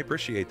Prime, brother. I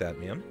appreciate that,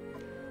 man.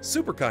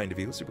 Super kind of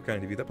you, super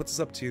kind of you. That puts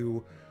us up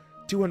to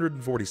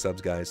 240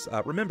 subs, guys.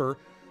 Remember,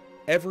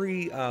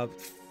 every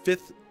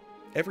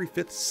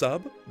fifth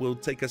sub will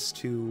take us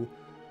to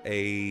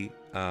a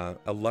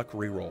a luck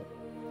reroll.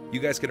 You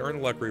guys can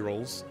earn luck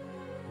rerolls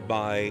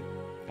by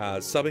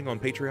subbing on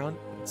Patreon,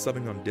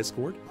 subbing on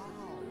Discord.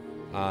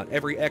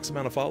 Every X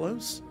amount of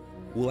follows,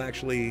 we'll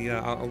actually,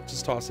 I'll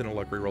just toss in a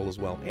luck reroll as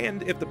well.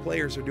 And if the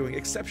players are doing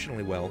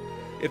exceptionally well,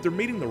 if they're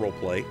meeting the role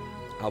play,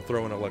 I'll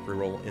throw in a luck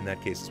reroll in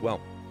that case as well.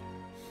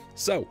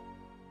 So,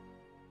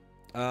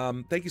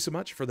 thank you so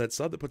much for that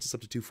sub. That puts us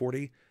up to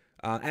 240.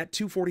 At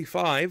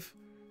 245,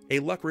 a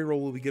luck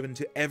reroll will be given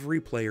to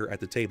every player at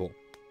the table.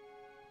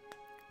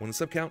 When the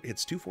sub count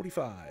hits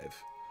 245,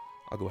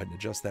 I'll go ahead and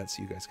adjust that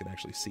so you guys can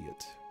actually see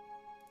it.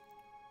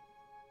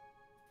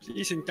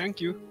 Please and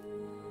thank you.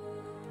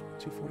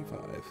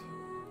 245.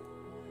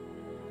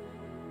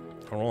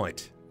 All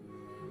right.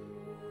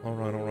 All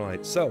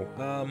right. So,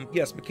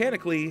 yes,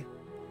 mechanically,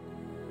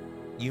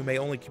 you may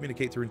only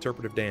communicate through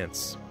interpretive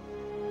dance.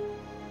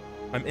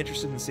 I'm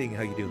interested in seeing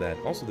how you do that.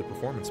 Also, the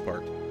performance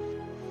part.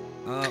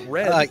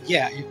 Red.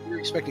 Yeah, if you're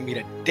expecting me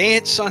to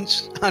dance on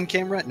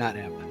camera, not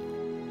happening.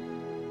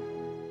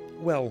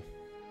 Well,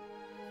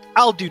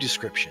 I'll do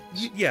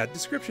descriptions. Yeah,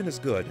 description is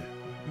good.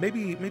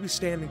 Maybe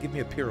stand and give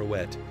me a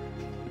pirouette.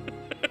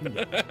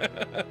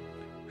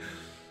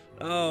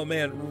 Oh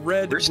man,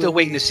 Red. We're still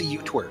waiting to see you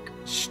twerk.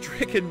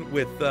 Stricken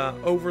with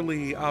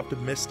overly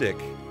optimistic.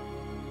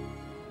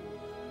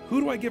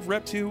 Who do I give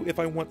rep to if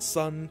I want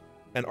Sunn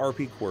and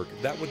RP quirk?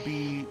 That would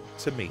be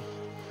to me.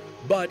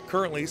 But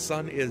currently,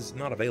 Sunn is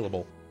not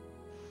available.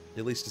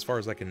 At least as far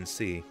as I can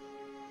see.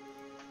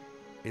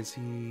 Is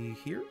he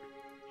here?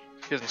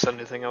 He hasn't said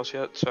anything else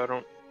yet, so I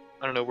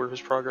don't know where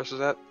his progress is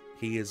at.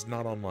 He is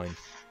not online.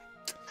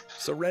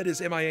 So Red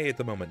is MIA at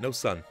the moment. No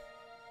Sunn.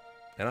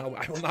 And I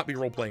will not be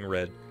role-playing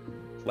Red.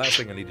 Last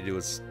thing I need to do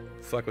is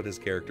fuck with his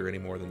character any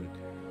more than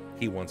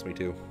he wants me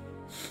to.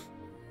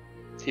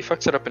 He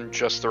fucks it up in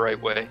just the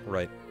right way.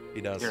 Right,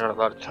 he does. You're not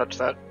allowed to touch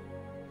that.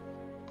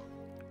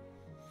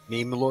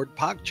 Name the Lord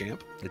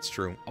PogChamp. It's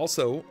true.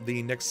 Also,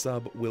 the next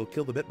sub will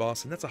kill the Bit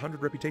Boss, and that's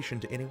 100 reputation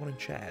to anyone in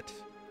chat.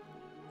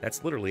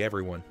 That's literally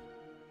everyone.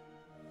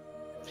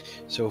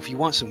 So if you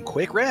want some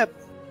quick rep...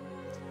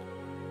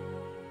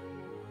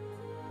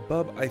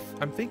 Bub,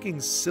 I'm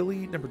thinking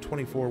silly number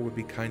 24 would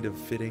be kind of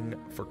fitting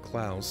for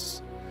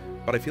Klaus,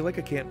 but I feel like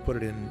I can't put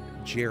it in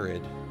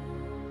Jerrod.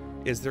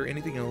 Is there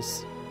anything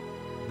else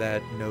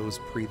that knows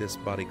pre this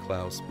body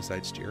Klaus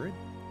besides Jerrod?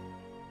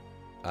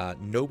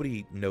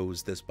 Nobody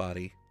knows this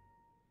body.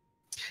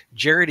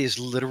 Jerrod is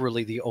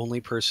literally the only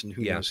person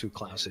who knows who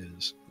Klaus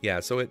is.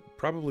 Yeah, so it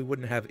probably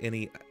wouldn't have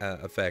any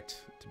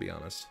effect, to be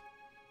honest.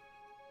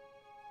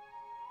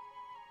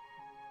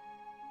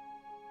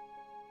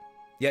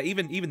 Yeah,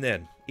 even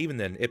then,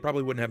 it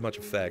probably wouldn't have much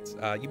effect.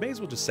 You may as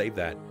well just save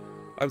that.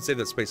 I would save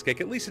that Space Cake,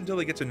 at least until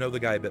they get to know the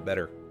guy a bit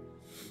better.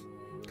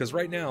 Because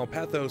right now,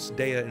 Pathos,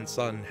 Deia, and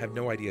Sunn have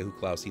no idea who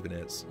Klaus even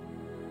is.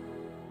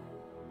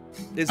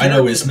 I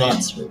know he's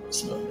not.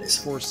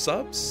 For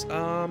subs,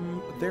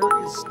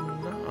 there is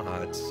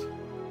not.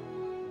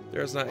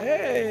 There's not.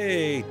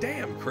 Hey,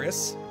 damn,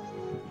 Chris.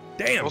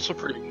 Damn.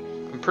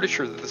 I'm pretty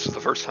sure that this is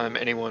the first time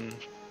anyone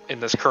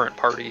in this current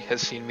party has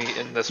seen me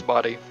in this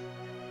body.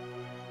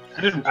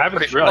 I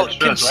haven't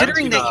realized.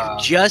 Considering that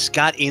you just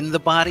got in the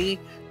body,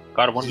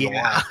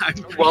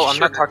 Well, I'm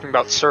not talking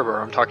about server.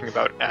 I'm talking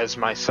about as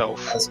myself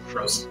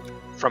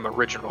from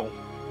original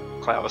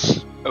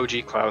Klaus,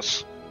 OG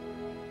Klaus.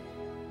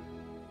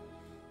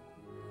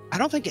 I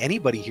don't think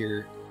anybody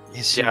here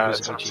has seen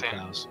that's OG what I'm saying.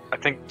 Klaus. I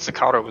think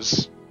Zakata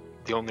was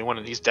the only one,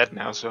 and he's dead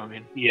now. So I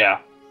mean, yeah.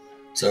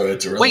 So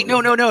it's a Wait,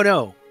 no.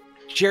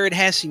 Jerrod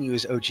has seen you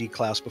as OG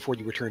Klaus before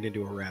you were turned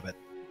into a rabbit.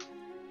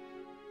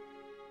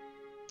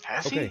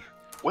 Has he?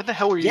 When the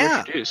hell were you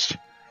introduced?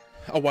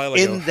 A while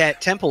ago. In that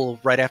temple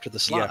right after the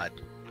slide.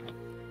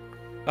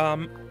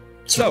 Yeah.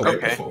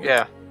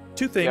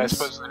 Two things. Yeah, I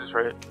suppose that is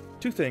right.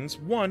 Two things.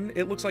 One,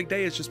 it looks like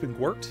Deia's just been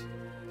quirked.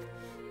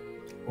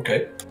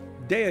 Okay.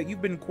 Deia,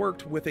 you've been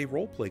quirked with a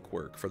roleplay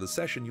quirk. For the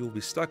session, you will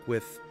be stuck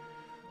with...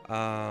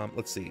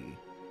 let's see.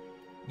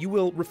 You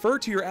will refer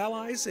to your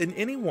allies and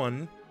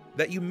anyone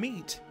that you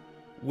meet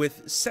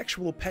with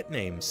sexual pet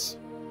names.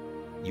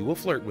 You will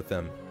flirt with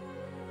them.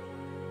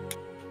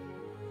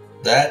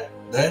 That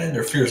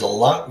interferes a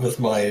lot with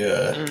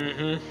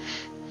my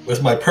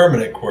with my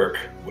permanent quirk,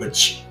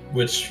 which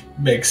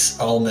makes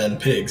all men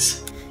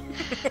pigs.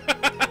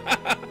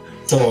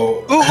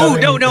 So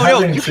no!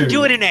 You can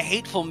do it in a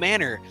hateful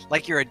manner,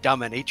 like you're a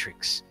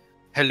dominatrix.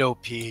 Hello,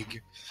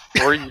 pig.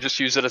 Or you just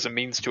use it as a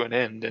means to an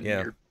end, and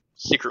you're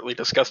secretly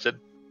disgusted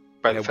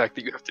by the fact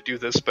that you have to do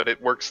this, but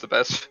it works the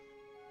best.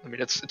 I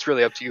mean, it's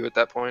really up to you at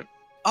that point.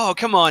 Oh,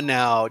 come on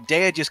now.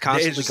 Deia just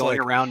constantly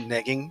going around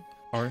negging.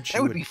 Aren't you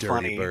that would a be dirty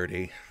funny.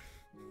 birdie?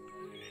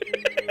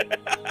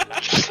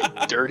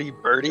 Dirty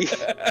birdie?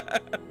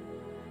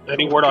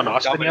 Any word on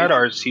Austin yet,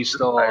 or is he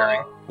still?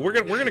 We're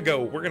gonna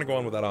go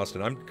on without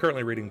Austin. I'm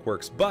currently reading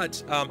quirks,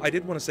 but I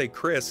did want to say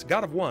Chris,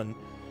 God of One,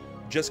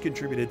 just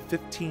contributed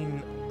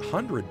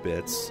 1,500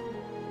 bits,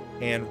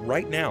 and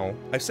right now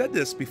I've said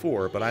this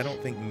before, but I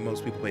don't think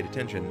most people paid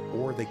attention,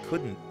 or they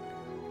couldn't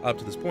up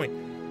to this point.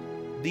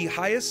 The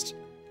highest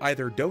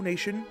either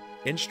donation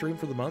in stream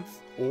for the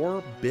month,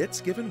 or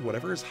bits given,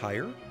 whatever is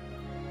higher,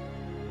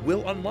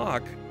 will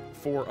unlock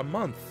for a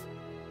month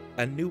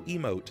a new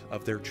emote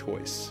of their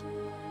choice.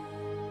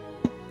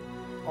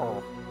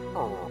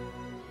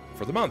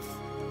 For the month,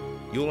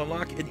 you'll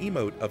unlock an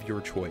emote of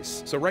your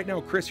choice. So right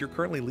now, Chris, you're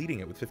currently leading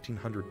it with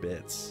 1,500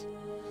 bits.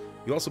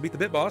 You also beat the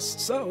Bit Boss,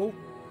 so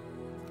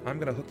I'm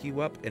going to hook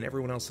you up and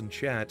everyone else in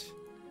chat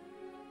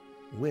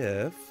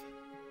with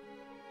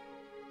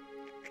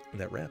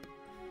that rep.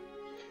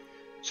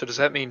 So does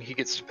that mean he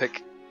gets to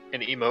pick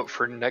an emote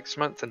for next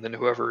month, and then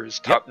whoever is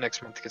top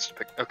next month gets to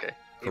pick? Okay,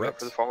 Correct. Emote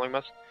for the following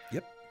month.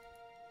 Yep.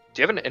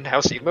 Do you have an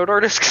in-house emote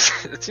artist?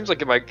 Because it seems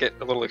like it might get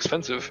a little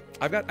expensive.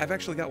 I've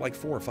actually got like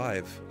 4 or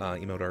 5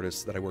 emote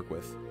artists that I work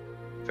with.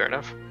 Fair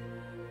enough.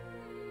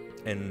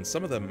 And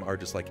some of them are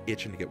just like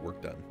itching to get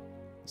work done.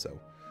 So,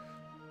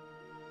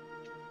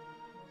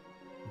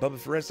 Bubba,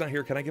 if Red's not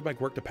here, can I give my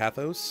work to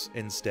Pathos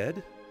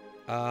instead?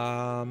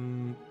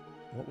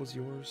 What was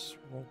yours?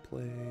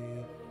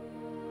 Roleplay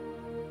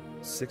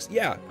 6.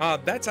 Yeah,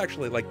 that's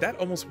actually like that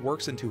almost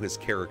works into his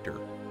character.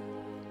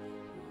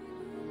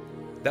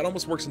 That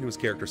almost works into his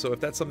character. So if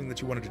that's something that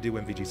you wanted to do,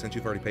 MVG, since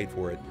you've already paid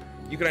for it,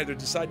 you can either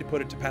decide to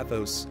put it to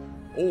Pathos,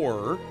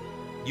 or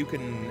you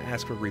can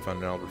ask for a refund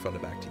and I'll refund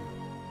it back to you.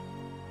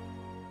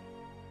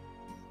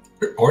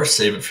 Or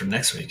save it for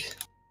next week.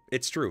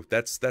 It's true.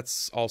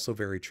 That's also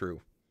very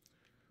true.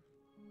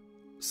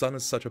 Sunn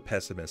is such a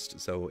pessimist,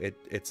 so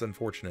it's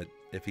unfortunate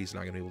if he's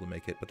not going to be able to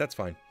make it, but that's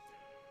fine.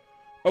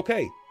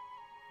 Okay,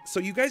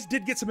 so you guys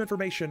did get some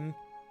information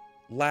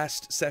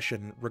last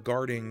session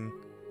regarding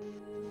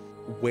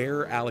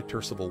where Alec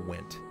Tercival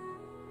went.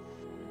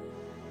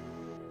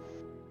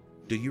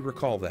 Do you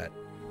recall that?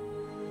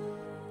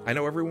 I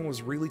know everyone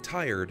was really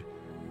tired,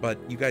 but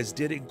you guys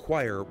did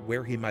inquire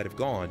where he might have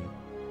gone,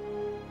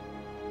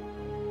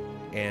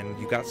 and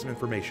you got some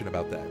information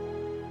about that.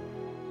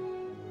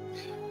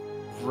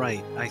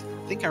 Right. I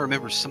think I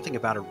remember something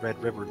about a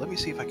Red River. Let me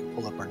see if I can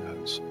pull up our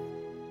notes.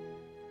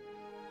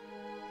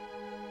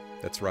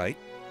 That's right.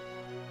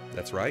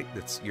 That's right.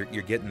 You're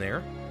getting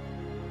there.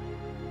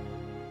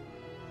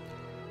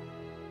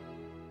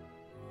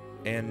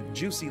 And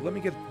Juicy, let me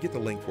get the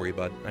link for you,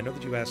 bud. I know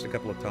that you asked a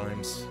couple of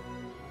times,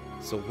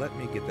 so let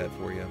me get that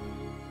for you.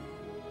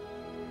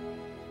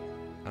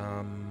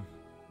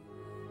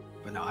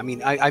 But no, I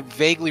mean, I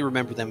vaguely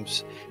remember them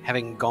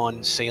having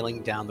gone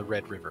sailing down the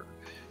Red River.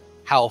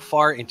 How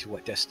far, into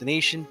what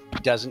destination,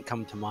 doesn't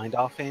come to mind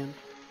offhand.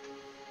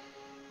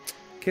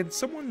 Can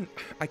someone...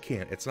 I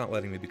can't. It's not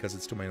letting me because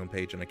it's to my own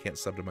page and I can't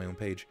sub to my own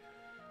page.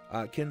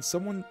 Can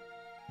someone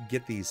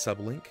get the sub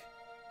link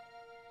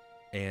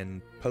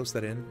and post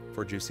that in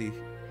for Juicy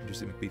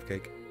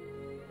McBeefcake?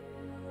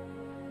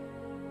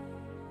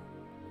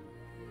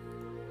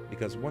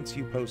 Because once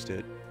you post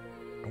it...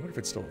 I wonder if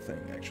it's still a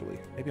thing, actually.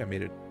 Maybe I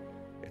made it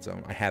its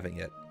own. I haven't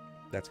yet.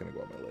 That's going to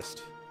go on my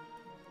list.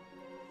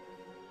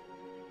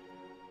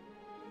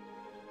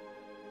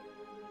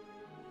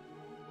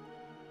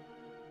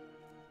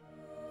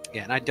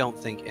 Yeah, and I don't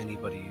think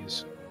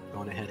anybody's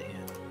gone ahead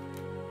and...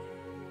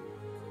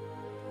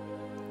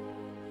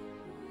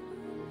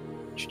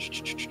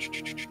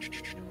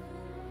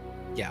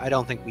 Yeah, I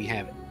don't think we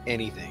have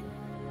anything.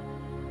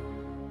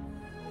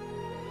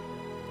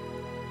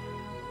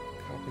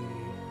 Copy.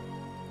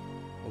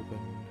 Open.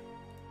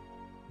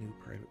 New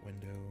private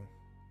window.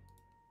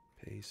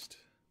 Paste.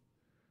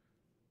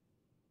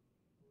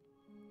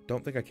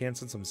 Don't think I can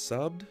since I'm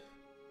subbed.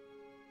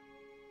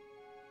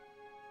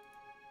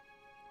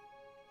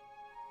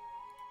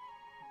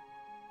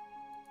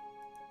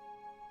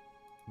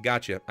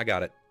 Gotcha. I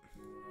got it.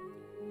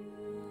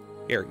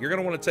 Here, you're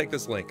going to want to take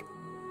this link.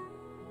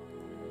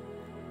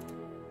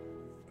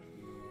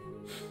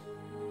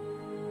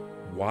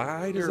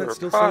 Why does that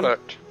still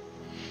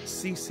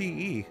say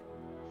CCE?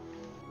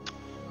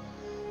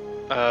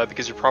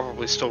 Because you're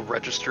probably still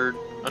registered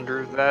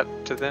under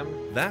that to them.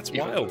 That's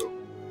wild.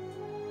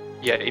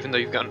 Yeah, even though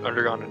you've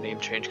undergone a name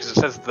change, because it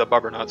says the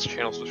Bubbernaut's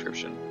channel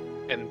subscription,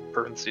 in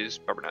parentheses,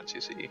 Bubbernaut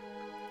CCE.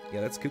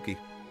 Yeah, that's kooky.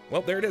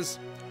 Well, there it is.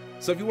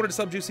 So if you wanted to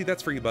sub Juicy,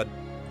 that's for you, bud.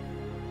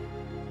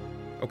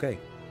 Okay.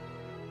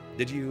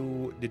 Did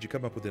you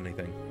come up with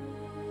anything?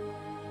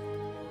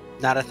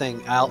 Not a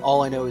thing.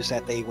 All I know is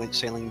that they went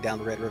sailing down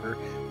the Red River.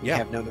 We Yeah.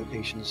 have no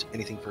notations,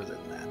 anything further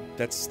than that.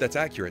 That's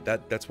accurate.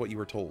 That's what you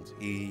were told.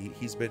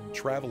 He's been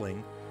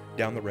traveling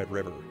down the Red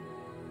River.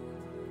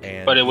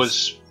 And But it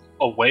was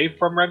away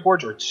from Red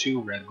Gorge or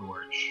to Red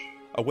Gorge?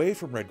 away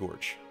from Red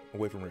Gorge.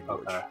 Away from Red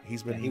Gorge. Okay.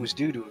 He's been He was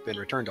due to have been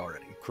returned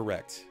already.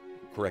 correct.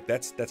 Correct.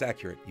 That's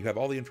accurate. You have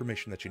all the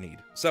information that you need.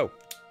 So,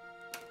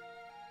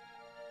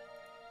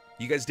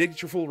 you guys did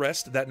get your full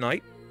rest that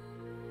night.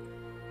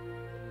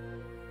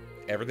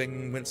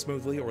 Everything went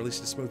smoothly, or at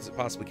least as smooth as it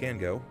possibly can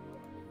go.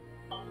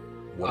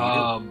 What do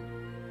you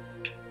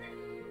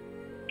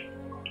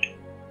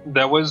do?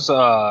 There was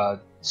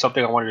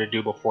something I wanted to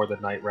do before the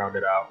night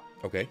rounded out.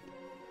 Okay.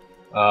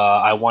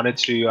 I wanted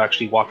to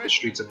actually walk the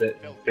streets a bit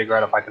and figure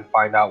out if I can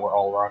find out where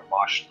Olron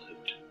Mosh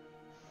lived.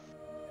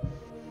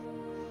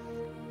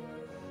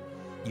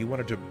 You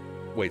wanted to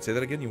Wait, say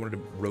that again? You wanted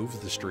to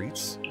rove the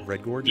streets?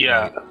 Red Gorge?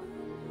 Yeah,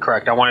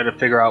 correct. I wanted to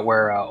figure out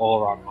where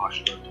Oleron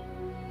Mosh lived.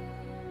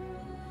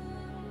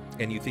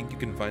 And you think you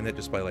can find that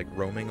just by, like,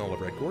 roaming all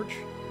of Red Gorge?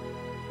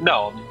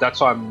 No,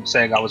 that's why I'm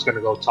saying I was going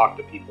to go talk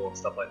to people and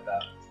stuff like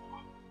that.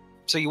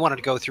 So you wanted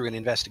to go through an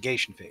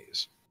investigation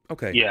phase.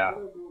 Okay. Yeah.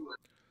 All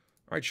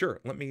right, sure.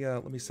 Let me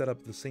set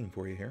up the scene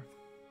for you here.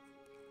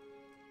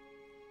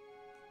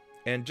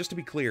 And just to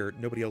be clear,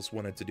 nobody else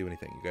wanted to do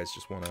anything. You guys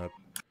just want to...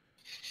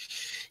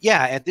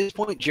 Yeah, at this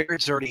point,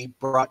 Jerrod's already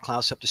brought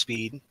Klaus up to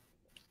speed.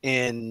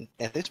 And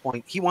at this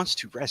point, he wants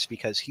to rest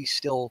because he's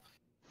still...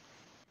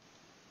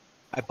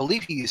 I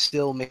believe he is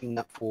still making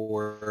up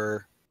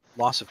for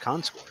loss of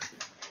con score.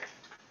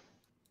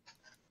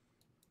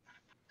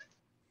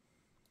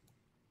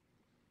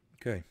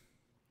 Okay.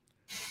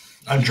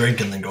 I'm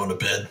drinking then going to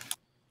bed.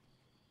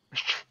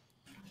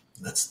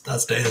 That's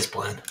Deia's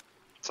plan.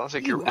 Sounds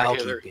like You your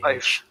regular alky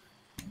life.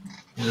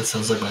 Yeah, that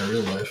sounds like my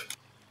real life.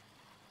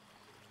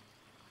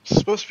 It's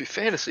supposed to be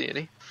fantasy, isn't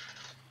he?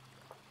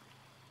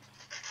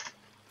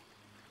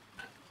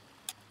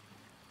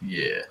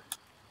 Yeah.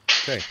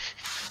 Okay.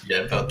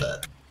 Yeah, about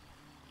that.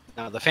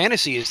 Now, the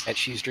fantasy is that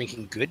she's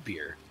drinking good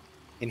beer,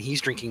 and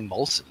he's drinking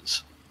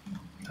Molson's.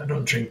 I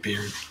don't drink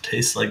beer. It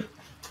tastes like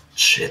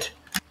shit.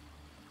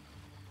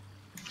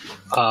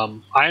 I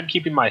am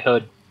keeping my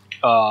hood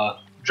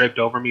draped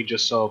over me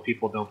just so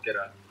people don't get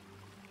a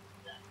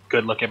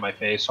good look at my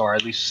face, or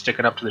at least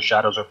sticking up to the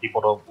shadows where people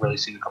don't really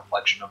see the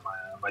complexion of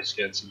my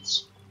skin,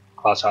 since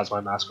Klaus has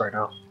my mask right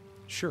now.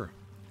 Sure.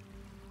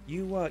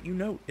 You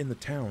note in the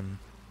town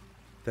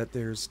that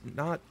there's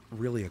not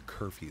really a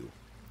curfew.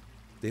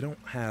 They don't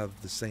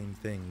have the same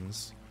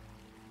things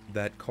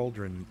that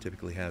Cauldron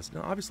typically has.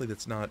 Now, obviously,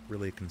 that's not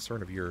really a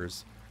concern of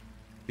yours,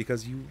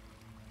 because you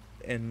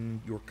and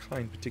your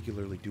kind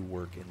particularly do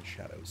work in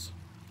shadows.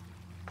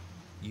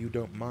 You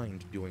don't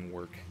mind doing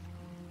work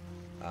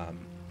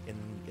in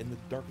the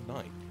dark of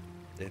night.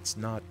 It's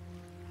not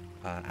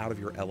out of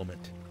your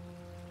element.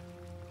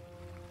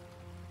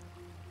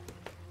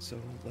 So,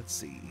 let's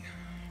see.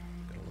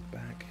 Gotta look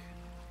back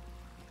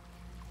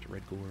to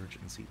Red Gorge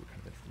and see what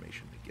kind of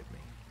information they give me.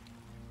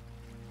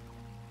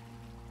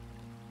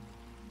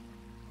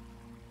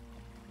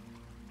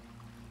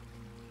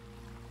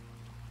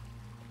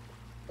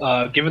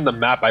 Given the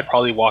map, I'd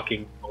probably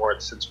walking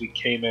north since we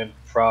came in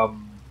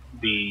from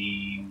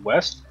the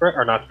west,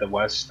 or not the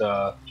west,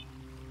 the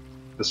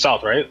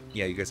south, right?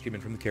 Yeah, you guys came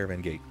in from the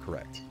caravan gate,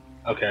 correct.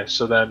 Okay,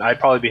 so then I'd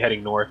probably be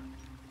heading north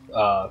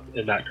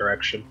in that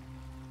direction.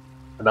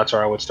 And that's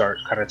where I would start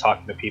kind of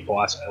talking to people,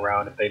 asking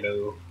around if they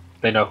know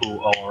who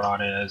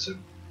Oleron is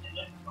and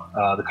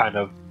the kind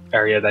of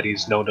area that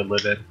he's known to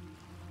live in.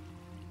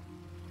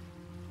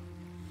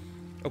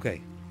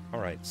 Okay, all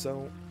right.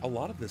 So a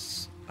lot of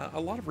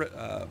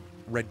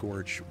Red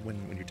Gorge, when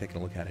you're taking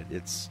a look at it,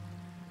 it's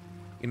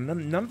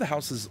none of the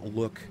houses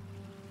look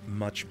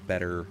much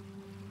better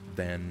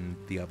than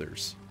the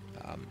others.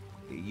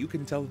 You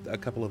can tell a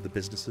couple of the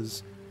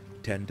businesses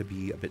tend to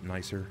be a bit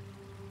nicer,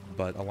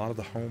 but a lot of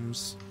the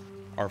homes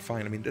are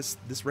fine. I mean, this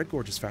Red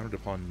Gorge is founded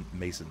upon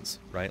masons,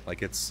 right?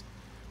 Like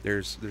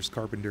there's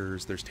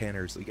carpenters, there's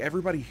tanners. Like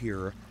everybody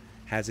here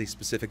has a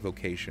specific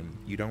vocation.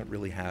 You don't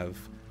really have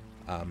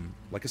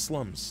like a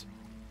slums.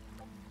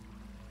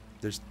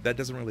 That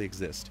doesn't really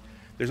exist.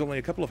 There's only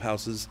a couple of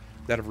houses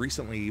that have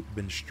recently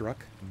been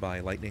struck by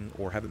lightning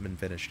or haven't been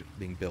finished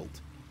being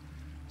built.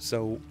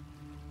 So,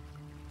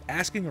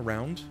 asking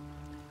around,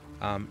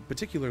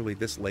 particularly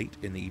this late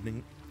in the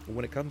evening,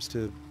 when it comes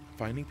to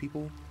finding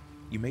people,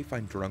 you may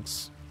find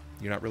drunks.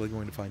 You're not really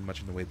going to find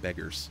much in the way of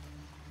beggars.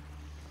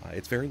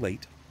 It's very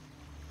late.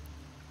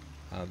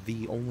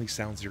 The only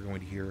sounds you're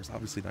going to hear is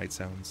obviously night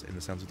sounds and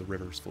the sounds of the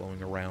rivers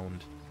flowing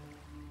around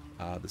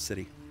the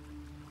city.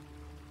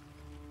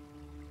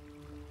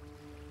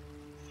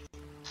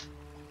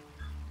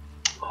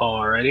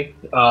 Alrighty.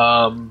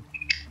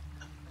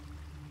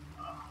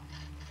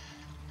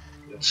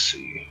 Let's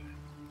see.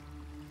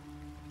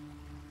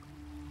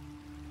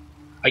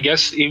 I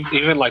guess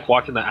even like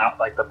walking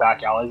the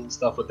back alleys and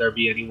stuff, would there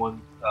be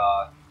anyone,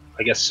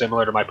 I guess,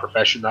 similar to my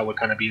profession that would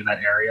kind of be in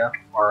that area?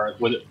 Or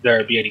would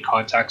there be any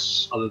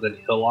contacts other than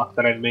Hillock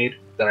that I've made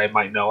that I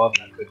might know of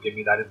that could give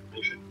me that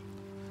information?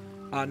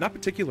 Not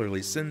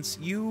particularly, since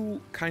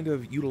you kind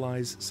of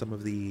utilize some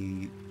of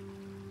the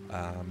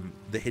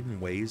hidden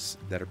ways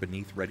that are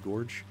beneath Red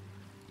Gorge.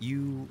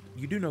 You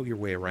do know your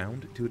way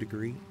around to a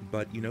degree,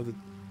 but you know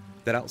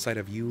that outside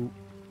of you,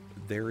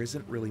 there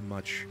isn't really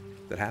much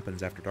that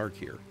happens after dark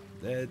here.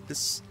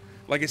 This,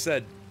 like I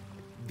said,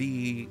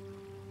 the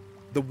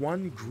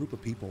one group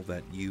of people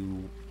that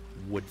you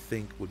would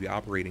think would be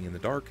operating in the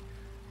dark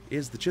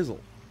is the Chisel.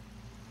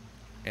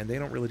 And they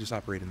don't really just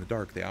operate in the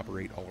dark, they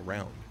operate all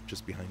around,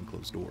 just behind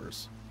closed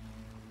doors.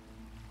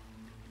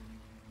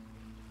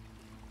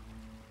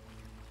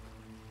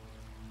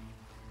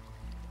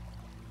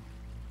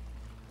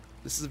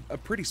 This is a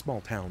pretty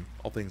small town,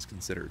 all things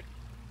considered.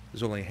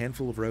 There's only a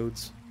handful of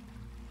roads,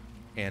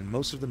 and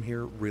most of them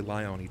here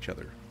rely on each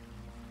other.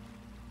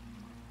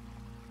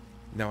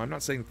 Now, I'm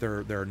not saying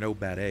that there are no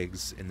bad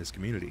eggs in this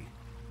community,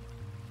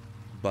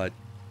 but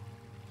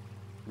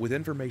with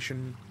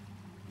information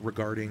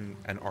regarding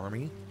an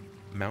army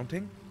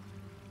mounting,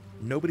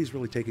 nobody's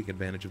really taking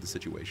advantage of the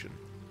situation.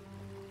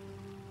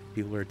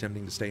 People are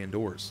attempting to stay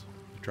indoors,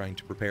 trying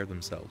to prepare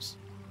themselves.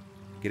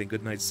 Getting a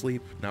good night's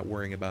sleep, not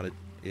worrying about it,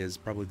 is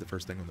probably the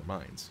first thing on their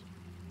minds.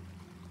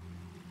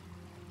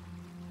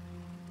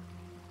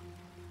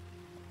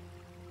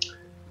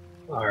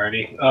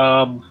 Alrighty.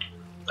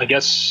 I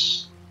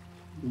guess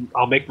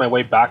I'll make my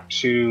way back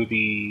to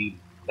the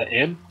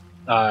inn,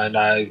 and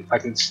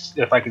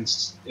if I can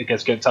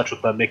get in touch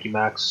with Mickey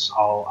Max,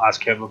 I'll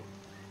ask him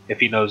if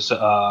he knows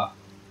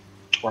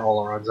where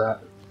Olaron's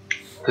at,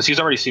 because he's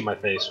already seen my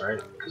face,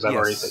 right? Because I've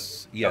already.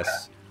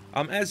 Yes.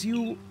 Okay. As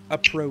you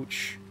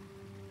approach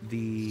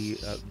the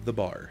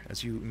bar,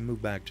 as you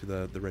move back to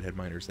the Redhead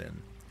Miners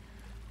Inn,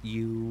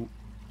 you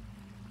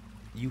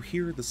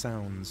hear the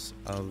sounds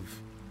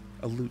of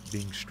a lute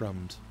being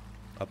strummed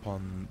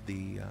upon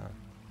the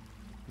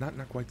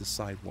not quite the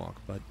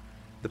sidewalk, but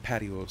the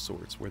patio of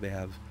sorts, where they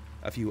have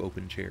a few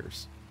open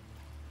chairs.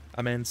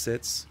 A man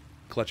sits,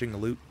 clutching a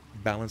lute,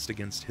 balanced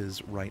against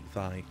his right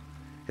thigh.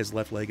 His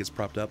left leg is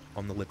propped up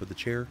on the lip of the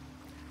chair,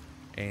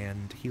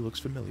 and he looks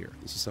familiar.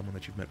 This is someone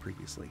that you've met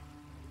previously.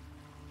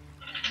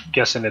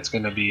 Guessing it's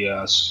going to be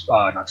not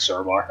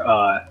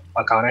Surbar,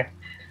 Akane.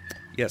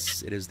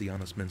 Yes, it is the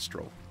Honest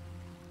Minstrel.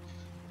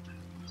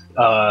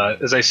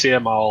 As I see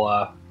him,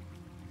 I'll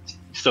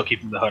still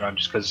keep the hood on,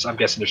 just because I'm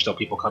guessing there's still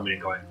people coming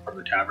and going from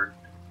the tavern.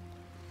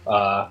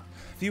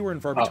 Fewer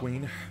and far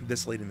between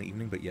this late in the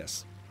evening, but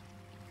yes.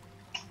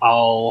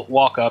 I'll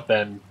walk up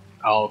and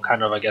I'll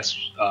kind of, I guess,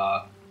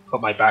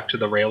 put my back to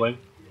the railing.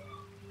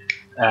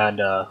 And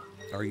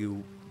are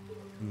you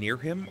near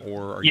him,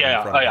 or are you? Yeah,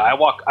 in front of him?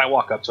 I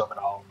walk up to him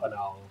and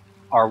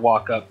I'll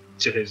walk up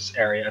to his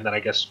area, and then I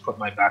guess put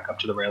my back up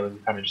to the railing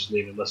and kind of just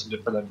lean and listen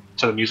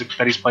to the music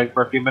that he's playing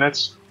for a few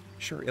minutes.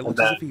 Sure, it looks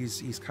as if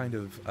he's kind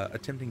of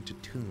attempting to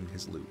tune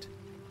his lute.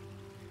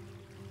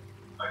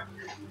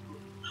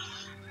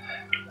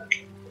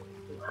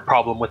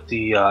 Problem with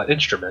the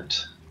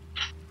instrument.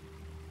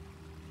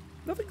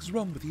 Nothing's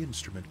wrong with the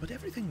instrument, but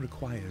everything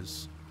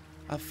requires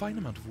a fine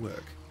amount of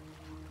work.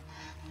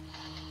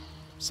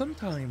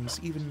 Sometimes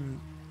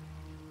even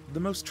the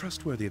most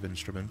trustworthy of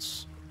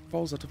instruments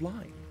falls out of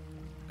line,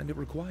 and it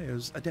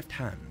requires a deft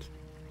hand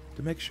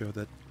to make sure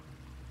that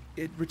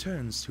it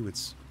returns to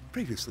its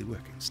previously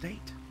working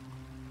state.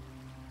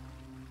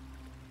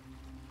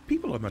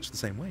 People are much the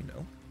same way,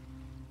 no?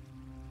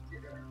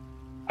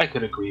 I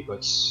could agree,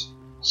 but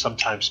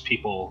sometimes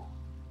people,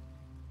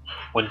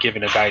 when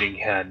given a guiding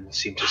hand,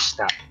 seem to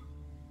snap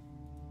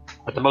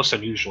at the most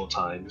unusual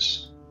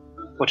times,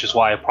 which is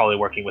why probably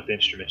working with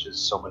instruments is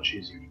so much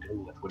easier to deal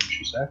with, wouldn't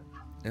you say?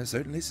 Yeah,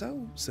 certainly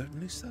so,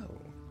 certainly so.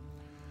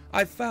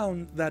 I've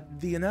found that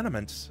the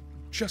inanimate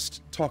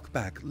just talk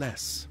back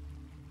less.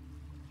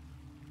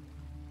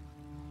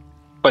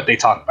 But they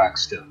talk back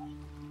still.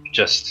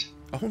 Just...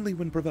 Only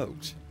when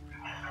provoked.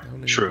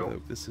 Only True. When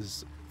provoked. This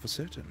is for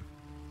certain.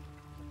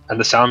 And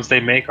the sounds they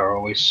make are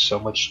always so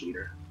much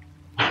sweeter.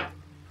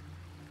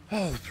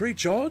 Oh,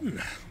 preach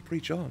on.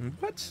 Preach on.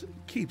 What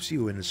keeps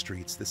you in the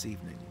streets this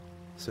evening,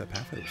 Sir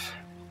Pathos?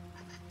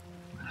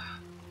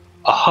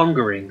 A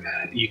hungering,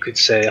 you could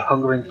say, a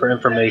hungering for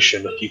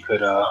information, if you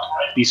could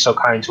be so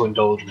kind to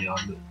indulge me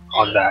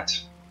on that.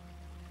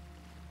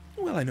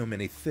 Well, I know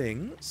many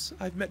things.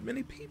 I've met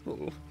many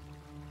people.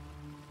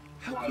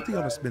 How could the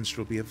Honest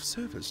Minstrel be of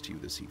service to you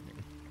this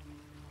evening?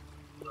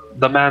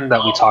 The man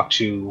that we talked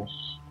to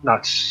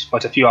not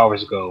but a few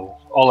hours ago,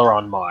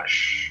 Olaron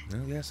Marsh.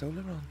 Oh, yes,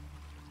 Olaron.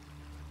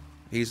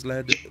 He's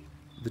led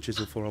the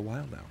Chisel for a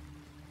while now.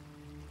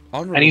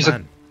 Honorable and he's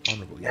man.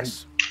 Honorable,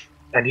 yes.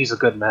 And he's a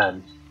good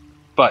man.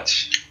 But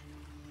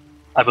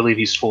I believe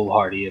he's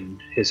foolhardy in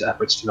his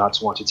efforts to not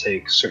want to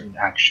take certain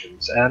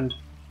actions, and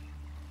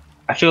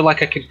I feel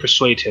like I can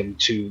persuade him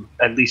to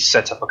at least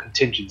set up a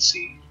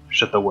contingency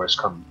should the worst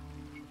come.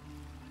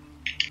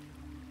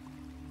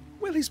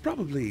 Well, he's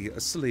probably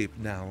asleep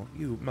now.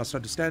 You must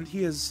understand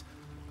he is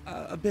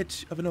a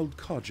bit of an old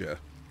codger.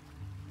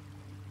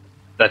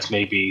 That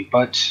may be,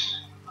 but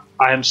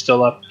I am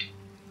still up,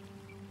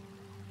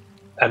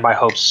 and my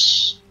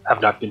hopes have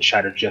not been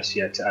shattered just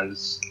yet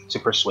as to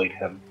persuade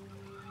him.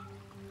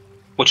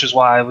 Which is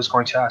why I was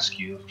going to ask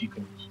you if you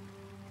can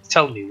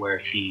tell me where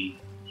he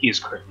is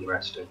currently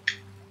resting.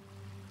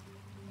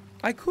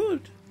 I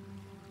could.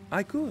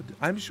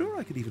 I'm sure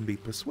I could even be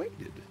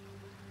persuaded.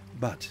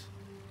 But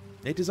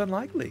it is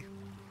unlikely.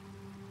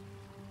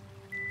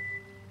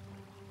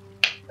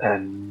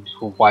 And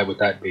why would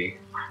that be?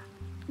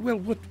 Well,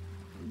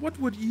 what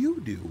would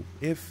you do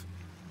if,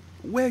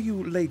 where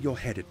you laid your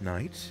head at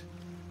night,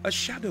 a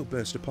shadow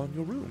burst upon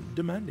your room,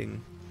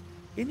 demanding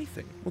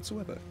anything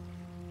whatsoever?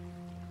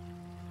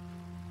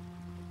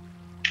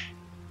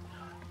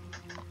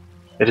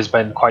 It has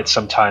been quite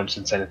some time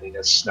since anything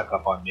has snuck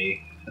up on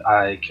me.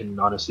 I can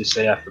honestly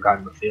say I've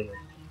forgotten the feeling.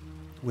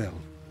 Well,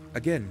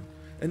 again,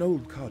 an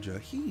old codger,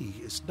 he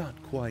is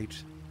not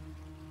quite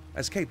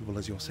as capable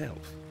as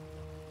yourself.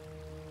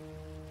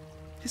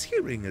 His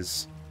hearing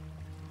is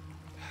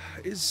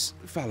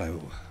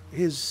fallow.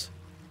 His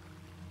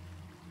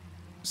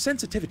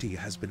sensitivity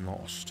has been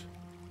lost.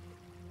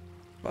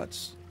 But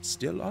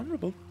still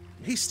honorable.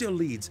 He still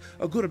leads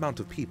a good amount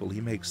of people.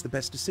 He makes the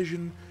best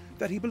decision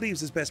that he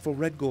believes is best for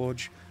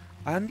Redgorge,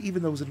 and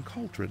even those in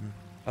Cauldron,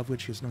 of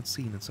which he has not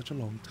seen in such a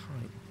long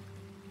time.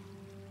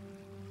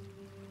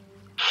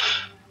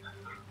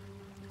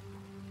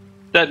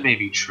 That may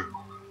be true,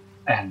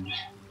 and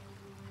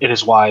it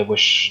is why I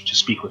wish to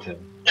speak with him,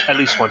 at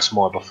least once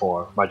more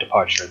before my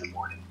departure in the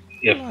morning,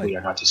 if we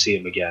are not to see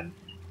him again.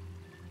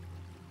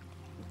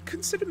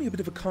 Consider me a bit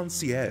of a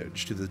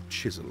concierge to the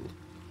Chisel.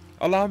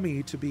 Allow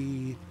me to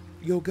be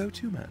your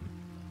go-to man.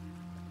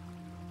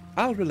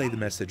 I'll relay the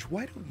message.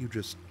 Why don't you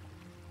just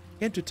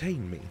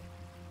entertain me?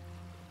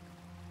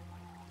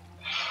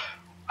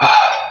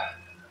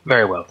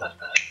 Very well then.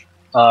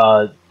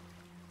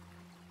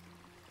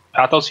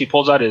 Pathos, he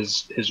pulls out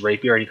his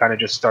rapier and he kind of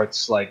just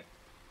starts, like,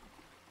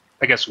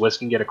 I guess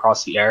whisking it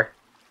across the air.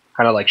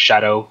 Kind of like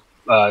shadow,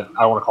 I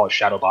don't want to call it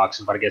shadow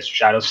boxing, but I guess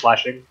shadow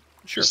slashing.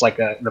 Sure. Just like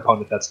an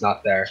opponent that's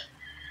not there.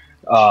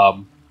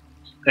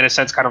 In a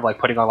sense, kind of like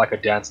putting on like a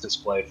dance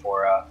display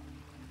for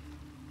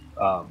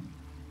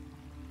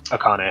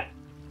Akane.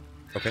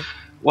 Okay.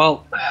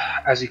 Well,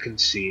 as you can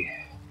see,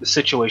 the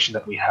situation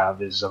that we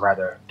have is a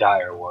rather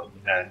dire one,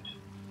 and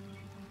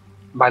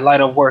my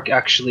line of work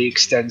actually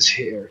extends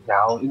here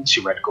now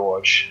into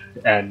Redgorge,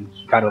 and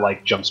he kind of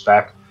like jumps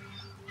back.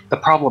 The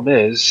problem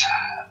is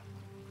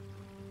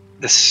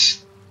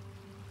this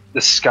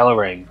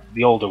Skellerang,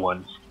 the older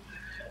one.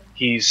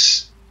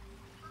 He's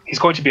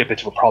going to be a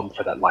bit of a problem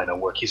for that line of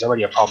work. He's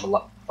already a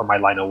problem for my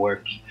line of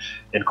work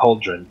in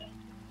Cauldron,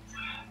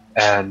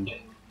 and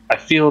I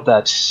feel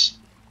that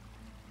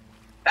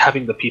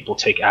having the people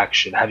take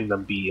action, having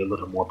them be a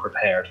little more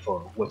prepared for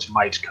what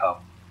might come,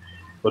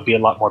 would be a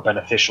lot more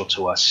beneficial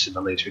to us in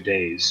the later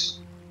days,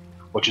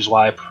 which is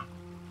why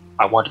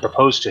I want to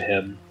propose to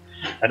him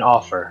an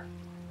offer.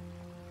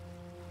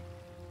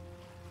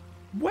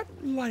 What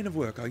line of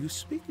work are you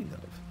speaking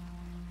of?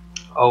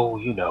 Oh,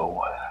 you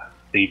know,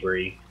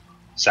 thievery,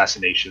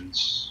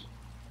 assassinations,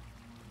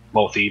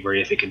 more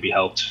thievery if it can be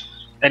helped,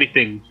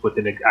 anything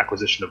within the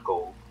acquisition of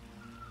gold.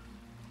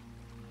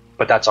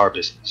 But that's our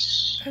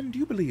business. And do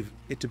you believe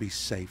it to be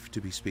safe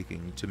to be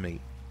speaking to me?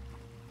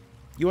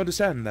 You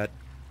understand that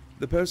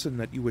the person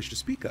that you wish to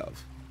speak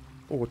of,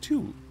 or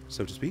to,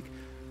 so to speak,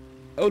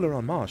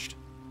 Oleron Marsh,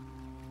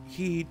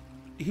 he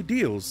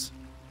deals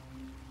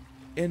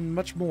in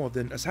much more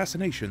than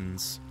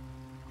assassinations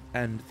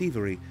and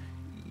thievery.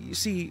 You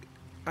see,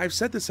 I've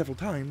said this several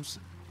times,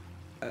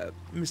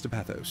 Mr.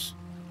 Pathos.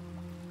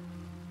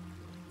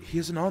 He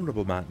is an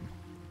honorable man,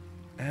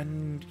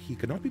 and he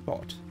cannot be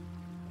bought.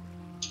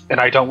 And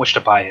I don't wish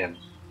to buy him.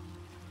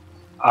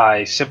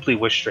 I simply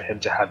wish for him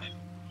to have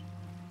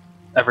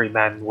every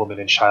man, woman,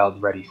 and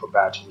child ready for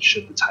battle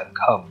should the time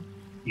come.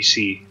 You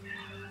see,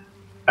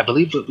 I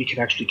believe that we can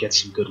actually get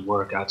some good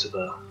work out of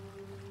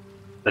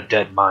the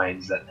dead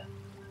minds that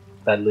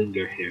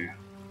linger here.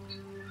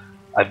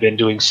 I've been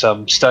doing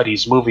some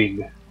studies,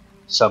 moving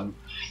some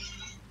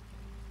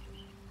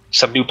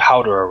new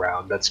powder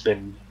around. That's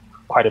been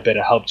quite a bit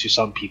of help to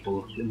some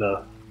people in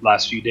the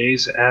last few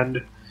days,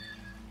 and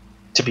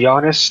to be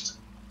honest,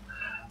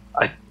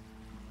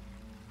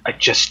 I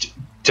just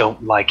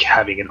don't like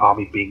having an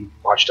army being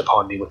marched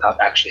upon me without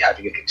actually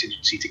having a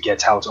contingency to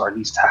get out, or at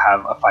least to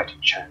have a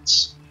fighting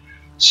chance.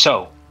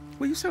 So,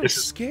 well, you sound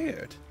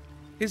scared.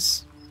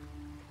 Is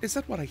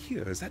that what I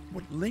hear? Is that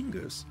what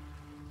lingers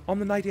on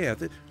the night air?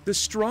 The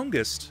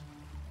strongest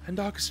and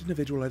darkest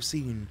individual I've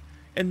seen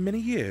in many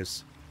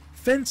years,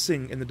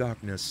 fencing in the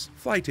darkness,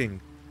 fighting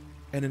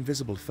an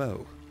invisible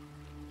foe.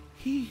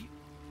 He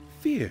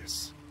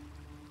fears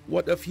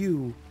what a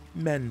few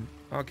men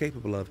are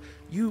capable of.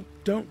 You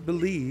don't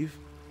believe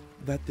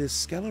that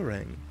this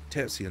Skellerang,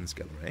 Tertian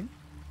Skellerang,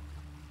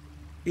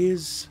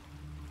 is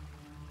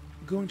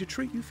going to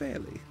treat you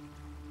fairly.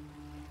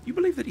 You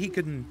believe that he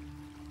can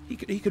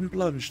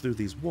plunge through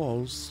these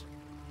walls.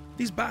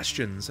 These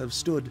bastions have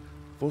stood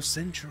for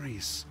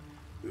centuries.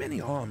 Many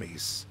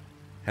armies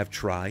have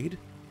tried,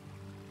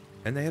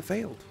 and they have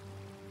failed.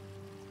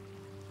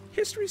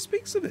 History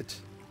speaks of it.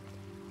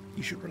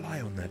 You should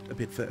rely on that a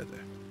bit further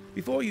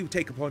before you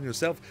take upon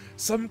yourself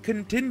some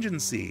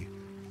contingency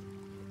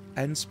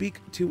and speak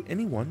to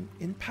anyone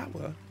in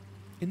power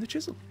in the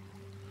Chisel.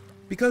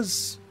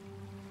 Because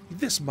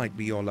this might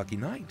be your lucky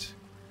night,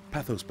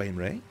 Pathos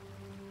Bainray,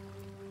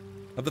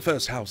 of the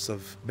first house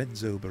of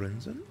Benzo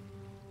Berenzon.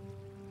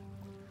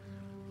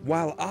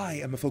 While I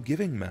am a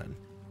forgiving man,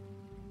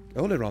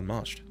 Oleron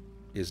Marsh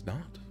is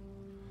not.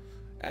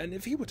 And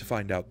if he were to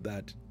find out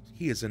that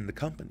he is in the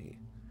company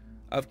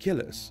of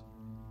killers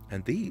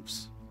and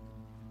thieves,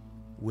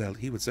 well,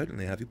 he would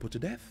certainly have you put to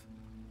death.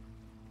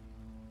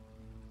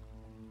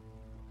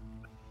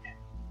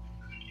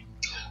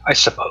 I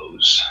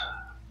suppose.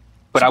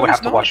 But I would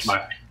have to watch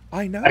my...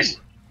 I know.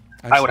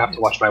 I would have to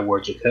watch my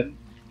words with him.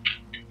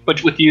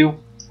 But with you,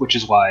 which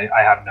is why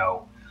I have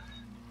no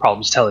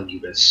problems telling you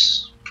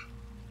this,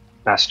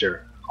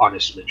 Master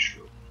Honest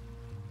Minstrel.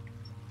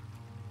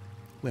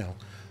 Well,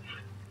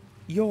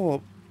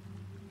 your...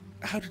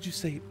 how did you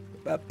say?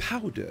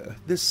 Powder,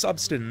 this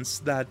substance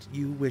that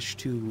you wish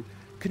to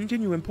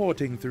continue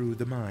importing through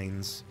the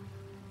mines,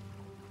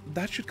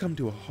 that should come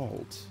to a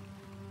halt.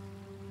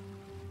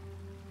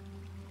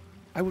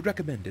 I would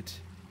recommend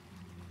it.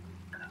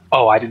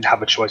 Oh, I didn't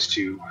have a choice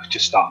to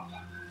stop.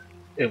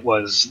 It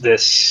was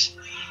this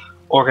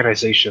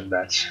organization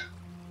that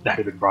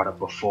had been brought up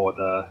before.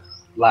 The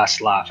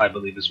Last Laugh, I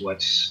believe, is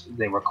what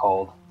they were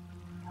called.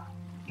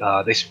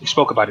 We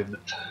spoke about it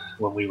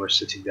when we were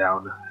sitting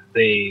down.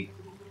 They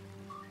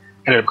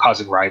ended up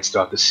causing riots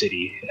throughout the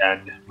city,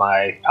 and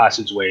my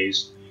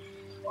passageways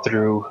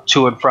through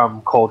to and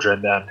from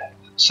Cauldron and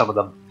some of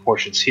the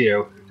portions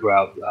here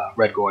throughout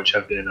Redgorge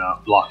have been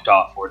blocked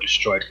off or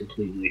destroyed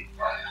completely.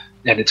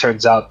 And it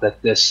turns out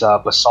that this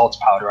basalt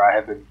powder I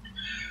have been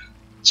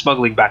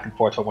smuggling back and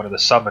forth from one of the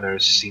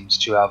summoners seems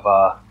to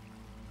have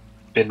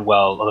been,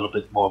 well, a little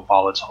bit more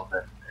volatile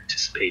than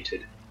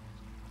anticipated.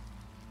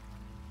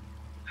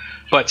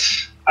 But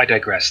I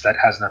digress. That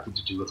has nothing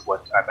to do with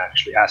what I'm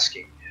actually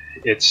asking.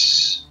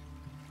 It's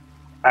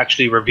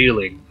actually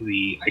revealing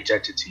the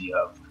identity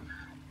of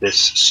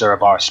this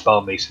Surabar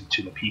spellmason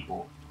to the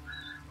people.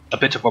 A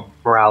bit of a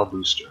morale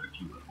booster,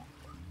 if you will.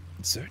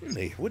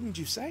 Certainly, wouldn't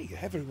you say?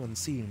 Everyone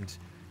seemed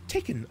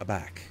taken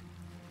aback.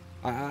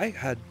 I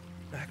had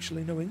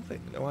actually no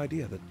inkling, no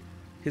idea that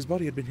his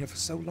body had been here for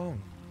so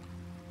long.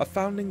 A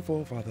founding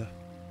forefather.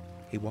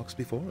 He walks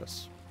before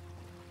us.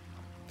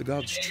 The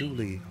gods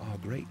truly are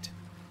great.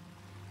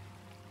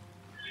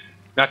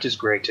 Not as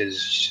great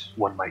as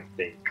one might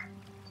think.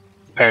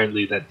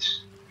 Apparently that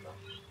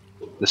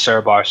the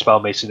Surabar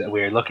spellmason that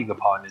we are looking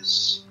upon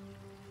is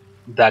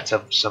that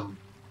of some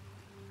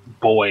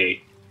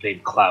boy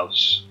named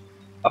Klaus,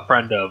 a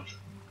friend of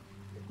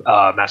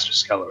Master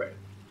Skelleray.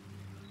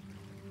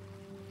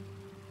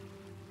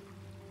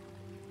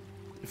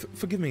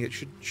 Forgive me,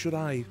 should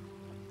I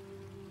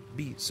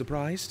be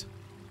surprised?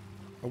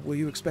 Or were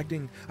you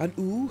expecting an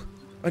ooh?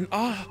 An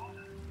ah?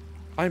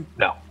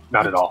 No,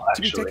 not at all,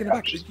 actually. To be taken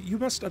aback, you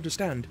must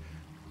understand,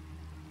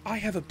 I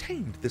have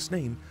obtained this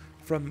name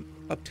from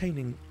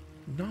obtaining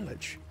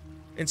knowledge,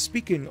 and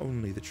speaking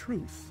only the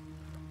truth.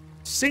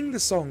 Sing the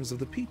songs of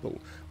the people.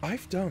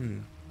 I've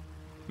done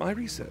my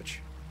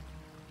research.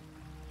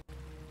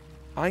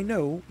 I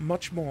know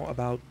much more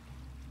about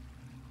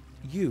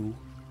you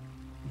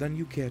than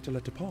you care to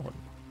let upon,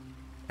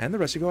 and the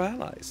rest of your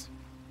allies.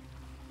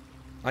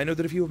 I know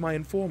that a few of my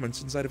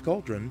informants inside of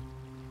Cauldron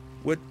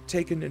were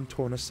taken and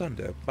torn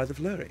asunder by the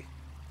flurry.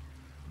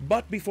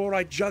 But before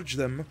I judge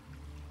them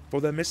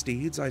for their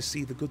misdeeds, I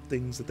see the good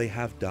things that they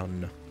have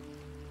done.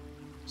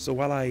 So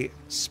while I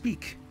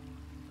speak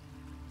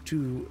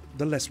to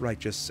the less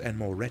righteous and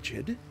more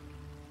wretched,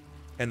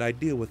 and I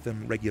deal with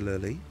them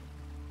regularly,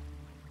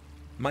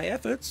 my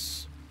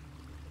efforts,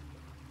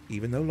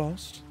 even though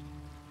lost,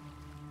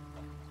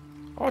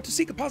 are to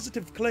seek a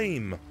positive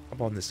claim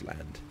upon this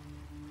land.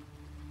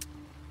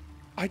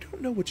 I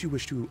don't know what you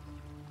wish to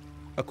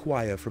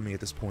acquire from me at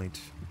this point,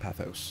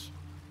 Pathos.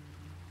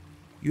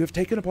 You have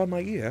taken upon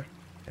my ear,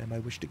 and I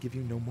wish to give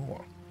you no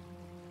more.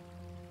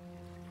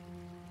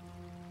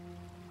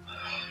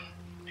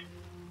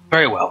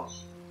 Very well.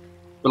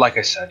 But like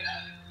I said,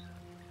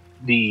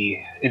 the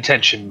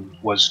intention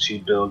was to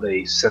build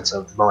a sense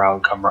of morale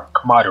and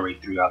camaraderie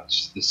throughout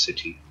the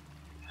city,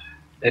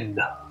 in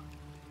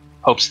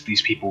hopes that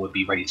these people would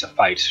be ready to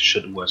fight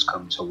should worse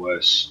come to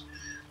worse.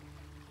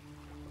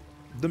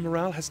 The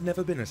morale has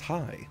never been as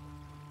high.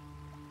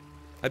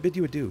 I bid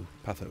you adieu,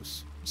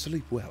 Pathos.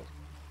 Sleep well.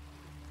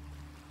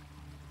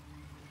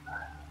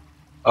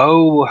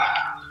 Oh,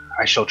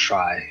 I shall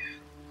try.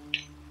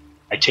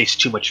 I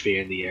taste too much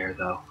fear in the air,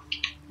 though.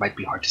 Might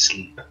be hard to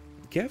sleep.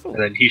 Careful.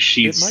 And then he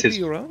sheathes his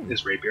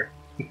his rapier.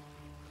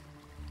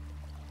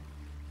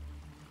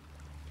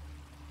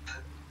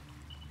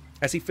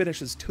 As he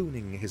finishes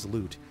tuning his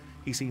lute,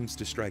 he seems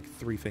to strike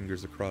 3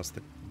 fingers across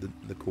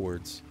the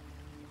chords.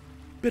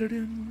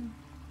 Bidadin.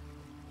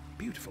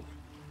 Beautiful.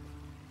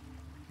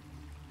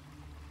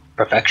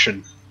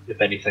 Perfection,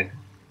 if anything.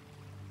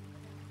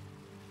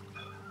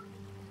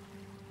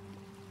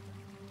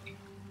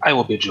 I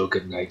will bid you a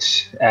good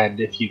night, and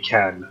if you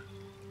can,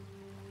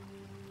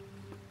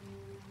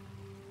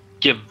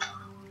 give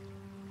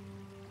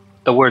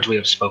the words we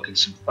have spoken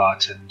some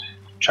thought and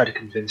try to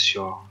convince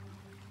your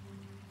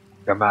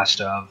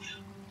master of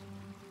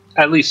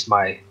at least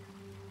my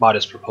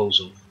modest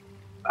proposal.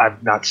 I'm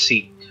not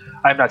seeking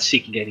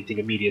anything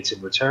immediate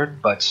in return,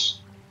 but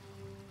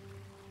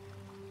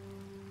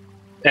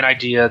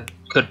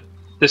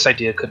this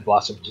idea could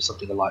blossom into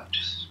something a lot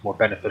more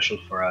beneficial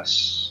for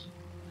us,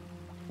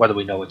 whether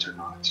we know it or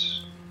not.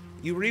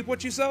 You reap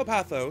what you sow,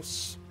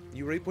 Pathos.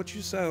 You reap what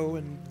you sow,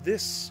 and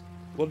this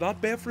will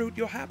not bear fruit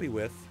you're happy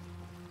with.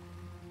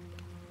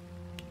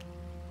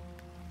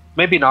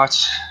 Maybe not.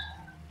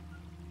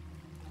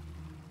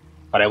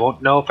 But I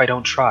won't know if I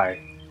don't try,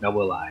 now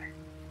will I?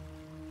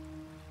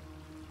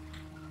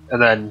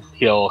 and then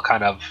he'll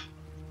kind of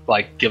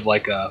like give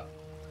like a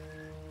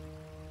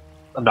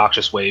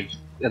obnoxious wave,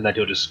 and then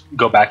he'll just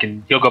go back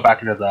and he'll go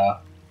back into the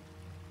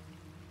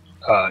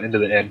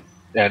inn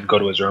and go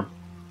to his room.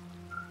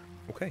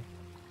 Okay.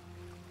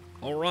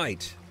 All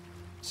right.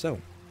 So,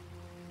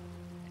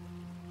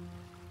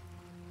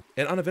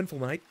 an uneventful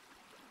night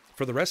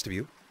for the rest of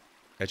you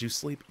as you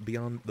sleep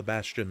beyond the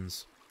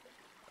bastions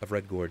of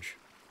Redgorge.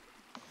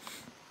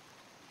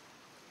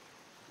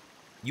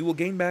 You will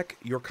gain back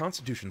your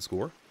constitution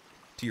score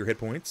to your hit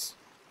points.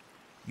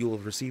 You will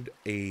have received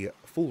a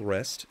full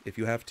rest. If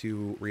you have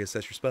to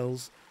reassess your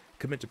spells,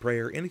 commit to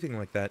prayer, anything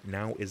like that,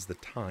 now is the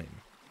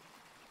time.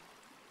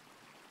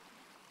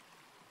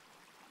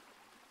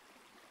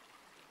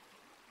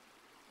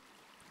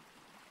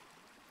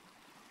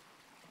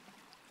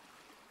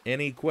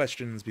 Any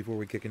questions before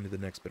we kick into the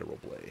next bit of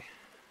roleplay?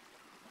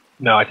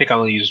 No, I think I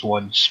only used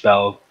one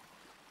spell.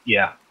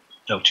 Yeah,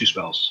 no, 2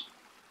 spells.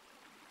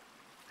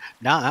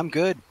 Nah, I'm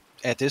good.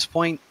 At this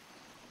point,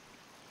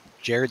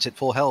 Jerrod's at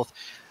full health.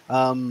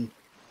 Are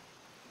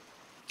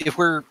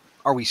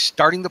we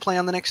starting the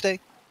plan the next day?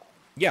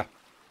 Yeah.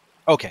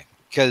 Okay,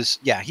 because,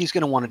 yeah, he's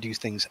going to want to do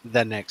things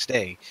the next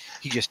day.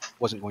 He just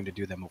wasn't going to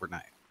do them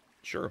overnight.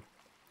 Sure.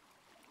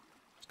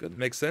 It's good.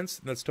 Makes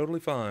sense. That's totally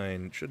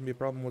fine. Shouldn't be a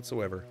problem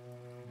whatsoever.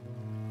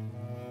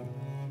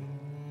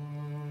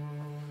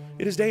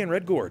 It is day in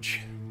Redgorge.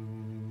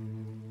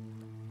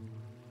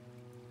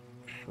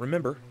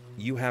 Remember,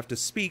 you have to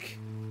speak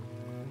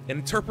an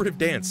interpretive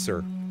dance,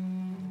 sir.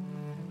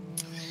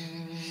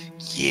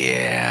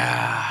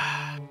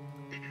 Yeah.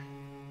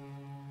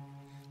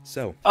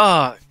 So.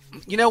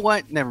 You know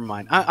what? Never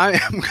mind. I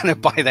am going to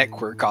buy that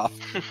quirk off.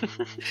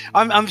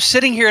 I'm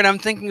sitting here and I'm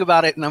thinking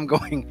about it and I'm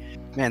going,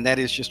 man, that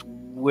is just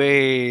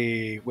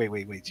way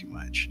too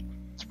much.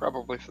 It's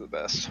probably for the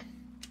best.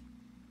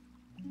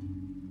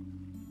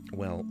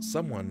 Well,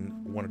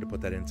 someone wanted to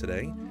put that in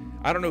today.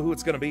 I don't know who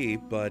it's going to be,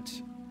 but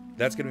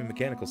that's going to be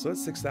mechanical, so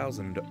it's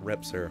 6,000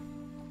 reps, sir.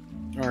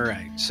 All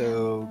right,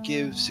 so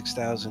give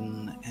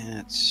 6,000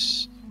 at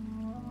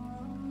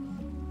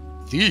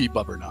the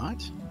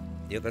Bubbernaut.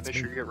 Yeah, that's Make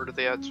me. sure you get rid of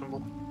the @ symbol.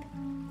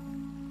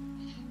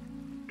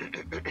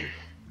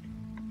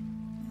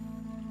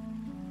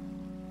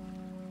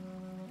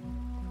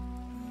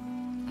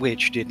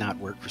 Which did not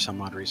work for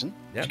some odd reason.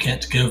 Yep. You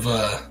can't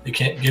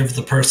give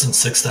the person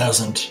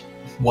 6,000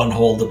 one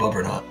hold the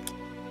Bubbernaut.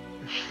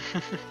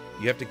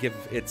 You have to give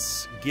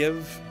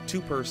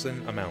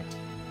two-person amount.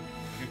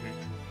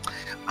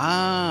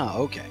 Ah,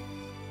 okay.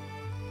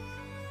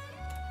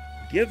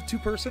 Give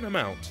two-person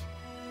amount.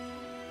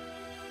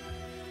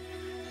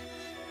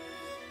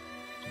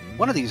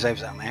 One of these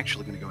days, I'm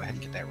actually going to go ahead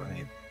and get that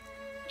right.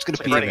 It's going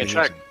to It's like be writing a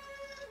amazing. check.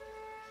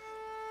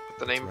 Put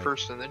the name right.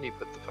 first, and then you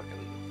put the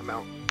fucking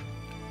amount.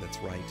 That's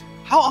right.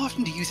 How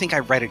often do you think I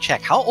write a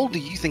check? How old do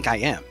you think I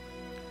am?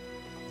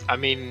 I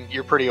mean,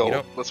 you're pretty old,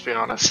 know, let's be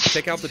honest.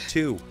 Take out the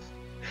 2.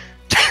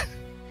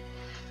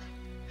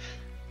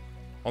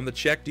 On the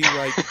check, do you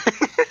write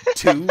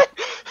 2, the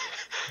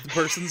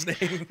person's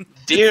name?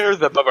 Dear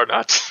the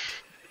Bubbernaut,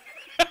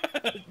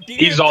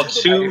 He's all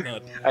 2.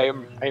 I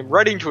am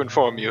writing to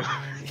inform you.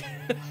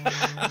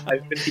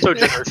 I've been so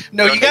generous.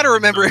 No, you got to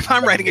remember, if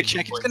I'm writing a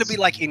check, it's going to be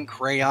like in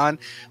crayon,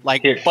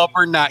 like Here.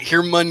 Bubbernaut,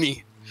 here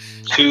money.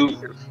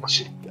 2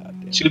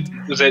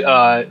 was it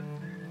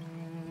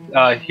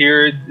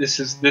here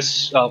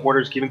this order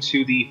is given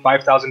to the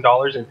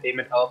 $5,000 in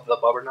payment of the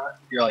Bubbernaut.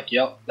 You're like,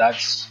 yep,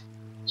 that's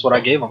what I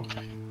gave him.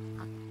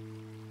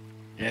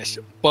 Yes,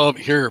 Bub,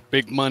 here,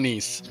 big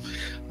monies.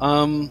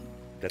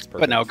 That's perfect.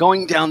 But now,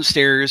 going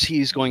downstairs,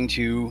 he's going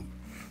to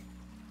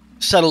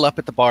settle up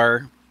at the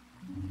bar,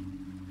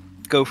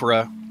 go for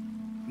a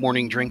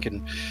morning drink,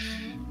 and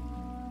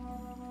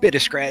bit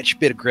of scratch,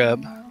 bit of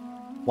grub,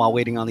 while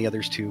waiting on the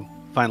others to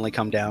finally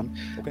come down.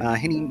 Okay. And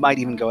he might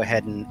even go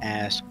ahead and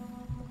ask.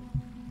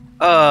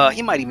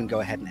 He might even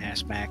go ahead and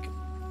ask Mac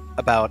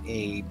about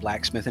a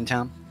blacksmith in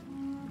town.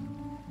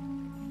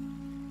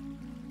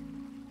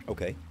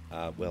 Okay.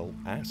 Well,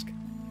 ask.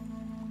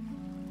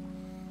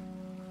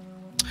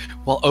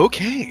 Well,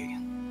 okay.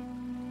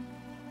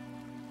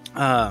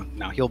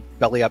 Now he'll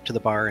belly up to the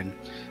bar and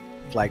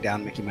flag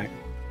down Mickey Mac.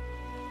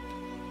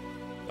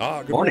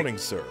 Good morning,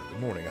 sir.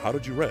 Good morning. How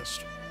did you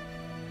rest?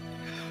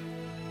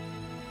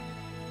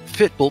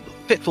 Fitful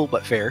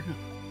but fair.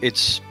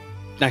 It's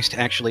nice to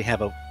actually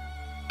have a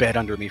bed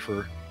under me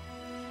for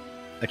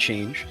a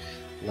change.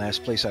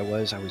 Last place I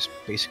was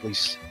basically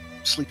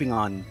sleeping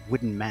on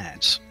wooden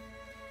mats.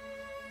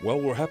 Well,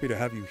 we're happy to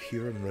have you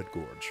here in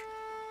Redgorge.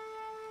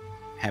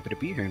 Happy to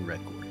be here in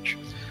Redgorge.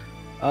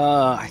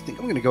 I think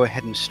I'm going to go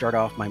ahead and start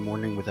off my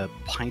morning with a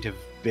pint of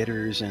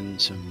bitters and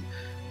some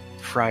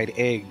fried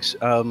eggs.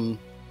 You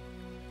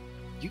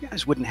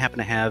guys wouldn't happen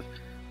to have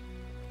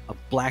a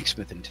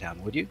blacksmith in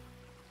town, would you?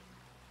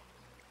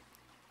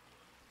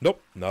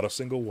 Nope, not a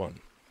single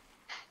one.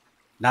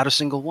 Not a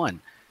single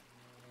one.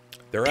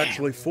 There are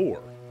actually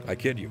 4. I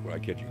kid you.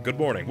 Good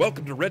morning.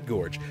 Welcome to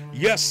Redgorge.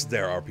 Yes,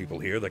 there are people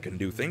here that can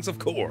do things, of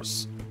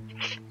course.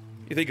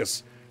 You think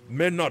us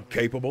Men not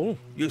capable.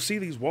 You see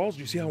these walls?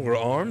 You see how we're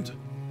armed?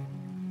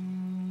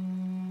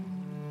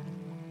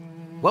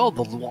 Well,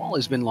 the wall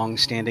has been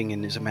long-standing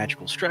and is a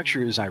magical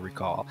structure, as I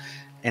recall.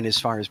 And as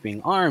far as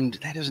being armed,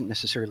 that doesn't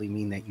necessarily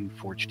mean that you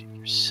forged it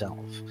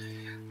yourself.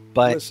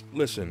 But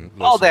listen.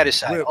 all that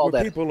aside,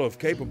 we're people of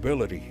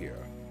capability here.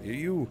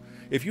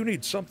 If you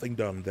need something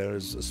done,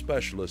 there's a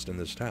specialist in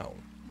this town.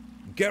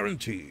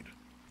 Guaranteed.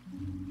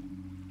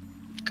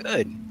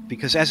 Good,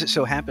 because as it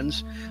so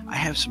happens, I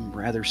have some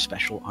rather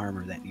special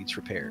armor that needs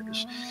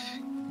repairs.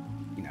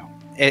 You know,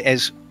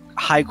 as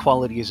high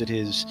quality as it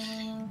is,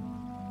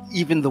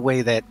 even the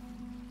way that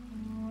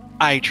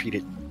I treat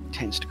it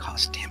tends to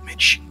cause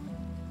damage.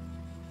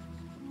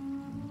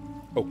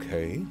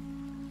 Okay.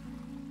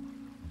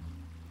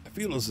 I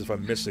feel as if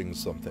I'm missing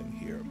something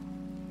here.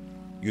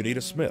 You need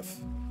a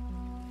smith.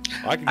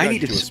 I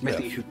need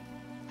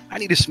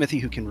a smithy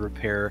who can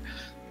repair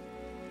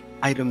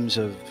items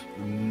of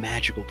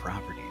magical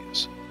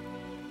properties.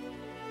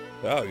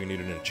 Oh, you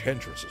need an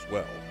enchantress as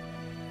well.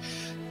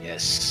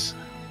 Yes.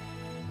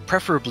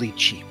 Preferably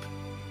cheap.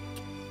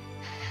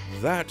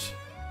 That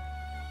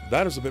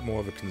is a bit more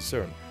of a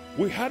concern.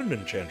 We had an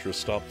enchantress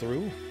stop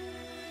through,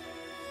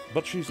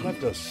 but she's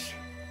left us.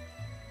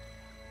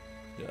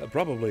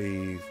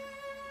 Probably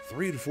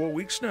 3 to 4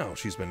 weeks now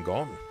she's been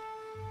gone.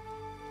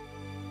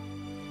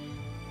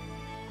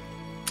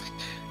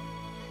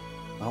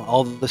 Well,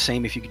 all the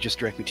same, if you could just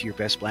direct me to your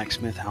best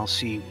blacksmith, I'll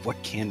see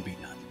what can be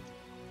done.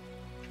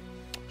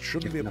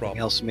 Shouldn't be a nothing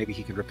problem. else, maybe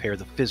he could repair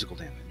the physical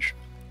damage.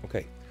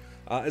 Okay.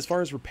 As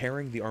far as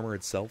repairing the armor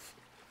itself,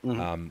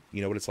 Mm-hmm.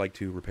 you know what it's like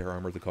to repair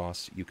armor, the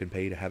cost. You can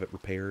pay to have it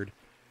repaired.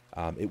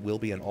 It will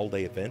be an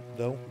all-day event,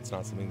 though. It's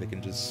not something they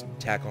can just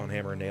tack on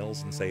hammer and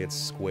nails and say it's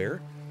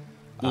square.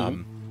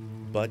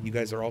 But you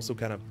guys are also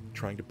kind of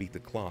trying to beat the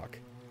clock.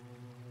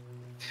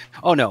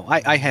 Oh, no,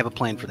 I have a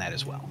plan for that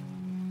as well.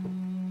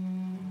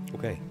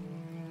 Okay.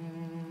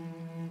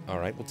 All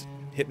right, well,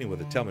 hit me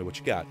with it. Tell me what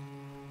you got.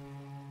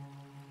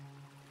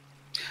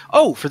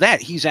 Oh, for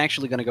that, he's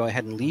actually going to go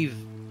ahead and leave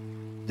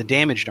the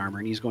damaged armor,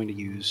 and he's going to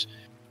use...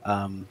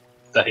 the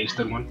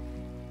hasted one?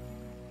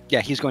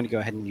 Yeah, he's going to go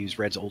ahead and use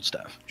Red's old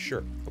stuff.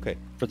 Sure. Okay.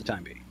 For the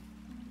time being.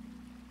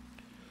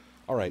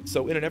 All right.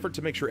 So, in an effort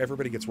to make sure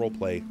everybody gets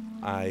roleplay,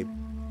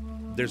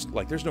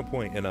 there's no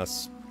point in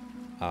us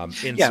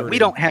inserting we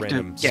don't have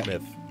random to.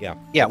 Smith.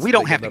 Yeah, we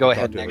don't have to go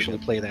ahead and to actually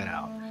play that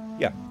out.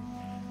 Yeah,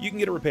 you can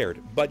get it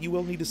repaired, but you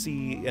will need to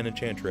see an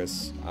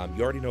enchantress.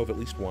 You already know of at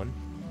least one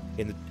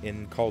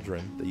in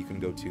Cauldron that you can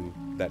go to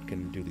that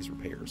can do these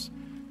repairs.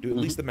 Do at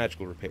least the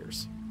magical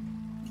repairs.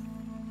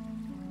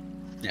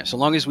 Yeah, so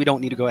long as we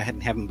don't need to go ahead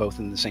and have them both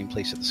in the same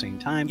place at the same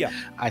time,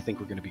 I think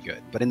we're going to be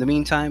good. But in the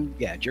meantime,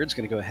 yeah, Jerrod's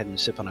going to go ahead and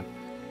sip on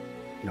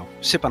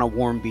a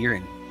warm beer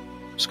and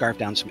scarf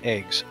down some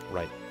eggs.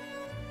 Right.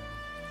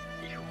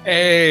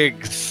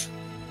 Eggs.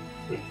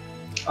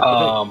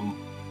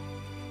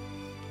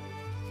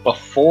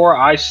 Before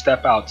I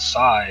step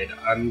outside,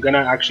 I'm gonna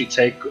actually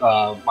take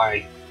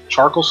my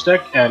charcoal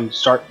stick and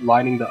start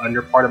lining the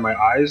under part of my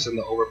eyes and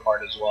the over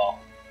part as well,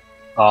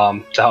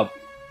 to help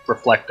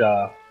reflect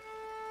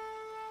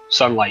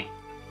sunlight.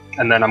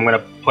 And then I'm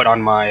gonna put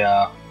on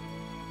my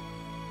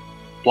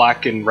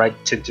black and red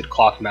tinted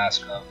cloth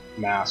mask,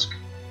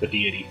 the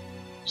deity,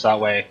 so that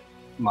way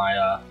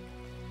my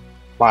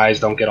eyes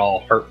don't get all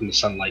hurt in the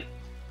sunlight.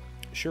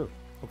 Sure.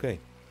 Okay.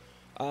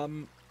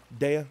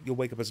 Deia, you'll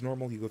wake up as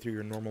normal. You go through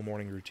your normal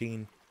morning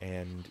routine,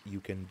 and you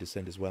can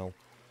descend as well.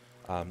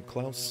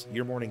 Klaus,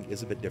 your morning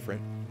is a bit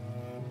different.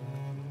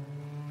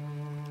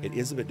 It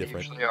is a bit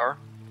different. Usually are.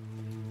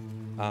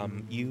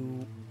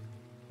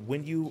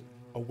 When you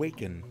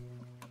awaken,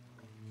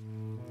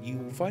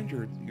 you find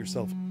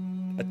yourself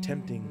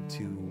attempting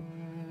to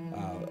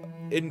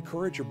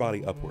encourage your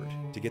body upward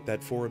to get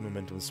that forward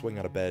momentum to swing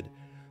out of bed,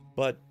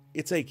 but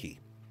it's achy.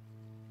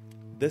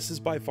 This is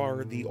by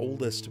far the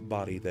oldest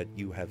body that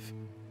you have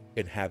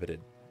inhabited,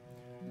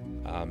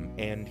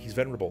 and he's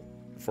venerable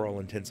for all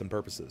intents and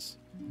purposes.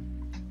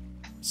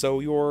 So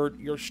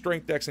your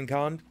strength, dex, and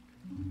con,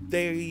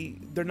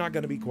 they're not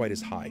going to be quite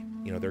as high.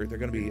 You know, they're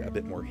going to be a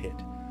bit more hit.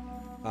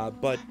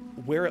 But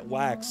where it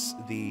lacks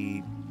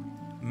the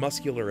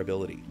muscular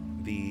ability,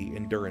 the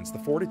endurance, the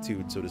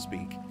fortitude, so to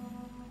speak,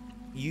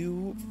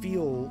 you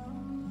feel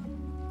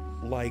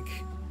like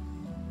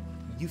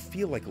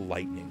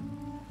lightning.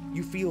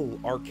 You feel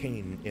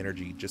arcane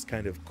energy just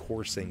kind of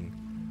coursing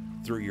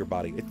through your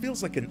body. It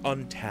feels like an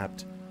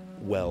untapped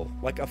well,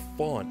 like a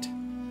font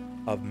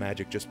of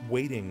magic just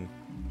waiting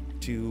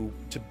to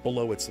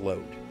blow its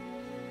load.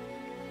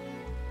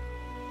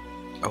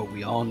 Oh,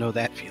 we all know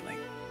that feeling.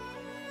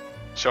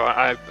 So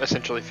I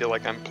essentially feel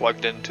like I'm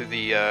plugged into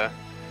the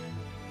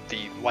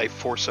life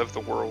force of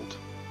the world.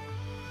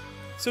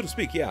 So to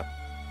speak, yeah.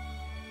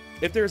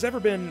 If there's ever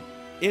been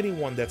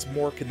anyone that's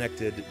more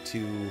connected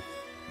to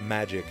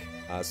magic,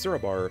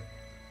 Surabar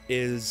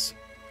is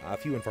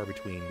few and far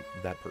between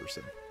that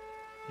person.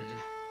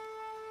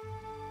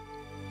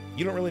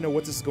 You don't really know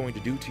what this is going to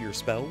do to your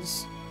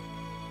spells,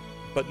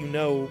 but you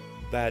know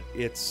that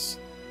it's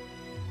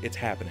it's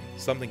happening.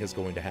 Something is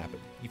going to happen.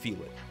 You feel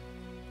it.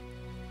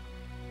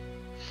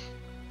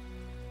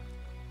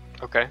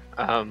 Okay.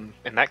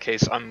 In that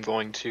case, I'm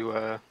going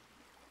to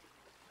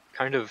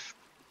kind of,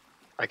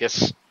 I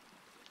guess,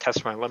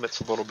 test my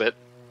limits a little bit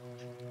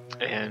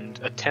and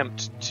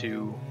attempt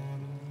to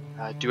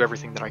do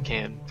everything that I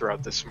can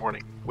throughout this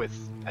morning with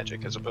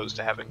magic, as opposed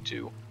to having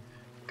to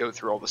go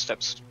through all the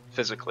steps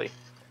physically.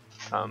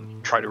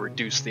 Try to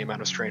reduce the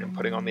amount of strain I'm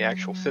putting on the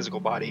actual physical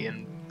body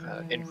and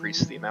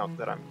increase the amount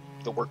that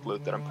the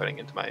workload that I'm putting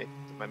into my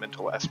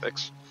mental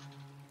aspects.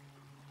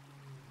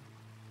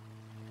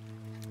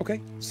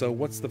 Okay, so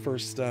what's the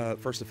first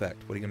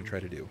effect? What are you going to try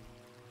to do?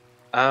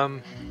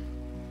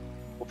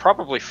 Well,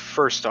 probably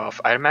first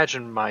off, I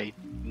imagine my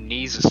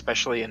knees,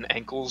 especially, and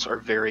ankles are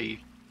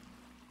very,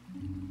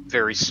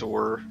 very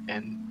sore,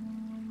 and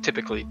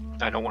typically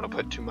I don't want to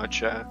put too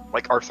much,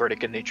 like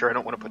arthritic in nature, I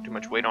don't want to put too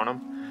much weight on them.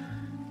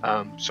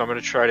 So I'm going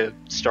to try to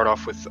start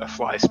off with a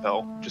fly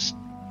spell. Just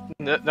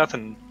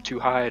nothing too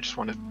high, I just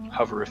want to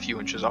hover a few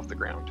inches off the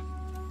ground,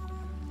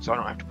 so I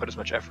don't have to put as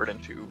much effort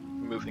into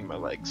moving my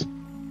legs.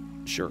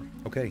 Sure.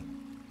 Okay.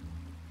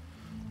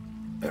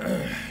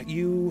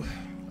 You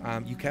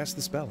cast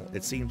the spell.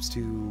 It seems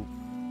to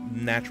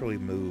naturally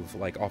move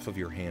off of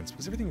your hands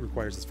because everything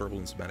requires this verbal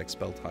and somatic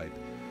spell type.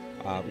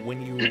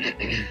 When you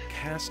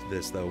cast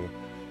this, though,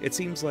 it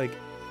seems like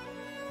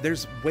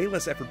there's way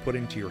less effort put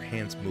into your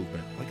hands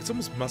movement. Like it's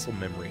almost muscle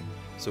memory,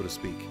 so to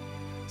speak.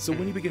 So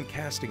when you begin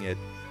casting it,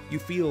 you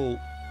feel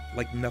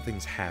like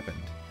nothing's happened.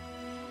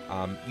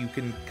 You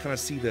can kind of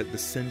see the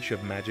cinch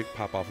of magic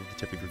pop off of the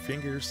tip of your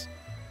fingers,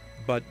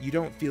 but you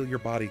don't feel your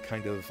body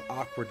kind of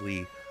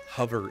awkwardly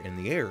hover in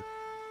the air.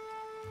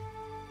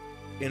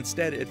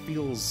 Instead, it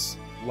feels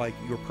like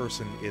your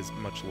person is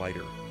much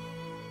lighter.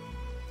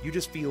 You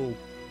just feel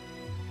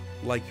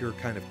like you're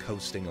kind of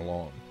coasting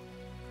along.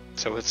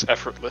 So it's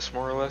effortless,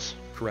 more or less?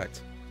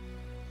 Correct.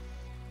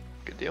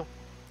 Good deal.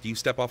 Do you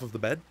step off of the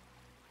bed?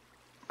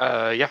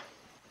 Yeah.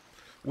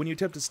 When you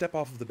attempt to step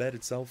off of the bed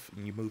itself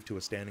and you move to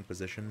a standing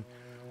position,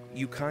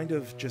 you kind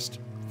of just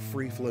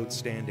free float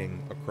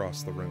standing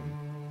across the room.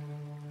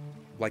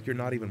 Like you're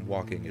not even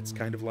walking. It's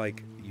kind of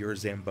like you're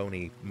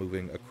Zamboni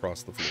moving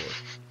across the floor.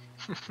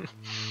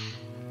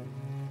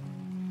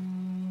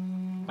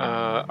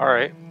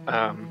 Alright.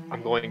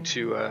 I'm going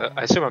to,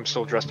 I assume I'm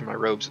still dressed in my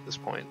robes at this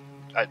point.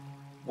 I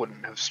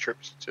wouldn't have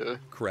stripped to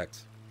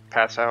Correct.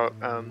 pass out.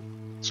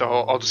 So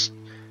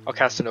I'll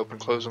cast an open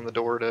close on the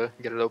door to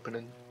get it open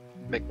and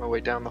make my way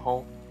down the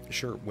hall.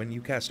 Sure. When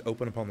you cast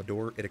open upon the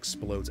door, it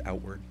explodes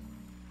outward.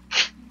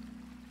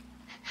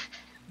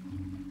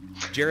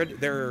 Jerrod,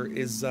 there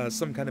is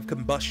some kind of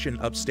combustion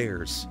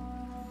upstairs.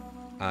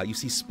 You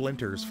see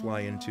splinters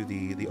fly into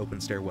the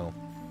open stairwell.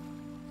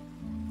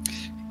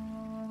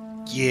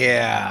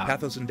 Yeah.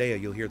 Pathos and Deia,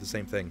 you'll hear the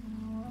same thing.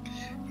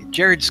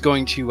 Jerrod's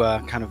going to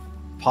kind of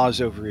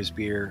pause over his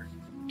beer,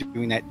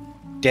 doing that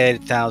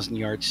dead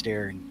 1,000-yard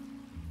stare, and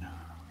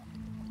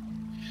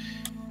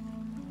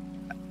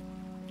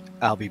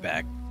I'll be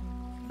back.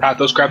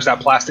 Pathos grabs that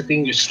plastic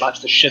thing, just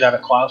slaps the shit out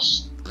of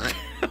Klaus.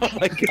 Oh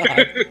my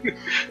god.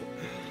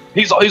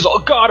 He's all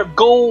god of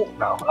gold.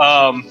 No.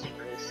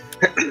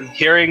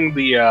 Hearing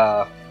the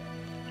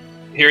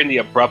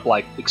abrupt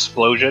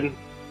explosion,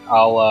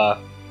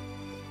 I'll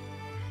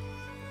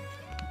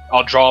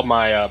draw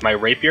my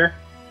rapier.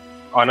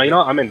 Oh no, you know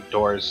what? I'm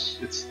indoors.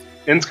 It's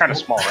kind of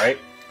small, right?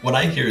 When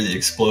I hear the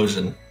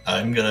explosion,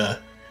 I'm gonna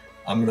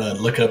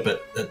look up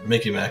at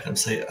Mickey Mac and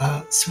say,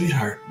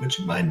 "Sweetheart, would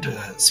you mind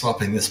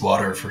swapping this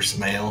water for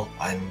some ale?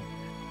 I'm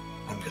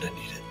gonna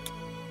need it."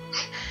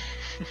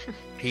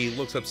 He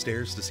looks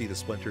upstairs to see the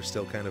splinter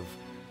still kind of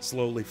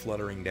slowly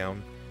fluttering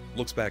down,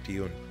 looks back to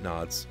you and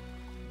nods.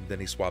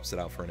 Then he swaps it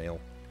out for an ale.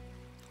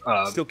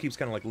 Still keeps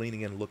kind of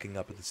leaning in, looking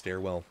up at the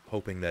stairwell,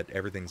 hoping that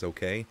everything's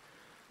okay.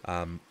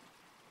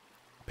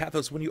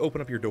 Pathos, when you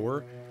open up your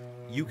door,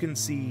 you can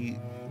see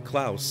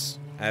Klaus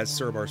as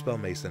Surabar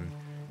Spellmason,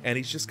 and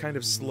he's just kind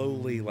of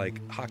slowly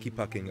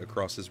hockey-pucking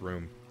across his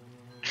room.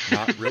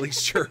 Not really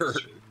sure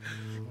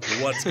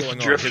what's going on.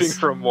 Drifting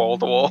from wall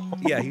to wall.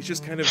 Yeah, he's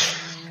just kind of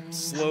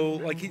slow,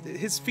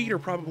 his feet are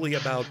probably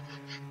about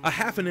a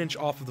half an inch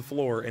off of the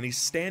floor, and he's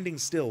standing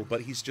still,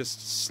 but he's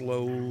just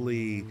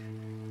slowly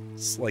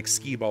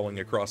skee-balling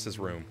across his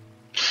room.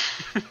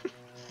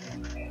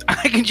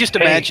 I can just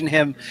imagine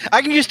him.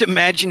 I can just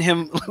imagine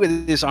him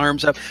with his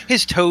arms up,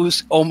 his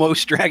toes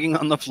almost dragging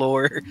on the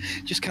floor,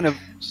 just kind of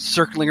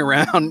circling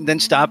around, then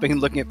stopping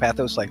and looking at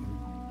Pathos like,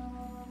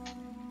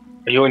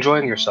 "Are you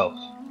enjoying yourself?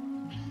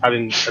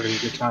 Having a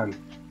good time?"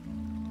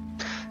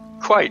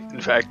 Quite,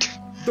 in fact.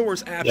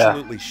 Door's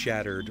absolutely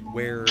shattered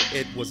where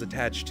it was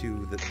attached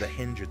to the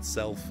hinge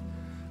itself.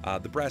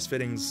 The brass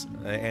fittings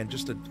and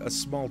just a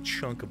small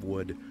chunk of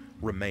wood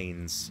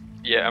remains.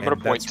 Yeah, I'm gonna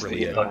point to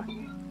really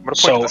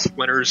the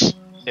splinters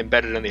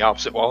embedded in the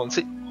opposite wall and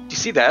say, "Do you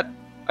see that?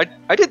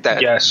 I did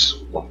that." Yes.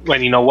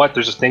 And you know what?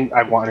 There's a thing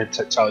I wanted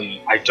to tell you.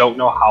 I don't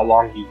know how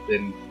long you've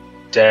been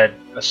dead,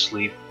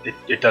 asleep.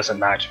 It doesn't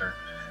matter.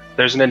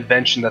 there's an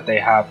invention that they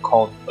have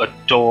called a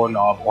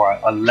doorknob or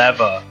a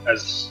lever,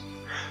 as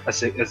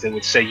they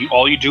would say.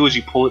 All you do is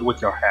you pull it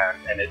with your hand,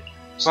 and it,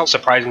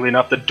 surprisingly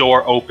enough, the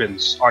door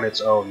opens on its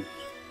own.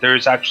 There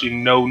is actually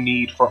no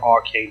need for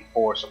arcane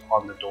force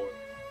upon the door.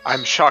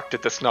 I'm shocked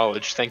at this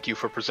knowledge. Thank you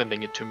for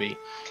presenting it to me.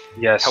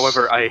 Yes.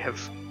 However, I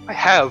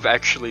have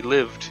actually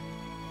lived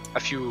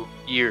a few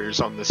years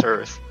on this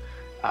earth.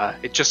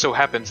 It just so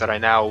happens that I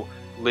now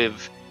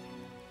live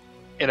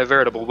in a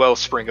veritable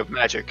wellspring of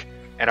magic,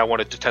 and I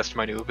wanted to test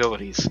my new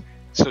abilities.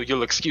 So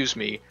you'll excuse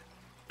me.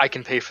 I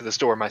can pay for this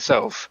door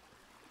myself.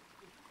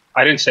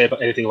 I didn't say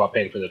anything about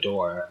paying for the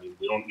door. I mean,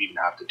 we don't even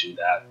have to do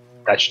that.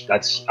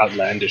 That's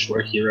outlandish.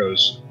 We're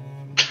heroes.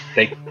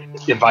 They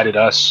invited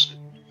us.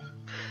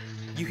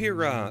 You hear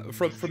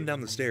from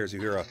down the stairs. You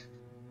hear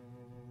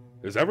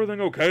 "Is everything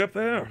okay up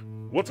there?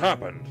 What's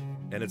happened?"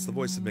 And it's the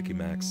voice of Mickey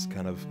Max,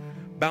 kind of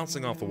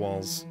bouncing off the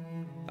walls.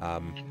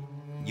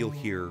 You'll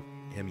hear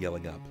him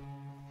yelling up.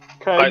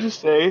 Can I just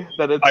say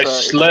that it's... I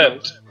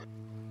slipped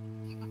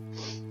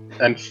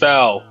and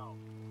fell,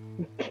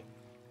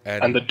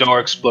 and the door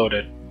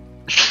exploded.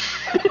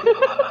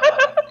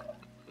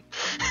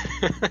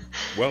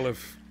 Well,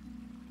 if...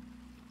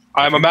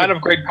 I'm a man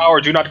of great power,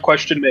 do not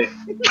question me.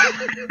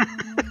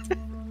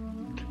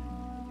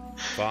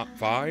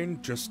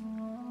 Fine, just...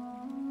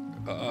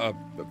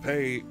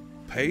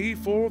 pay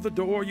for the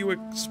door you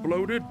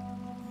exploded?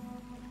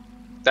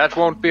 That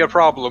won't be a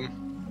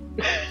problem.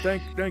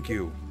 Thank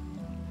you.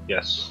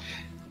 Yes.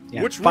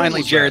 Yeah, Which room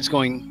finally, was Jerrod's that?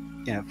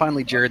 going. Yeah,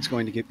 finally, Jerrod's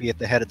going to be at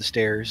the head of the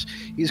stairs.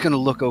 He's going to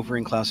look over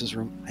in Klaus's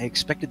room. I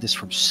expected this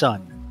from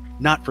Sunn,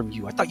 not from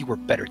you. I thought you were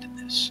better than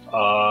this.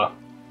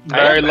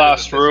 Very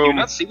last Do you room.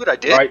 not see what I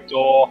did? Right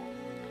door.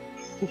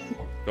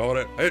 Got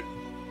it.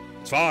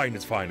 It's fine.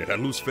 It's fine. It had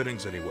loose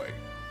fittings anyway.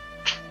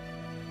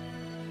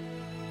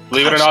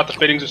 Believe it or not, the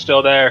fittings are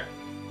still there.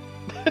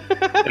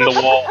 In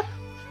the wall.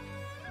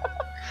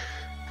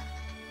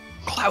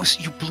 Klaus,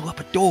 you blew up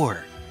a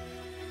door.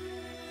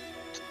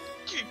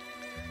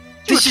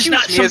 You This is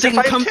not accused me as if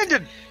something I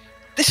intended.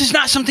 This is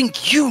not something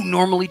you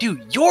normally do.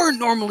 You're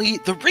normally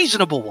the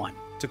reasonable one.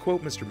 To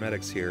quote Mr.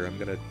 Medix here, I'm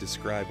going to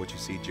describe what you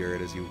see,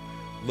 Jerrod, as you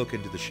look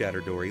into the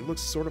shattered door. He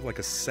looks sort of like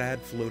a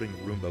sad floating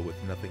Roomba with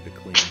nothing to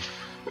clean.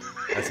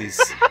 As he's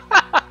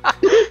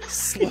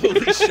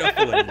slowly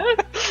shuffling.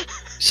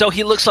 So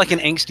he looks like an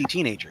angsty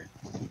teenager.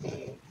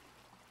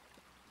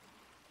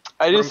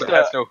 I just Roomba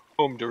has no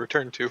home to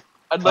return to.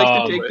 I'd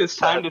like to take It's this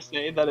time to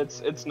say that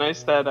it's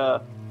nice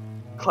that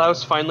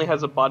Klaus finally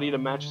has a body to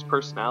match his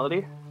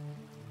personality.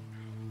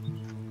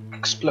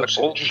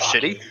 Explosion. Old and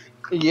shitty?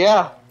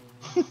 Yeah.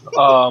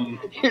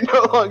 You're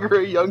no longer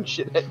a young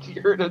shithead.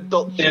 You're an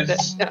adult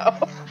shithead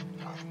now.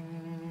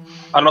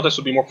 I don't know if this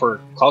would be more for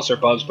Klaus or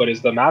Buzz, but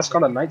is the mask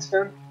on the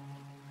nightstand?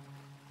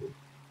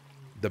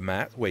 The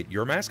mask? Wait,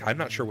 your mask? I'm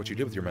not sure what you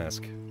did with your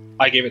mask.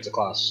 I gave it to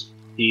Klaus.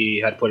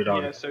 He had put it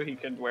on. Yeah, so he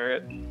could wear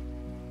it.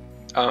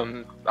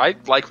 I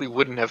likely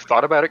wouldn't have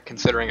thought about it,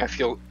 considering I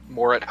feel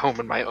more at home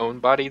in my own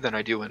body than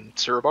I do in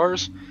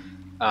Surabar's.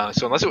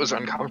 So unless it was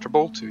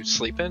uncomfortable to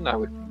sleep in, I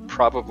would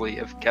probably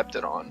have kept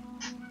it on.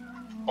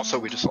 Also,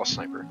 we just lost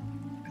Sniper,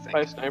 I think.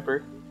 Hi,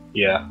 Sniper.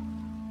 Yeah.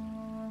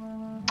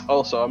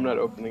 Also, I'm not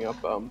opening up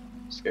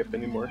Skype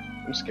anymore.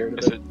 I'm scared of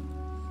Is it. it?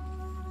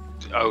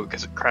 Oh,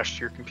 because it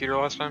crashed your computer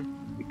last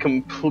time? It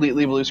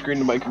completely blue screen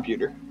to my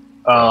computer.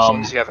 As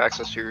long as you have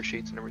access to your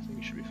sheets and everything,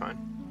 you should be fine.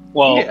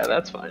 Well, Yeah,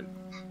 that's fine.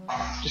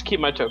 Just keep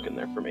my token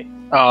there for me.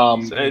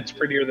 It's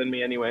prettier than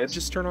me anyways.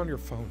 Just turn on your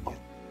phone.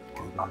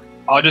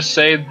 I'll just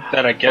say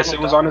that I guess it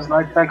was on his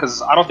nightstand,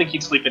 because I don't think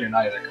he'd sleep in it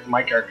either, because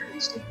my character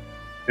didn't sleep.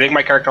 I think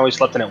my character only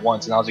slept in it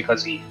once, and that was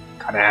because he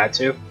kind of had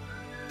to.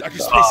 Dr.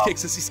 Space Cake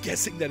says he's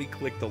guessing that he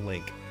clicked the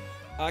link.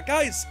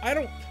 Guys, I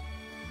don't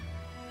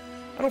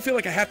feel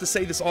like I have to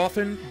say this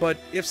often, but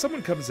if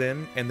someone comes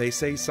in and they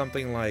say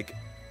something like,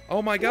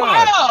 "Oh my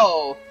god,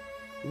 Wow!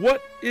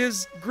 what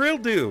is Grill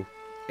do?"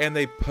 and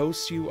they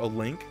post you a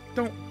link,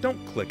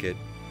 don't click it.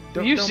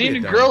 Have you don't seen be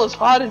a dumb. girl as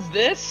hot as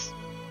this?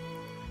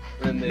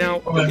 And they- Now,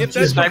 Well, if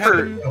that's what Sniper-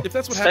 happened, if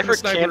that's what Sniper happened,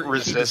 to can't Sniper, he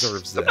deserves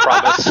resist the that.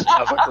 promise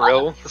of a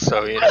grill,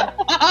 so you know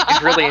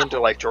he's really into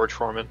like George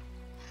Foreman.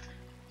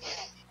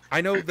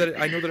 I know that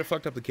it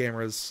fucked up the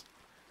cameras.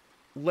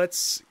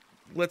 Let's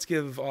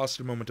give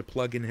Austin a moment to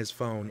plug in his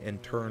phone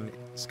and turn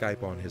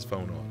Skype on his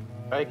phone on.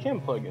 I can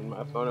plug in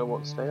my phone, it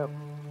won't stay up.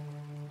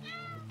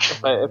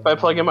 If I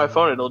plug in my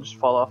phone, it'll just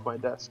fall off my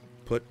desk.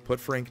 Put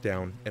Frank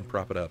down and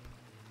prop it up.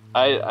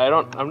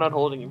 I'm not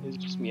holding him, he's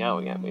just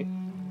meowing at me.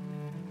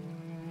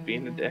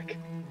 Being a dick.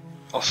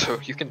 Also,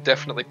 you can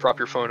definitely prop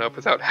your phone up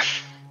without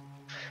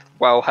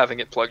while having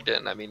it plugged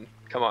in. I mean,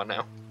 come on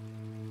now.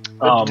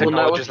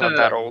 Technology's not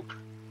that old.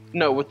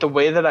 No, with the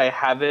way that I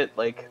have it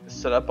like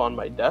set up on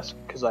my desk,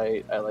 because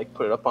I like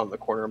put it up on the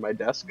corner of my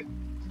desk.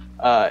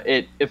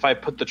 If I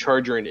put the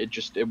charger in,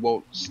 it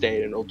won't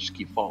stay and it'll just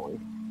keep falling.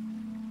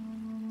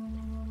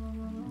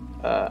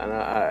 And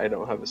I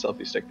don't have a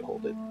selfie stick to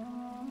hold it.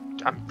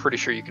 I'm pretty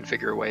sure you can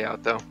figure a way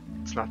out, though.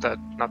 It's not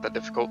that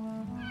difficult.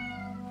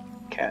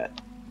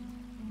 Cat.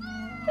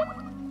 I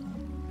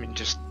mean,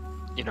 just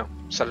you know,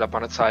 set it up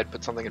on its side,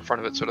 put something in front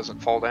of it so it doesn't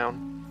fall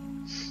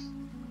down.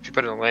 If you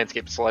put it in a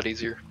landscape, it's a lot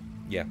easier.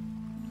 Yeah.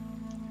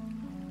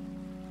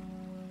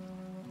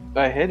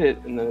 I hit it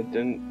and then it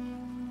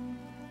didn't.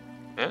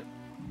 Yeah.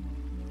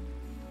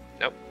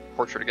 Nope.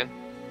 Portrait again.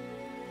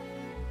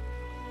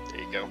 There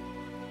you go.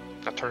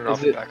 Now turn it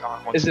off and back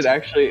on. Is it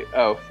actually?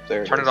 Oh,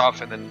 there. Turn it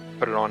off and then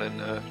put it on in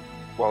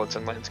while it's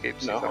in landscape.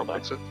 See No, if that'll hold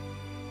on. fix it.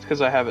 It's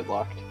because I have it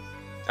locked.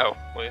 Oh,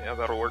 well, yeah,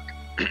 that'll work.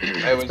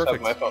 I always have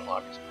perfect. my phone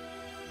locked.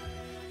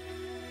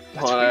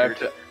 That's Hold on,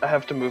 weird. I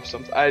have to move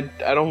something. I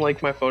don't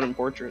like my phone in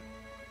portrait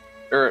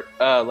or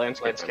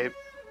landscape. Landscape.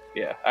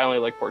 Yeah, I only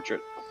like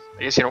portrait.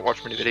 I guess you don't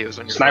watch many videos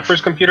on your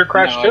Sniper's computer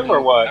crashed No, I too, or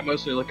don't. what? I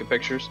mostly look at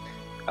pictures.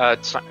 Yeah,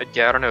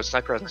 I don't know.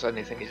 Sniper hasn't said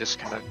anything. He just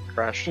kind of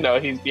crashed. No,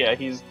 he's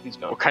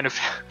gone. What kind of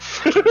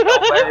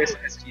hilarious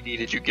STD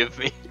did you give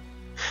me?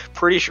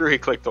 Pretty sure he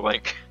clicked the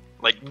link.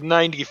 Like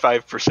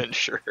 95%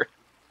 sure.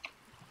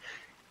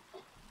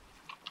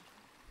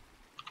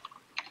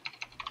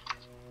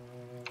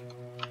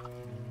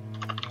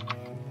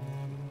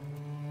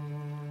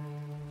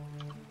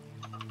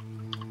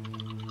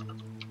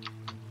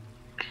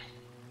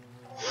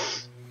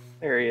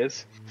 There he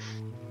is.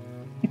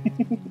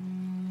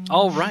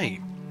 All right.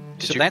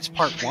 Did So you- that's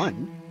part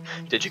one.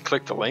 Did you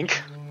click the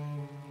link?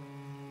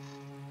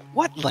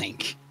 What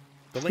link?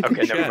 The link in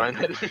Okay, the never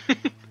chat. mind.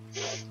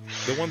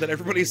 The one that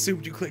everybody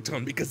assumed you clicked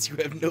on because you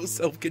have no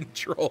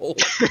self-control.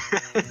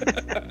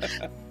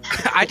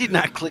 I did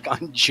not click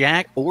on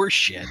jack or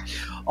shit.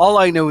 All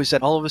I know is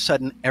that all of a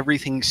sudden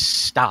everything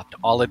stopped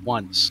all at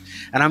once.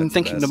 And I'm That's the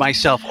thinking to best.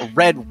 myself,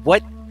 Red,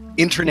 what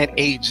internet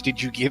aids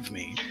did you give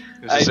me?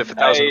 It was as if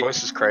 1,000 I-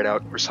 voices cried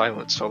out and were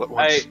silenced all at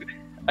once.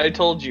 I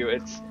told you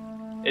it's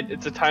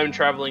a time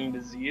traveling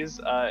disease.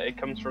 It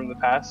comes from the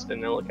past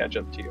and it'll catch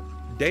up to you.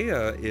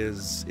 Deia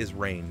is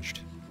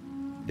ranged.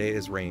 Deia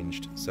is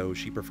ranged, so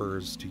she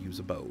prefers to use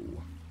a bow.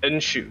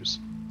 And shoes.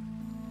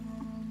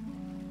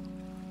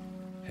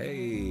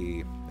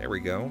 Hey, there we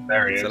go.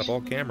 There he Set is. up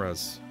all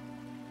cameras.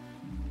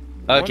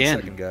 Again.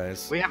 1 second,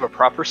 guys. We have a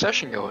proper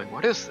session going.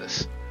 What is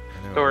this?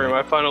 I know, Don't worry,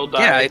 right? my final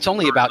die. Yeah, it's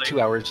only about shortly.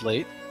 2 hours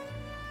late.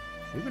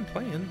 We've been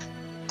playing.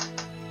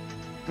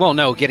 Well,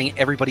 no, getting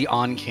everybody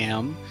on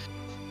cam,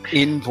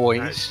 in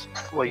voice,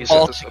 Well, you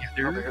all set this up.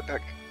 together. I'll be right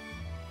back.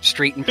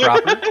 straight and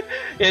proper.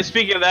 Yeah,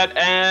 speaking of that,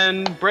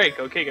 and break.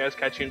 Okay, guys,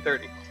 catch you in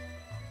 30.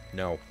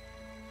 No.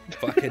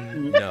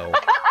 Fucking no.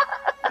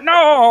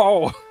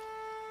 No!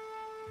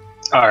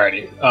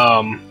 Alrighty.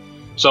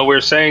 So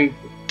we're saying,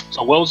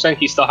 so Will was saying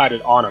he still had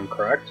it on him,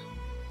 correct?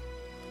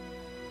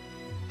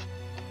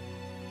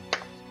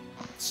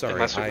 Sorry,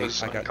 Unless it I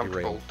was got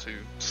uncomfortable derailed. to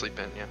sleep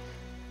in, yeah.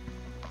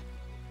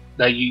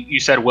 That you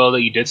said, Will,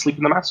 that you did sleep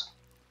in the mask?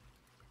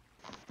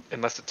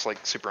 Unless it's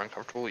like super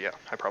uncomfortable, yeah.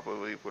 I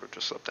probably would have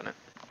just slept in it.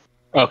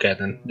 Okay,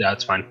 then yeah,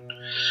 that's fine.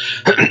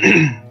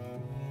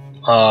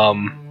 I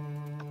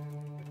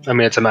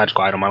mean, it's a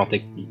magical item. I don't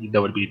think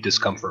there would be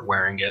discomfort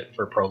wearing it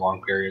for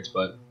prolonged periods,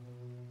 but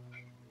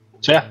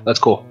so yeah, that's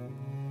cool.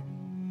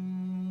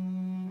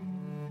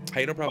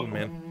 Hey, no problem,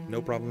 man.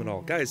 No problem at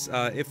all. Guys,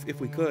 if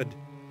we could,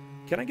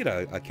 can I get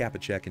a Kappa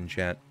check in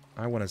chat?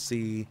 I want to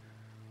see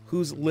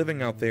who's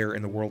living out there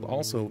in the world.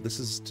 Also, this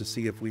is to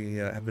see if we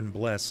have been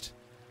blessed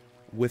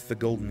with the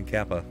golden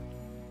Kappa.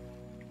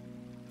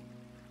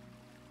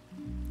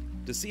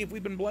 To see if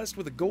we've been blessed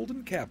with a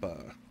golden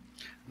Kappa.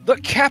 The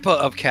Kappa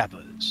of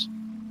Kappas.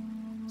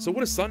 So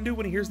what does Sunn do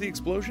when he hears the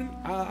explosion?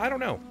 I don't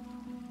know.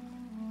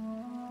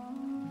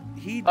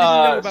 He didn't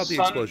know about the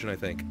Sunn- explosion, I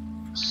think.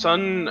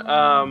 Sunn,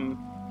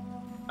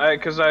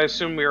 because I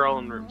assume we were all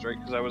in rooms, right?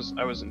 Because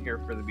I wasn't here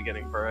for the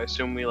beginning part. I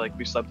assume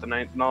we slept the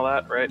night and all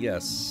that, right?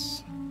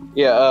 Yes.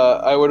 Yeah,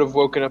 I would have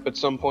woken up at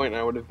some point and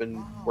I would have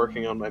been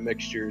working on my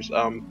mixtures.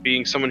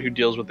 Being someone who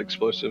deals with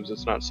explosives,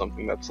 it's not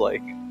something that's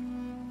like,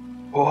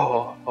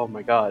 oh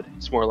my god.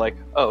 It's more like,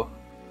 oh,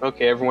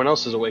 okay, everyone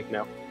else is awake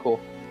now. Cool.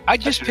 I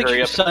just should hurry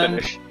picture up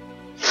and Sun.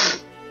 finish.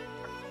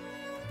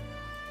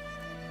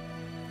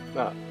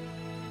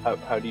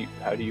 How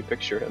do you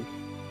picture him?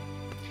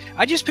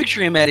 I just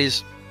picture him at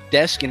his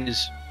desk in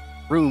his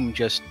room,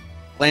 just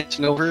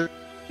glancing over,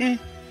 and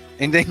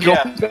then going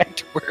Yeah. back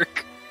to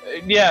work.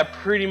 Yeah,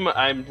 pretty much.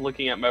 I'm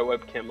looking at my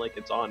webcam like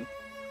it's on.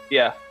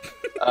 Yeah.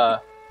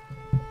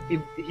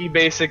 He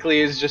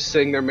basically is just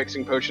sitting there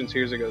mixing potions.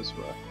 Here's it goes.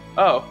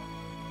 Oh,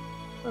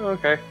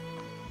 okay.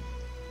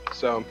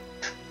 So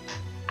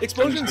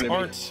Explosions I'm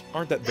just gonna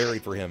aren't that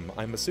varied for him.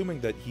 I'm assuming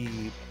that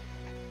he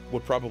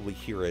would probably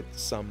hear it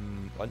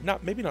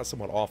maybe not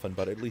somewhat often,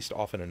 but at least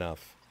often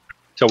enough.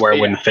 To where it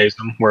Yeah. wouldn't phase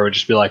them, where it would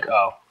just be like,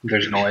 oh,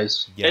 there's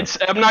noise. Yeah.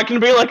 I'm not gonna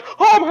be like,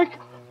 oh my god,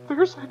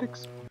 there's an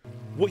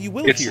What you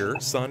will It's- hear,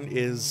 Sunn,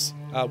 is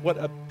what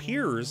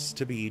appears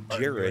to be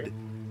Jerrod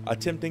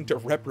attempting to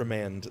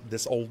reprimand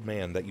this old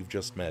man that you've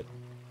just met.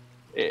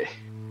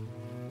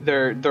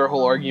 their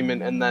whole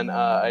argument, and then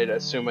I'd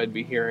assume I'd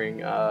be hearing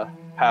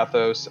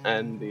Pathos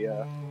and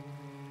the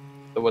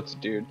what's the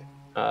dude?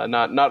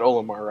 Not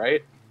Olimar,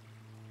 right?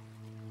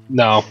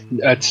 No,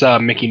 it's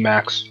Mickey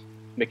Max.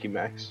 Mickey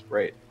Max,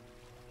 right?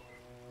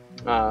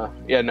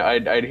 Yeah, no,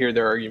 I'd hear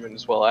their argument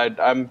as well.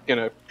 I'm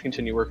gonna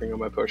continue working on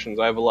my potions.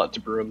 I have a lot to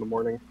brew in the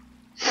morning.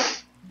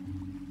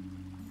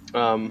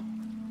 So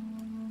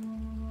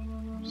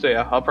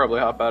yeah, I'll probably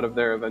hop out of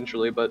there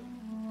eventually, but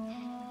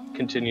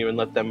continue and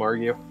let them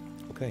argue.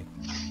 Okay.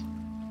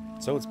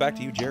 So it's back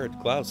to you,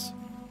 Jerrod. Klaus.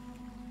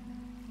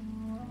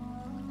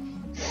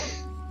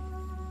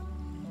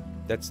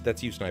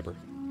 That's you, Sniper.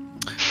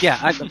 Yeah,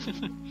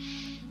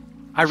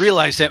 I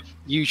realize that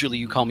usually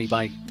you call me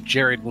by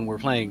Jerrod when we're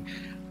playing,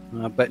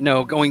 but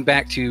no, going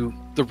back to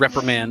the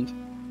reprimand.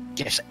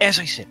 Yes, as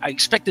I said, I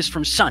expect this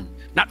from Sunn,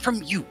 not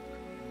from you.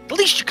 The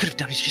least you could have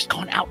done is just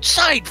gone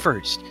outside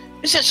first.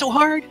 Is that so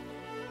hard?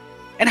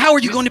 And how are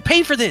you going to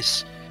pay for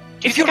this?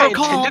 If you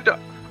recall, intended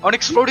on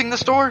exploding the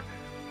store.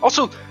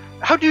 Also,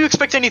 how do you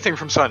expect anything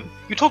from Sunn?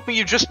 You told me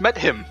you just met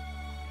him.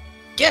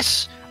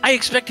 yes, I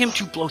expect him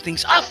to blow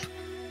things up,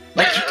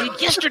 like he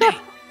did yesterday.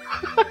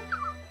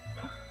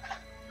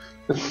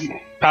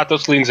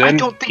 Pathos leans in. I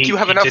don't think you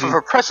have enough of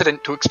a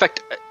precedent to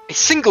expect a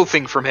single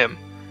thing from him.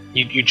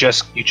 He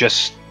just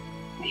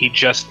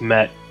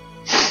met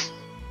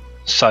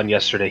Sunn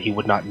yesterday. He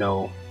would not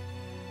know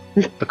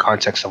the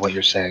context of what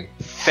you're saying.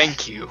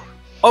 Thank you.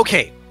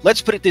 Okay,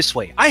 let's put it this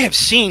way. I have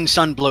seen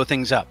Sunn blow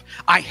things up.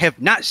 I have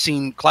not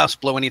seen Klaus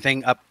blow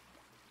anything up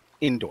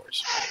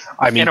indoors.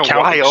 I mean, in a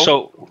while.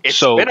 So It's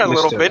been a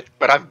little Mr. bit,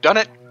 but I've done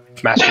it.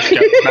 Master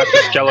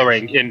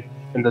Skellerang,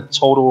 in the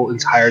total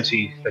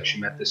entirety that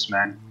you met this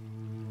man,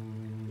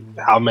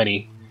 how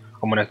many?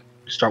 I'm gonna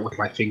start with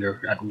my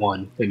finger at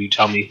 1, and you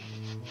tell me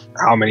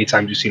how many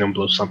times you've seen him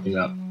blow something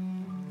up.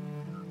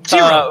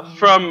 0.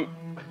 From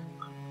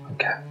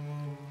Okay.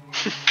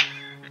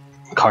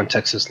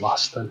 Context is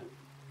lost then.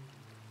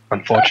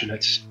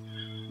 Unfortunate.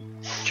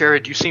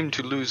 Jerrod, you seem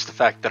to lose the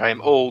fact that I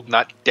am old,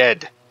 not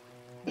dead.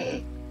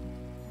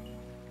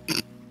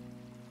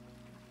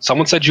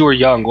 Someone said you were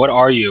young. What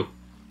are you?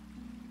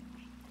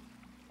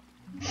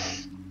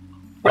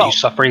 Are you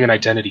suffering an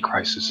identity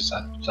crisis? Is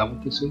that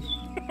what this is?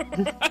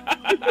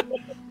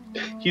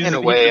 In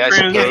a way, I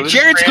suppose.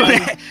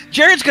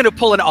 Jerrod's gonna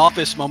pull an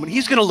Office moment.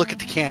 He's gonna look at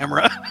the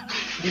camera.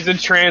 He's a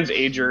trans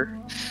ager.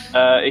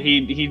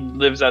 He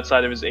lives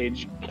outside of his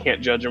age.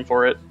 Can't judge him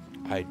for it.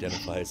 I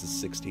identify as a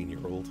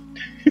 16-year-old.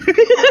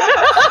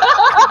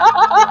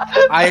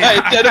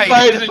 I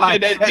identify as a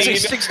as a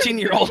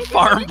 16-year-old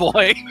farm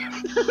boy.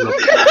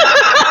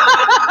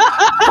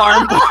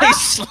 Farm boy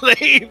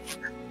slave.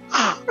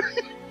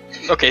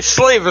 Okay,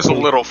 slave is a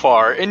little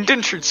far.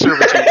 Indentured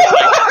servitude is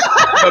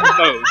like the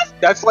most.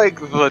 That's like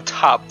the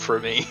top for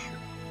me.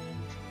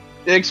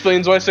 It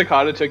explains why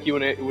Sakata took you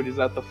when he was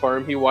at the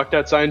farm. He walked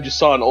outside and just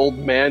saw an old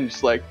man,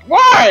 just like,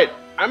 "What?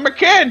 I'm a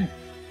kid."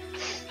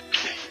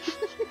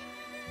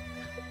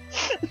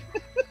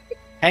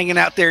 Hanging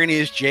out there in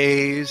his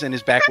J's and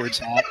his backwards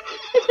hat.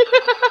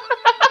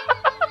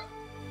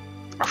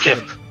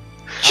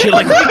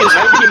 Chilling. Is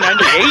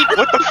 1998?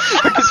 What the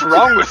fuck is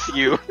wrong with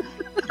you? You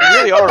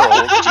really are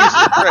old.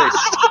 Jesus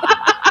Christ.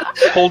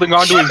 Holding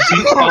on to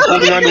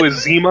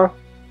his Zima.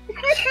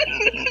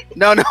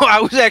 No, I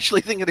was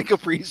actually thinking of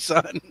Capri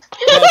Sun.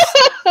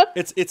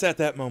 It's at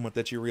that moment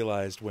that you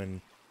realized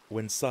when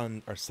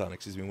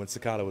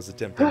Sakata was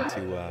attempting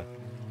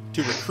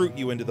to recruit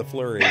you into the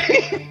flurry,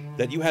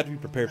 that you had to be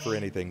prepared for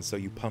anything, so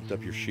you pumped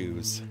up your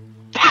shoes.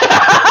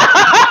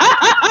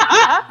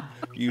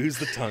 Use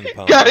the tongue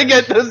pump. Gotta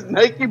get those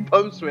Nike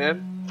pumps,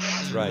 man.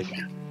 That's right.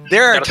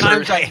 There are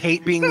times I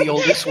hate being the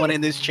oldest one in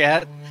this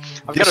chat.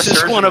 I've got a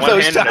surge in one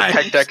hand and a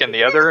tech deck in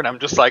the other, and I'm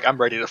just like, I'm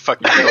ready to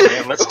fucking go,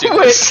 man. Let's do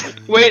this.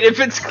 Wait, if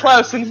it's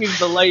Klaus and he's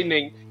the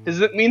lightning, does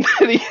it mean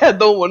that he had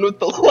the one with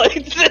the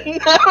lights in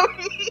them?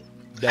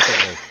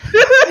 Definitely.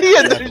 He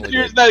had the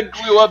shoes that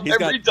glue up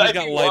every time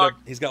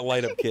he's got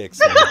light up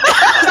kicks.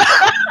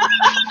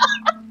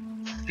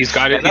 He's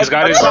got it. He's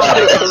got his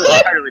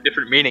entirely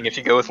different meaning if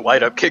you go with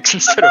light up kicks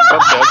instead of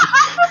pump up.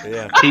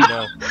 Yeah,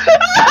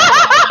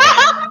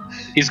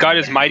 he's got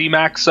his Mighty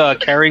Max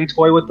carrying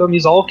toy with him.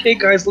 He's all, okay,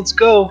 guys, let's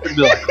go. And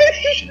be like, oh,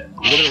 shit.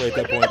 Literally at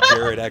that point,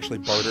 Jerrod actually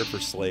bartered for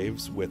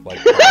slaves with like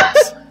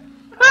pogs.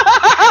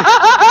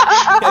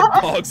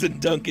 Pogs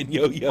and Duncan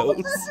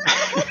yo-yos.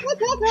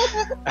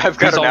 I've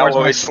got an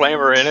alloy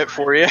slammer in it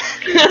for you.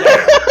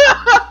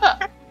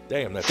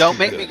 Damn, that's Don't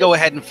make me go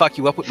ahead and fuck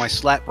you up with my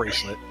slap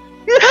bracelet.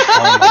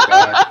 Oh my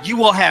god. You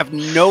will have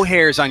no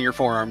hairs on your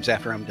forearms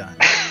after I'm done.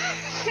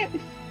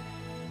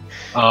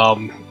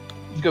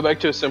 Go back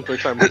to a simpler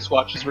time when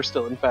swatches were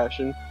still in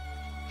fashion.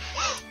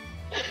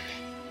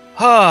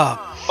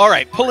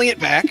 Alright, pulling it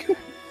back.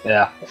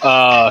 Yeah.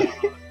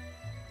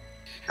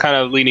 Kind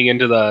of leaning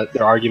into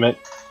their argument.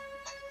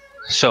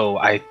 So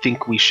I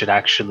think we should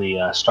actually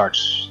start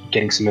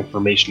getting some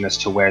information as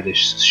to where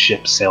this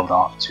ship sailed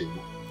off to.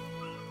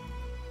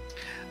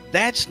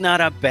 That's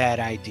not a bad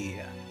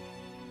idea.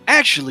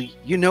 Actually,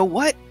 you know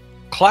what?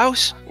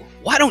 Klaus,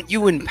 why don't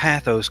you and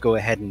Pathos go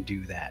ahead and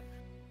do that?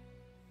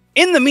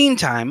 In the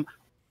meantime,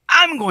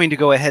 I'm going to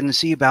go ahead and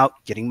see about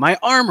getting my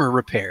armor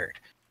repaired.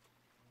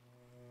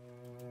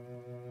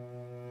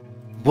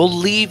 We'll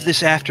leave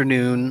this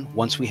afternoon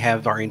once we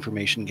have our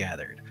information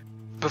gathered.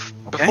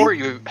 Before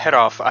you head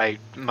off, I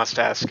must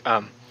ask,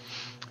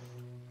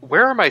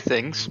 where are my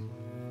things?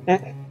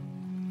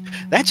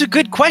 That's a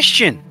good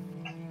question.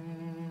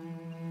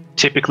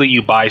 Typically,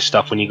 you buy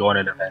stuff when you go on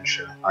an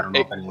adventure. I don't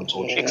know if anyone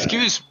told you.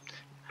 Excuse...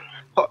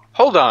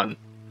 Hold on.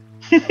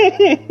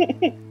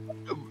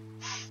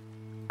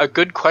 A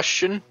good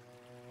question?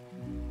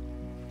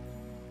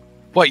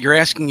 What, you're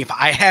asking if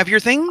I have your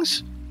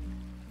things?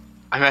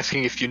 I'm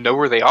asking if you know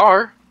where they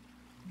are.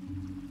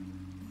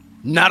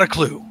 Not a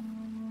clue.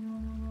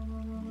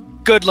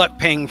 Good luck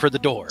paying for the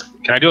door.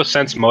 Can I do a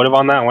sense motive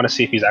on that? I want to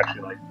see if he's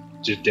actually, like,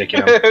 just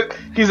dicking him.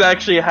 He's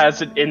actually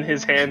has it in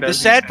his hand. The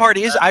sad part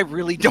is, I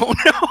really don't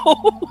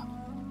know.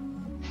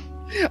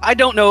 I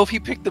don't know if he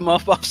picked them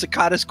up off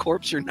Cicada's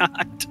corpse or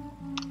not.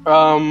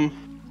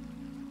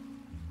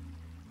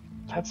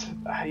 That's...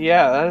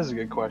 yeah, that is a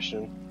good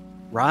question.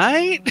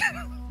 Right?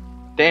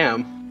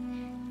 Damn.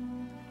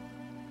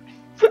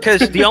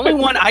 Because the only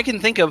one I can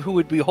think of who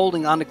would be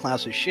holding on to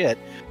Klaus's shit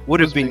would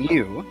have been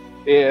you.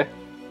 Yeah.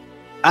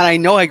 And I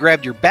know I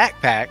grabbed your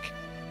backpack,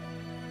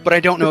 but I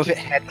don't know if it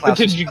had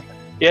Klaus's stuff.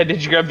 Yeah,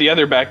 did you grab the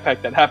other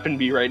backpack that happened to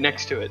be right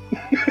next to it?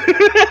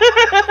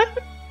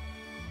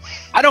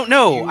 I don't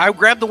know. I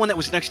grabbed the one that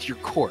was next to your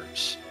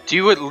corpse. Do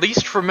you at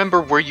least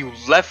remember where you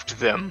left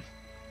them?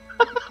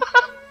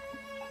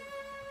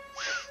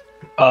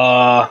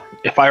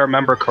 If I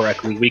remember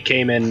correctly, we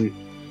came in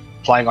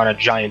flying on a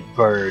giant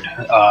bird,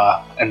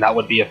 and that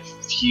would be a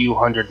few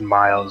hundred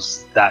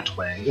miles that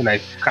way. And I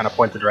kind of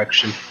point the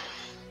direction.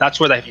 That's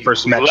where they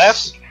first met.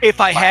 If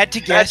I had to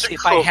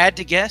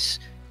guess,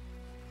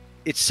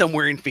 it's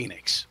somewhere in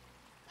Phoenix.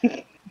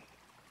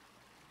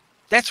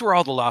 That's where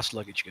all the lost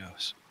luggage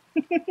goes.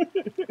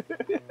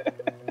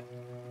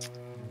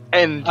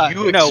 And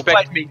you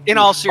expect me in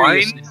to all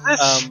find seriousness,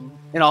 this?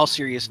 in all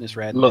seriousness,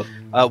 Red, Look,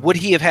 would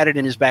he have had it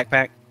in his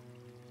backpack?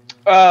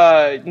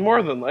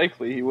 More than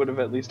likely, he would have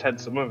at least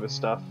had some of his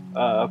stuff.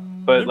 But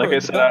Remember, like I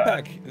the said,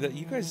 backpack that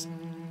you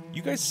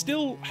guys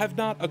still have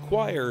not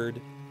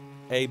acquired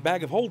a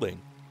bag of holding.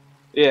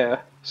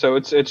 yeah. So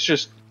it's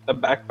just a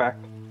backpack.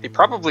 He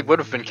probably would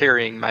have been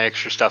carrying my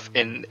extra stuff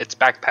in its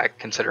backpack,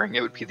 considering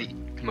it would be the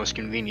most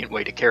convenient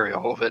way to carry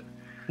all of it.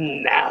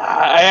 Nah,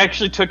 I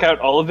actually took out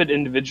all of it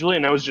individually,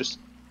 and I was just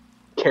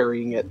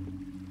carrying it.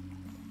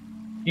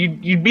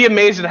 You'd be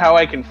amazed at how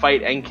I can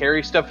fight and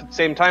carry stuff at the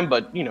same time,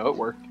 but you know it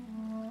worked.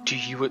 Do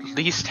you at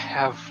least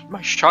have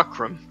my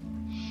chakram?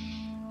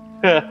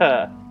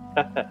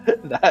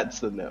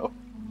 That's a no.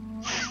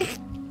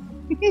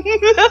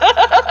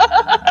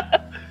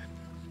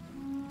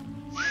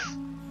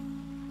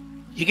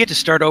 You get to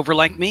start over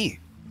like me.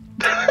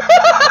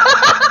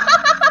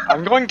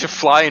 I'm going to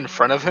fly in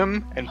front of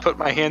him and put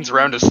my hands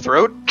around his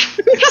throat.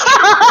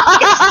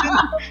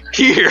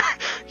 Here,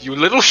 you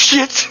little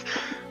shit.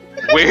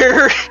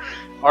 Where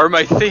are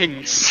my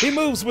things? He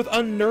moves with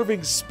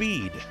unnerving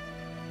speed,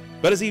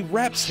 but as he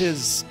wraps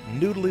his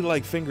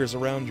noodly-like fingers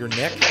around your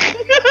neck,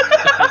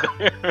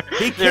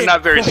 They're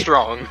not very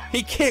strong.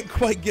 He can't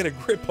quite get a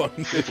grip on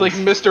you. It's like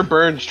Mr.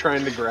 Burns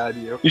trying to grab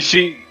you. you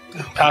see,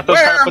 Pathos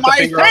kind of put the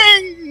finger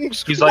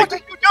things? He's What like-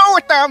 did you do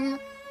with them?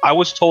 I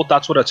was told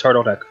that's what a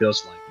turtleneck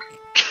feels like.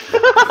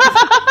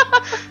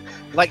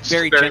 Like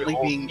very Very gently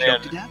old being man.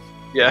 choked to death?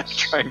 Yeah,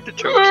 trying to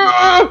choke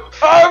you.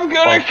 I'm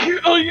gonna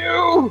kill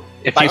you!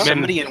 If By you've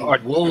somebody been,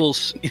 in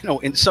wool's,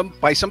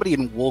 by somebody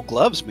in wool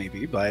gloves,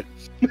 maybe, but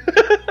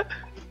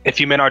if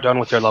you men are done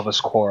with your lovers'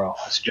 quarrel,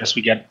 I suggest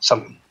we get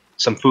some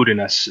food in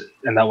us,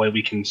 and that way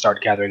we can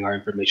start gathering our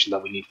information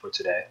that we need for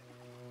today.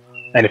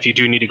 And if you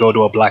do need to go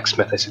to a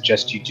blacksmith, I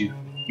suggest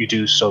you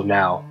do so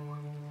now.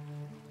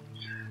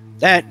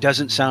 that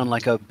doesn't sound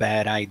like a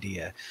bad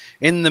idea.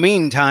 In the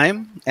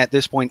meantime, at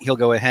this point, he'll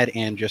go ahead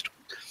and just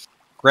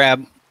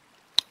grab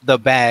the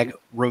bag,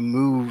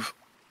 remove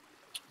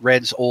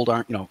Red's old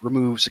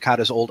remove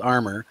Cicada's old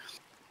armor,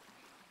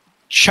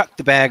 chuck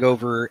the bag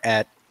over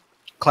at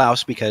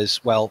Klaus because,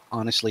 well,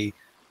 honestly,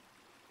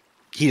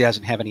 he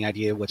doesn't have any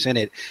idea what's in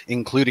it,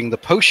 including the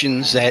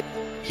potions that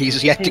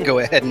he's yet to go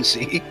ahead and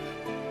see.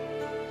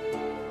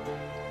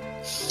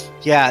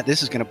 Yeah,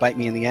 this is going to bite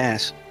me in the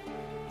ass.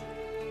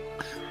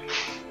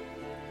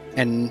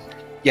 And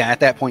yeah,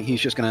 at that point,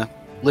 he's just going to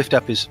lift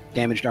up his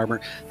damaged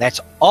armor. That's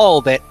all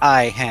that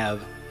I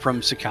have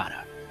from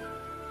Cicada.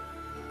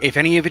 If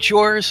any of it's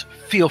yours,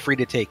 feel free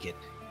to take it.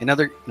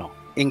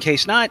 In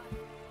case not,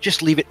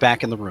 just leave it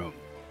back in the room.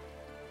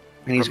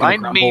 And he's going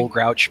to grumble,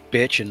 grouch,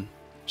 bitch, and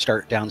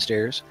start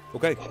downstairs.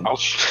 Okay. I'll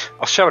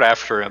shout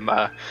after him.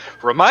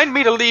 Remind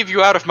me to leave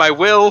you out of my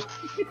will.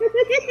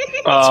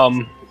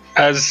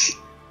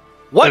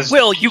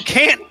 Will? You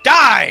can't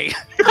die!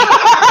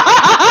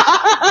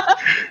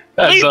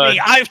 Believe me,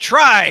 I've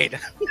tried!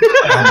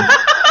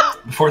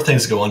 Before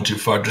things go on too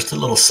far, just a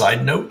little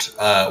side note.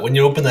 When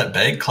you open that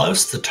bag,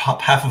 Klaus, the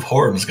top half of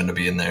Horror is going to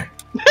be in there.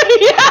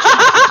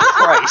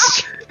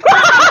 Christ.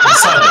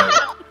 Side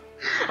note.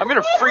 I'm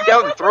gonna freak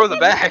out and throw the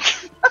bag.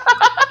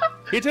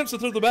 He attempts to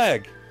throw the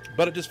bag,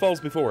 but it just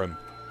falls before him.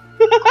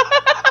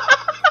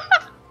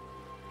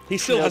 He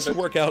still has to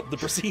work out the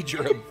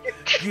procedure of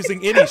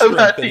using any I'm strength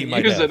about that to he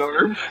might use have. an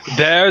arm.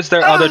 There's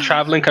their other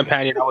traveling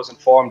companion I was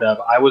informed of.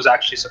 I was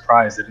actually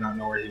surprised. I did not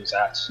know where he was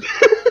at.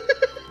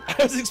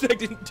 I was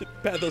expecting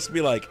Pathos to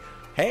be like,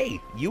 "Hey,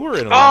 you were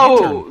in a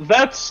Oh,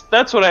 lantern."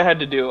 that's what I had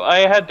to do. I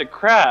had to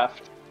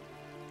craft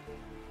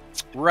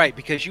Right,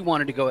 because you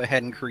wanted to go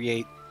ahead and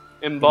create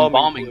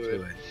embalming fluid.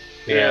 fluid.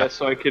 Yeah,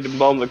 so I could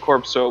embalm the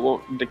corpse so it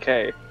won't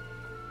decay.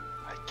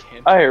 I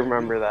can't. I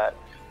remember that.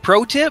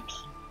 Pro tip: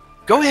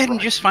 go ahead and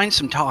just find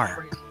some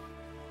tar.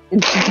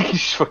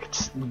 Just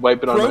fucking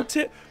wipe it on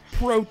it.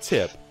 Pro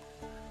tip.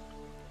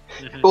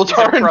 Well,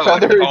 tar and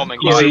feather embalming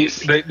is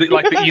Easy,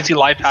 like the easy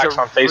life hacks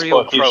on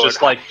Facebook. He's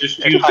just like, just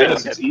use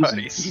this. It's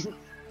easy.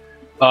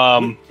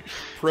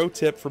 Pro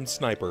tip from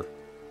Sniper.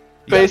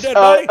 You Face- got a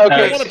dead body?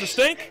 okay. You want it to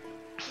stink?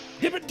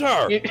 Dip it in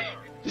tar.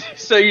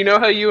 So you know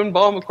how you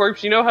embalm a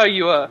corpse? You know how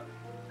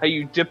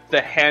you dip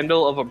the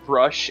handle of a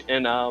brush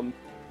in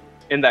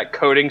that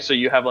coating so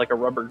you have like a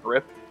rubber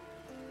grip?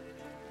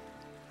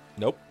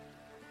 Nope.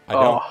 I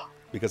don't. Oh.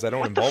 Because I don't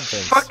What the embalm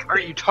things. fuck are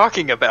you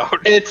talking about?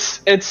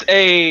 It's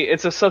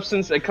a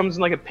substance that comes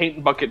in like a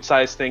paint bucket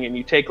size thing, and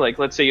you take like,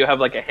 let's say you have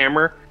like a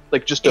hammer,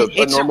 like just a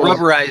It's a normal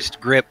rubberized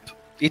grip.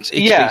 It's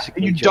yeah,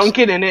 basically you just, dunk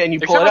it in it and you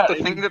Is pull that it like out.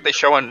 the thing that they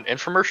show on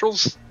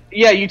infomercials?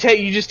 Yeah, you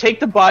just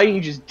take the body and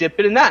you just dip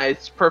it in that.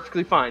 It's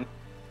perfectly fine,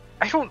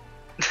 I don't.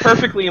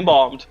 perfectly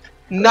embalmed.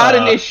 Not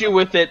an issue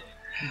with it.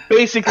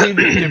 Basically,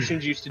 the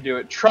Egyptians used to do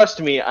it.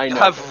 Trust me, I You know.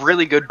 have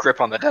really good grip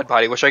on the dead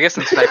body, which I guess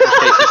in Sniper's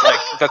case is like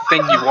the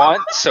thing you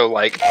want. So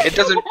like, it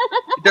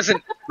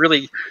doesn't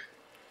really.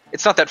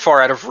 It's not that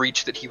far out of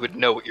reach that he would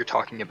know what you're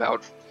talking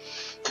about.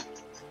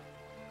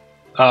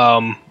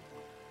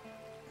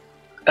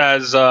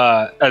 As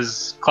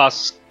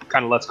Klaus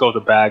kind of lets go of the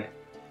bag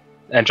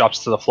and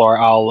drops to the floor,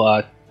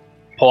 I'll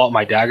pull out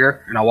my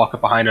dagger and I'll walk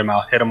up behind him.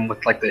 I'll hit him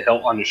with like the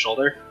hilt on his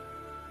shoulder.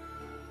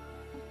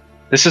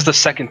 This is the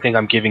second thing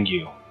I'm giving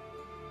you.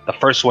 The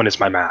first one is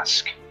my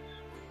mask.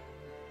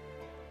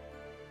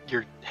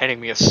 You're handing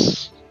me a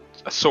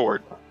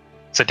sword.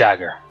 It's a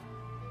dagger.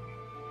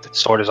 The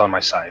sword is on my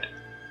side.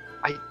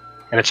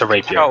 And it's a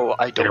rapier. Hell,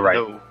 I Get don't it right.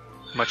 know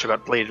much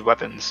about bladed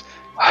weapons.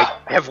 I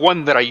have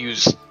one that I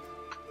use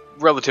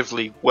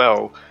relatively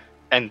well,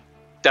 and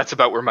that's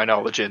about where my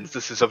knowledge ends.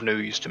 This is of no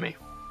use to me.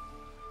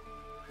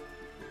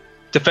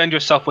 Defend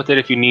yourself with it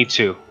if you need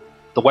to.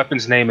 The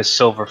weapon's name is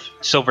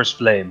Silver's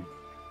Flame.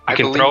 You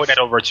can throw it and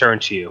it'll return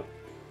to you.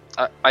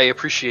 I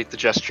appreciate the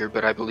gesture,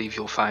 but I believe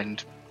you'll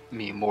find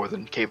me more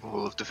than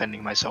capable of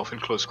defending myself in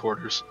close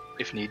quarters,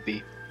 if need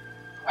be.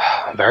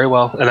 Very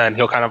well. And then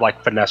he'll kind of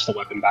like finesse the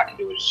weapon back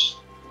into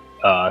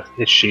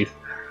his sheath.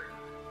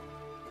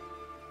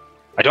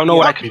 I don't know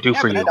what I can do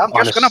for you. I'm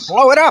just gonna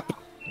blow it up.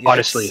 Yeah,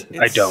 Honestly,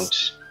 I don't.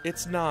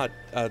 It's not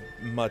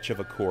much of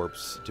a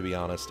corpse, to be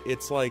honest.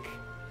 It's like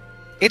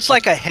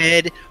a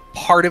head,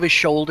 part of a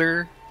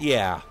shoulder.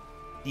 yeah,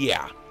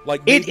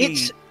 like maybe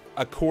It's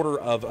a quarter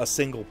of a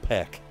single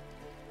peck.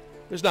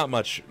 There's not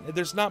much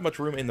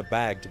room in the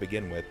bag to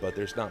begin with, but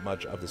there's not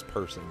much of this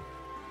person.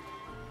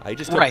 I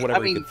just took right.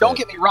 whatever I mean, he could don't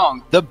fit. get me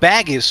wrong. The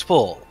bag is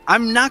full.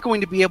 I'm not going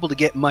to be able to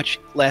get much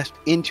left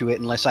into it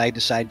unless I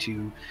decide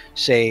to,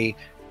 say,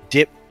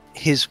 dip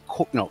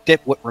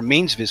what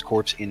remains of his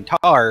corpse in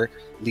tar,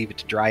 leave it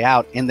to dry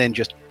out, and then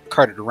just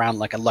cart it around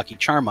like a Lucky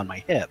Charm on my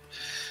hip.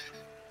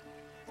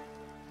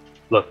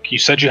 Look, you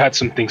said you had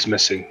some things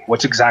missing.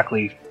 What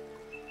exactly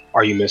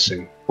are you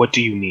missing? What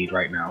do you need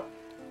right now?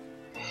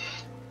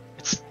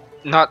 It's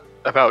not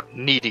about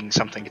needing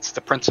something, it's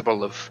the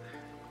principle of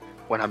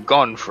when I'm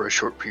gone for a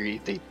short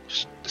period, they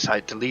just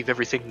decide to leave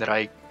everything that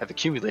I have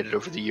accumulated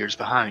over the years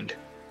behind.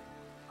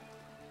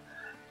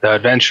 The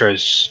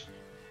adventurers,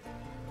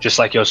 just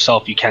like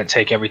yourself, you can't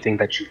take everything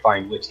that you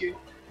find with you.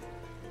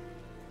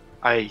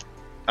 I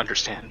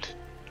understand,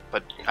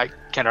 but I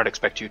cannot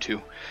expect you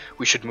to.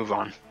 We should move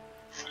on.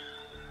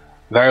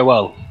 Very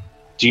well.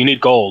 Do you need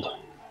gold?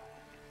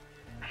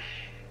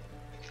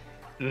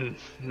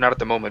 Not at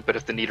the moment, but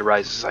if the need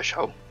arises, I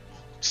shall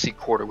seek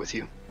quarter with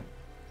you.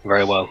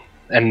 Very well.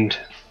 And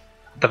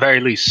at the very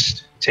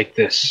least, take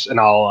this, and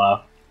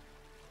I'll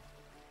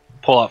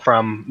pull out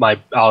from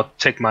I'll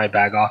take my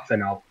bag off,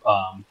 and I'll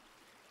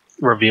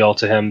reveal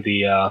to him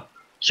the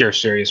Cure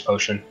Serious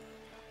potion.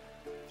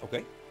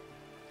 Okay.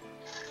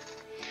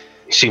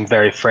 You seem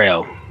very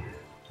frail.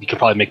 You can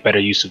probably make better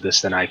use of this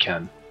than I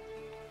can.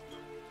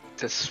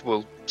 This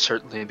will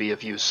certainly be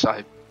of use.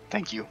 I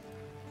thank you.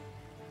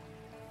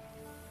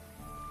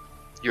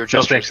 Your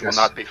gestures will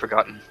not be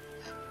forgotten.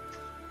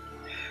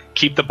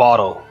 Keep the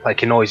bottle. I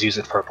can always use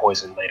it for a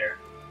poison later.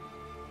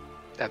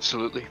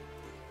 Absolutely.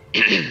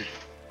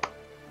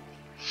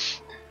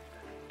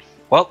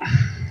 Well,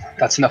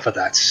 that's enough of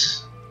that.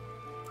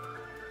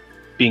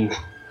 Being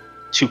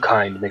too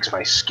kind makes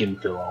my skin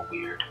feel all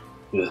weird.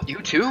 Ugh.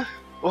 You too?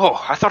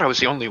 Oh, I thought I was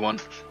the only one.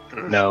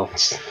 No,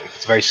 it's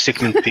a very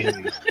sickening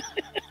feeling.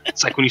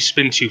 It's like when you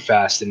spin too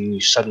fast and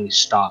you suddenly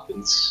stop, and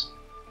it's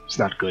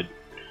not good.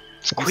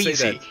 It's You say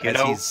queasy, that you as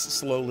know? he's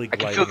slowly I can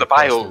gliding feel the across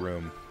bile. the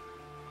room.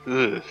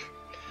 Ugh.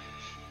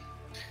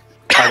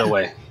 By the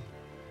way,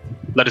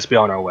 let us be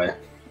on our way.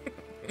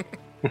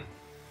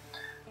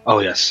 Oh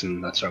yes,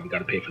 and that's right. We got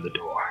to pay for the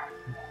door.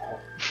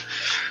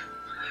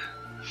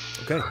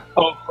 Okay.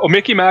 Oh,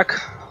 Mickey Mac.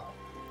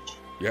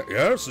 Yeah.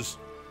 Yes.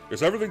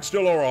 Is everything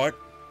still all right?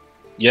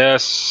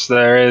 Yes,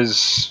 there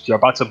is. You're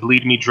about to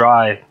bleed me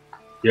dry.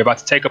 You're about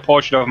to take a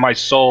portion of my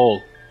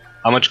soul.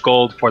 How much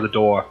gold for the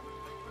door?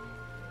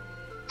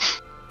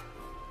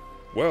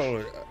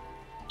 Well,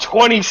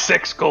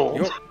 26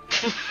 gold.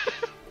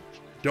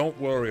 don't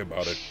worry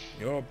about it.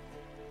 You're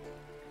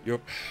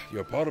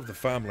part of the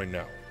family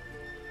now.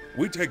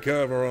 We take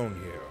care of our own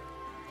here.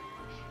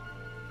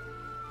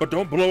 But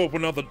don't blow up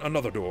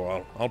another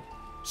door. I'll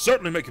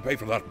certainly make you pay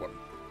for that one.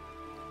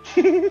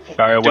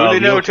 Very well. Duly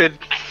noted.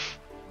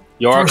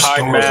 You're a First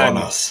kind doors on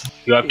man. us.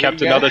 You have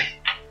kept Yeah.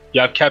 You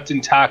have kept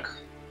intact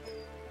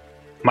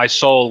my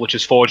soul, which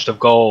is forged of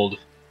gold,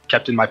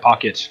 kept in my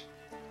pocket,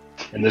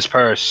 in this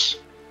purse.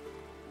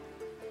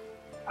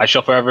 I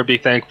shall forever be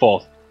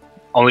thankful.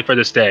 Only for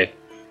this day.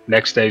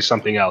 Next day,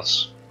 something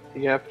else.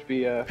 You have to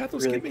be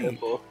Pathos, really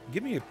careful.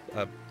 give me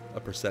a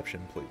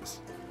perception, please.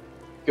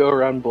 Go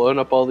around blowing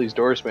up all these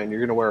doors, man. You're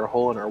gonna wear a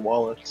hole in our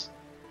wallets.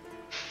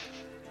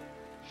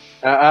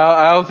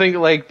 I don't think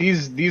like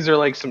these are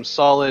like some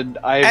solid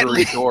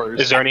ivory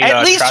doors. Is there any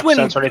At least trap when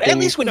sense or anything?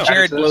 No.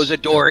 Jerrod blows a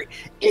door,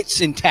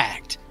 it's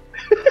intact.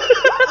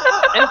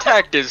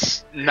 Intact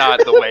is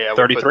not the way I would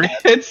 33?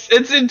 put that.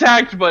 It's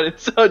intact, but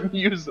it's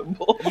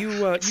unusable.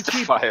 You It's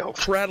keep defiled.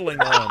 prattling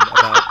on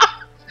about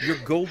your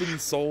golden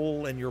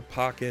soul and your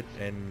pocket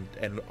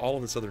and all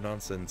of this other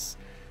nonsense.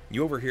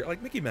 You overhear,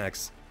 like Mickey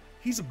Max,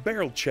 he's a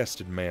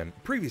barrel-chested man,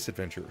 previous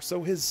adventurer,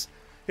 so his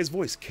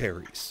voice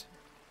carries.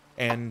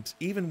 And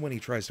even when he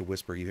tries to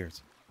whisper, you hear,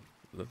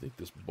 I think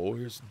this boy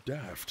is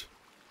daft.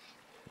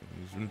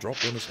 He's been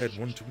dropped on his head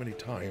one too many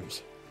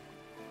times.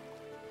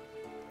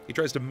 He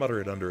tries to mutter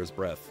it under his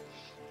breath.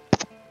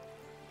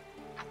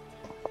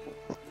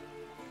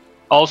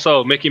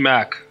 Also, Mickey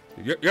Mac.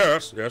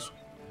 Yes.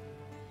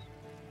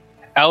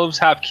 Elves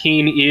have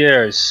keen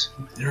ears.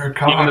 You're a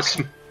cock.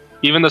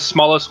 Even the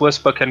smallest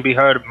whisper can be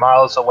heard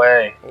miles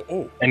away.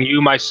 Oh. And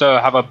you, my sir,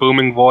 have a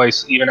booming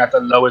voice even at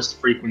the lowest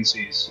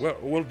frequencies.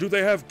 Well, do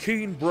they have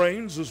keen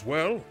brains as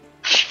well?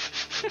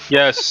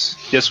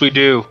 Yes, we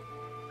do.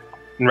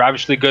 And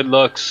ravishly good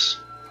looks.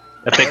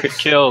 If they could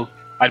kill,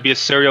 I'd be a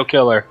serial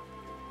killer.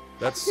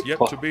 That's yet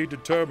to be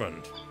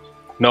determined.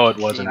 No, it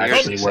wasn't Keen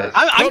actually. ears. Worth.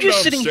 I'm Come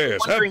just sitting here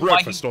downstairs, have wondering why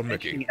breakfast you on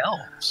Mickey. mentioned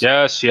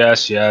elves.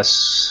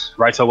 Yes.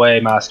 Right away,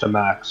 Master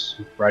Max.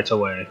 Right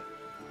away.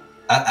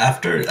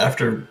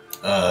 After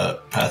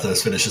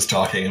Pathos finishes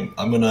talking,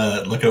 I'm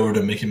gonna look over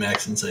to Mickey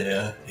Max and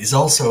say, he's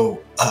also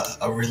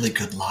a really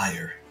good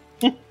liar.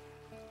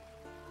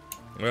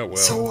 Well.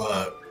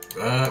 So,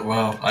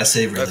 well, I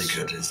say really That's-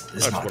 good is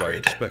That's not what I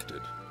great.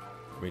 expected.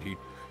 I mean,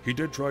 he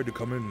did try to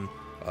come in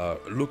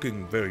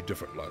looking very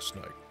different last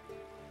night.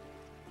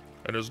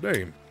 And his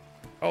name,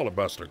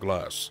 Alabaster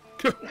Glass.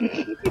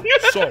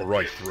 Saw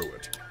right through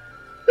it.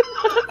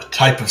 A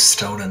type of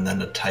stone and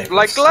then a type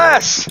Like of stone.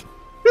 glass!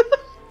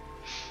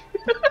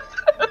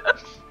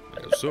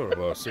 Yes, sir,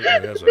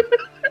 certainly has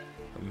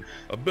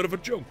a bit of a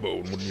joke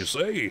bone, wouldn't you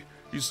say?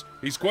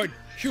 He's quite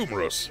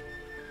humorous.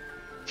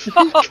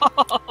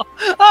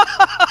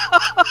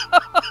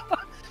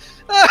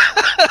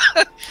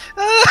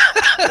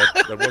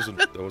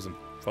 That wasn't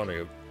funny.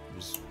 It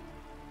was.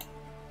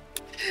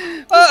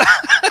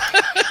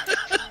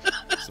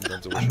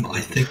 Sometimes I wish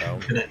I think I'm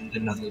gonna need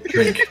another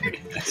drink,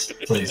 Mickey Max.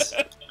 Please.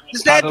 The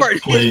sad part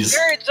is Please.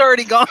 Jerrod's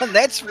already gone.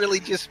 That's really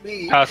just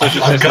me. Pathos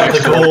just I've sits got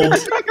next the to him. gold.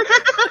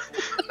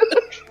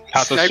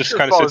 Pathos just Sniper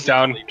kind of falls sits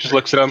down, asleep. just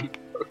looks at him.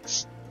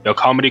 Yo,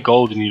 comedy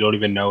gold, and you don't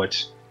even know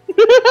it.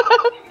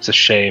 It's a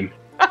shame.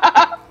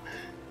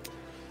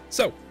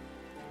 So,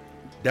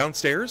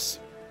 downstairs,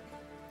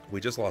 we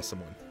just lost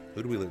someone.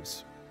 Who do we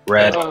lose?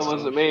 Red. Oh, it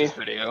wasn't me.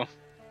 Video.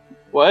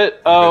 What?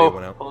 Video Oh,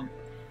 went out. well,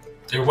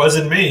 It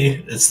wasn't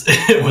me.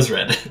 It was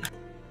Red.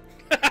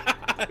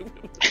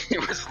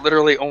 It was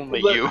literally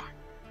only Look. you.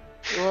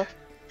 what?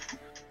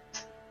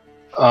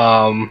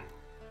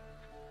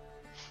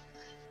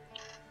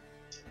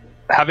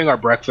 Having our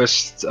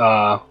breakfast,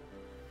 I'll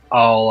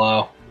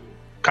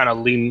kind of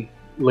lean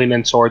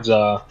in towards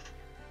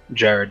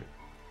Jerrod.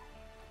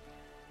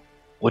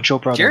 What's your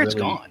brother? Jerrod's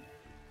really... gone.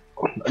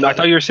 No, I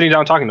thought you were sitting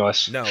down talking to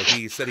us. No,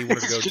 he said he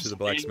wanted to go to the Just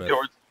blacksmith. leaning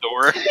towards the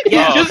door.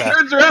 Yeah. Oh, Just okay.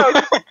 turns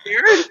around.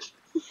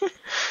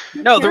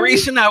 No, the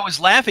reason I was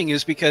laughing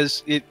is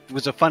because it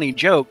was a funny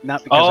joke,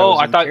 not because Oh,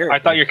 I I was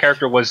thought your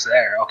character was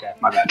there. Okay,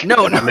 my bad.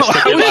 No, I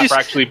mistook I you was for just-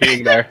 actually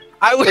being there.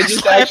 I was It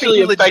just laughing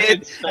actually affected legit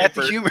at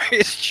the Sniper.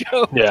 humorous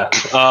joke. Yeah.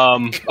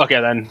 Okay,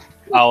 then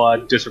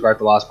I'll disregard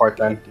the last part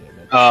then.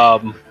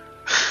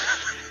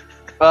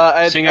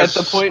 At Seeing the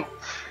as- point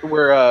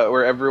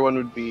where everyone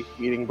would be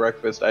eating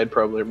breakfast, I'd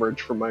probably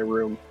emerge from my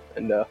room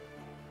and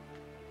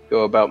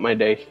go about my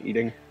day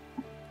eating.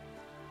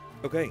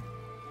 Okay.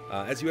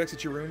 As you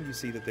exit your room, you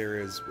see that there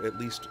is at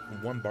least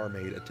one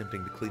barmaid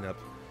attempting to clean up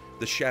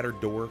the shattered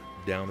door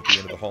down at the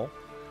end of the hall.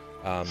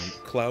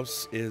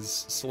 Klaus is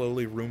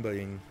slowly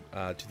Roombaing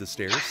to the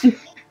stairs.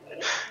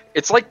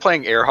 it's like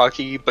playing air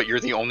hockey, but you're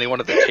the only one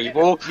at the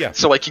table. Yeah.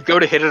 So like you go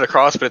to hit it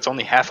across, but it's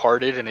only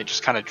half-hearted, and it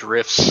just kind of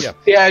drifts. Yeah.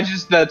 Yeah,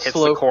 just that Hits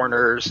slow. the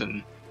corners,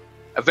 and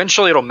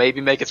eventually it'll maybe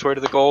make its way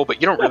to the goal,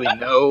 but you don't really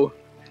know.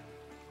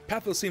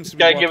 Pathos seems to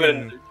be Gotta give it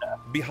walking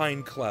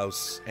behind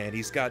Klaus, and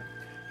he's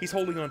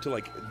holding on to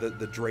like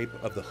the drape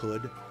of the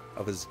hood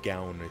of his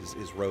gown,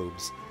 his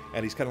robes,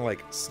 and he's kind of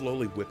like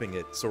slowly whipping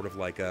it, sort of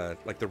like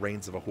the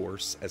reins of a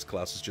horse, as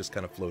Klaus is just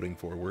kind of floating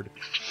forward.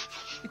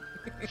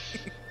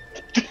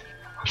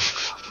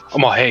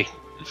 Oh,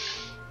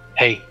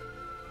 hey,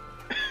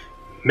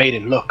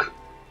 maiden, look,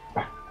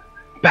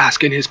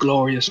 bask in his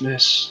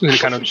gloriousness, and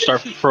kind of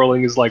start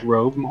furling his like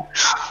robe. Now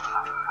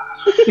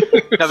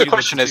the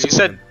question is, you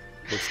said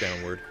looks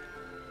downward.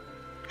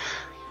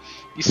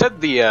 You said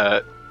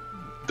the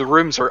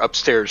rooms are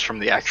upstairs from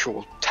the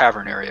actual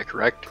tavern area,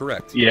 correct?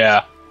 Correct.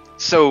 Yeah.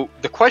 So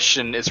the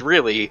question is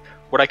really,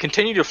 would I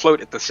continue to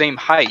float at the same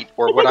height,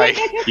 or would I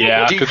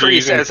Yeah. 'cause we're decrease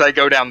using- as I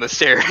go down the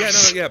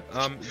stairs? Yeah,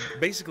 no.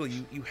 Basically,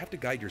 you have to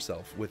guide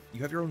yourself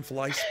you have your own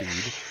fly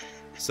speed.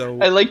 So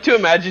I like to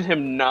imagine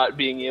him not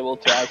being able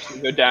to actually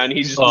go down.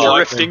 He's just Oh,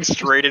 Drifting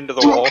straight into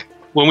the wall.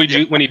 When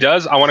he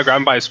does, I want to grab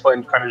him by his foot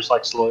and kind of just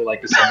like slowly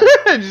like descend.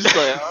 just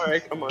like, all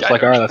right, come on. It's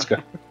like, all right, let's go.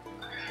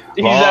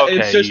 It's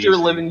Okay, just your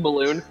easy. living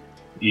balloon.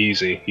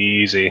 Easy.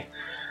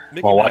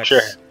 Mickey Well, Max watch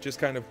your- just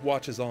kind of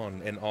watches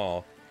on in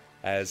awe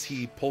as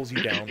he pulls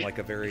you down like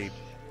a very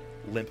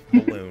limp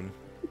balloon.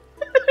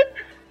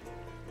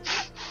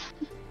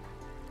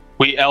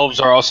 We elves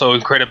are also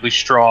incredibly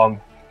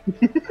strong.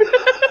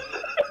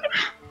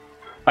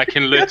 I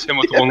can lift him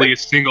with only a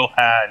single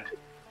hand.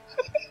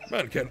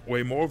 Man can't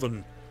weigh more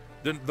than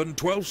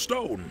 12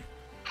 stone.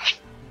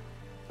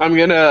 I'm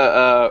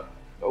gonna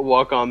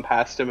walk on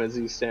past him as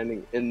he's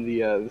standing in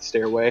the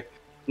stairway.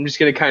 I'm just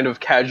gonna kind of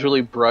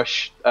casually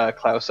brush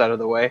Klaus out of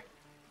the way,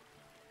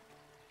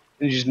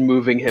 and just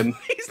moving him.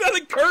 He's not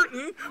a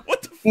curtain.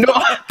 What the? No,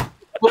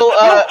 well,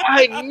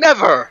 I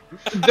never.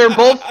 they're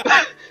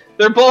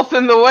both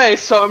in the way,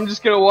 so I'm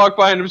just gonna walk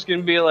by and I'm just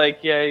gonna be like,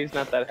 yeah, he's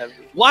not that heavy.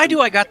 Why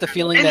do I got the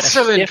feeling that a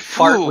Insolent stiff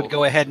fart fool. would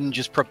go ahead and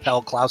just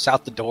propel Klaus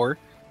out the door?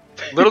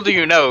 Little do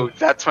you know,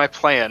 that's my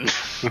plan.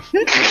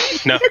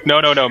 No,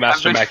 Master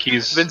I've been- Mac.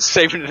 He's. Been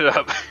saving it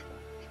up.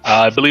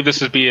 I believe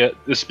this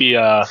be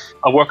a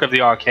work of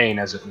the arcane,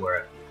 as it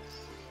were.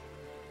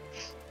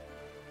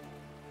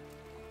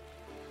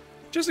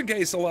 Just in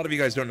case a lot of you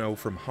guys don't know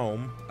from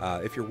home,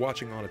 if you're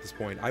watching on at this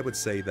point, I would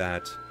say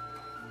that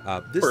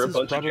this For a is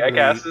bunch of probably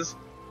jackasses.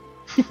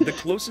 the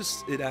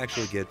closest it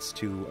actually gets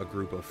to a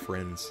group of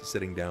friends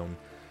sitting down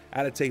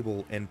at a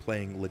table and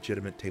playing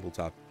legitimate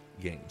tabletop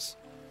games.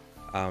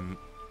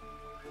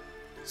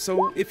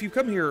 So if you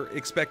come here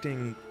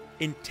expecting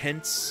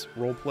intense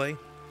roleplay,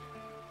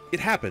 it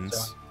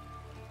happens.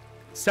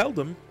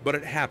 Seldom, but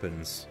it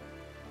happens.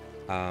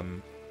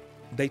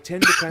 They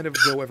tend to kind of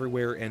go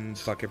everywhere and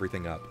fuck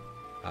everything up.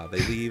 They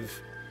leave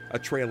a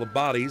trail of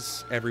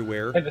bodies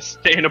everywhere. And a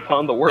stain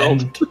upon the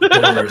world. And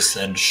doors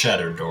and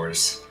shattered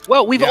doors.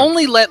 Well, we've Yeah.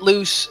 only let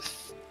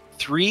loose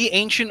 3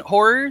 ancient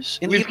horrors.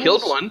 In We've the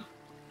killed Eagles. one.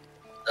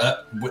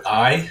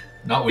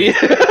 Not we. Yeah,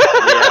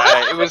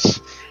 it was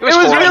It was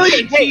horrible.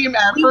 really a team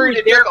effort.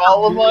 It took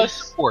all of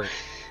us. Support.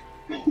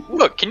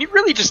 Look, can you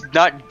really just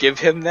not give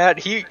him that?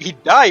 He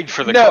died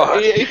for the No,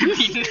 cause. it- I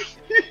mean,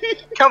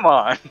 come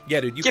on. Yeah,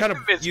 dude, you Give kind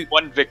him of his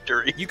one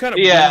victory. you kind of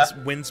Yeah.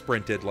 wind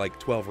sprinted like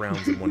 12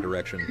 rounds in one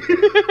direction.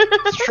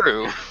 It's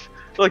true.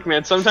 Look,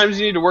 man, sometimes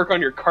you need to work on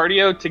your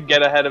cardio to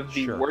get ahead of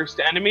the Sure. worst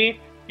enemy,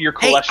 your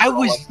Hey, cholesterol. I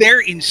was there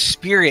in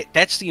spirit.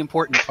 That's the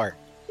important part.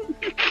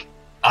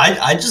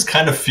 I just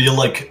kind of feel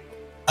like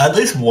at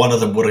least one of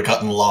them would have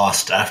gotten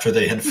lost after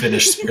they had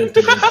finished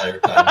sprinting the entire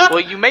time. Well,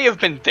 you may have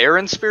been there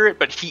in spirit,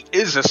 but he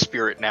is a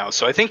spirit now,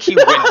 so I think he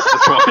wins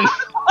this one.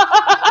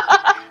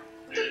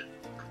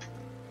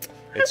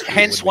 It's true,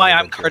 Hence wouldn't why make a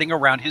I'm big deal. carting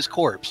around his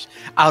corpse.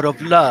 Out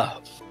of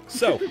love.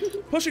 So,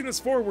 pushing this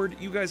forward,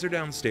 you guys are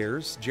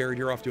downstairs. Jerrod,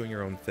 you're off doing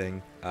your own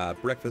thing.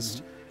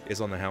 Breakfast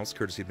is on the house,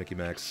 courtesy of Mickey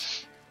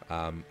Max.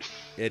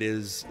 It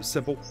is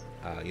simple.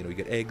 You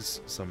get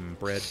eggs, some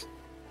bread,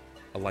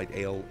 a light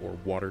ale or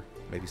water,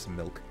 maybe some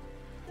milk.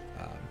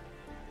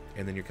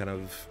 And then you're kind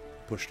of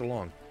pushed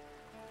along.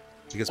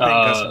 Because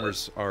paying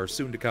customers are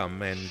soon to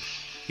come, and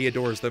he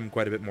adores them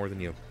quite a bit more than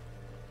you.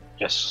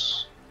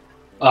 Yes.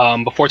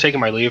 Before taking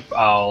my leave,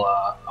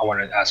 I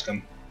wanted to ask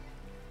him.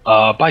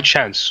 By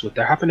chance, would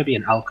there happen to be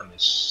an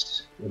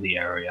alchemist in the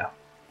area?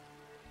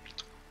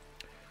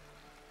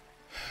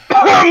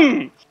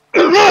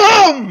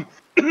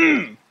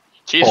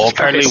 Jesus Well,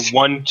 apparently Christ.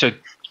 one to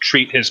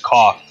treat his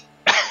cough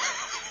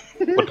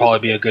would probably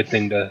be a good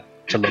thing to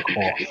look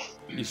for.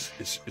 Is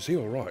he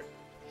alright?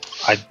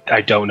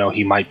 I don't know.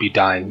 He might be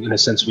dying. In a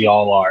sense, we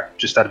all are,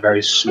 just at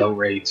very slow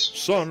rates.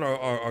 Son,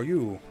 are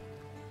you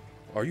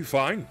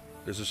fine?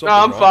 Is there something No,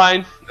 I'm wrong?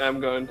 fine. I'm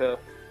going to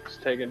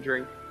just take a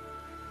drink.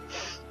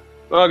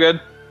 All good.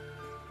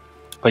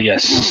 But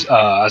yes,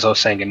 as I was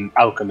saying, an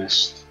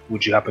alchemist.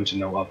 Would you happen to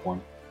know of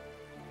one?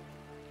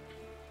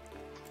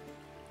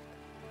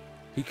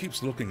 He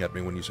keeps looking at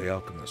me when you say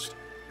alchemist.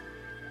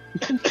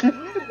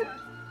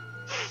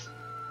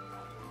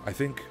 I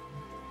think...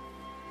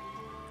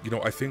 You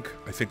know, I think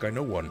I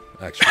know one,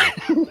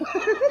 actually.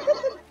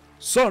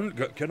 Sunn,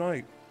 can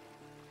I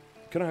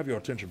have your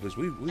attention, please?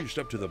 Will you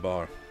step to the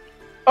bar?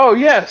 Oh,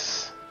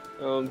 yes!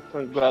 I'll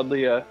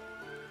gladly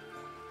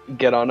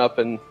get on up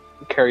and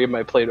carry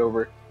my plate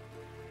over.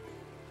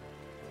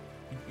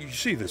 You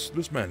see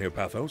this man here,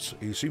 Pathos?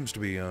 He seems to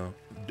be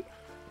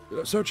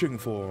searching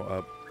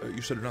for,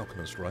 you said an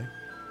alchemist, right?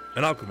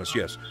 An alchemist,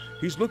 yes.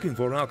 He's looking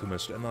for an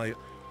alchemist, and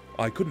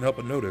I couldn't help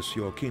but notice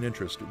your keen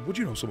interest. Would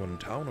you know someone in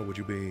town, or would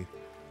you be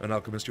an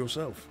alchemist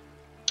yourself?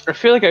 I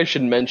feel like I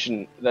should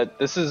mention that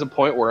this is a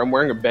point where I'm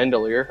wearing a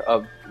bandolier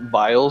of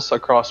vials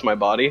across my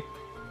body.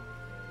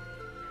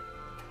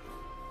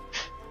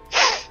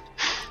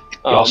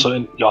 You also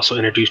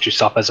introduced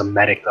yourself as a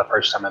medic the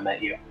first time I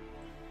met you.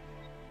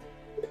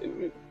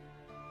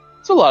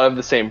 It's a lot of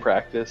the same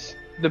practice.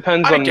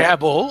 Depends on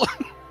Gabble.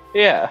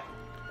 Yeah,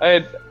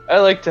 I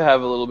like to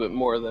have a little bit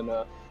more than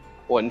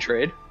one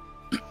trade.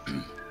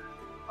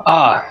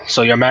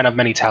 So you're a man of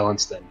many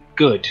talents then.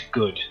 Good.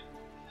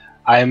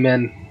 I'm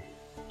in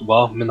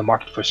the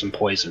market for some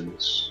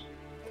poisons.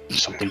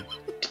 Something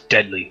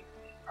deadly,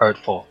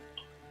 hurtful.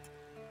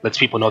 Lets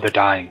people know they're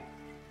dying.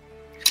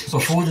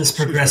 Before this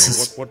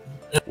progresses... What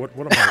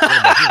am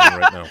I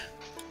doing right now?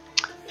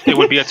 It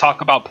would be a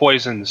talk about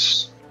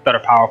poisons that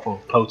are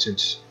powerful,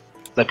 potent,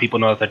 let people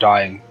know that they're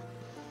dying.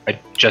 I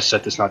just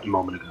said this not a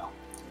moment ago.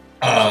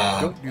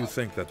 Don't you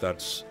think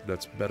that's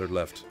better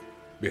left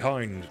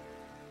behind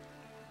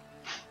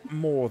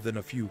more than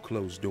a few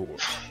closed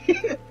doors?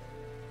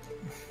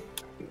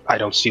 I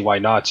don't see why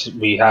not.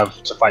 We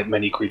have to fight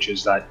many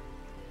creatures that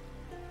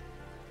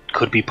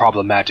could be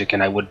problematic,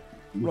 and I would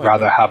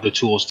rather have the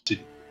tools to...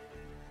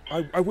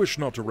 I wish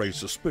not to raise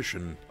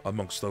suspicion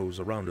amongst those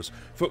around us.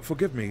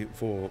 Forgive me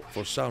for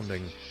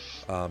sounding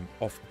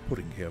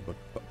off-putting here, but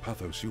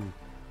Pathos,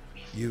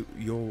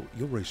 your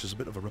race has a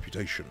bit of a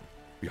reputation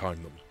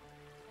behind them.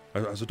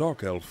 As a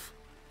dark elf,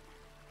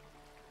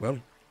 well,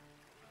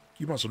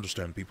 you must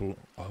understand people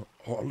are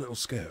a little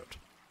scared.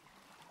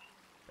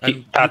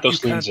 And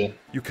Pathos leans in.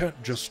 You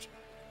can't just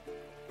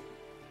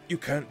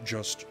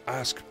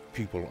ask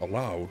people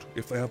aloud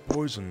if they have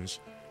poisons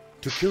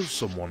to kill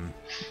someone.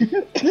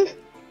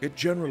 It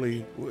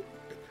generally,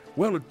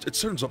 well, it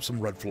sends up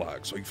some red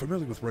flags. Are you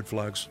familiar with red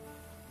flags?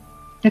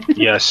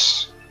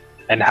 Yes,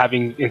 and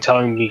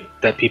telling me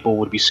that people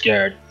would be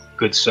scared,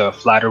 good sir,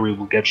 flattery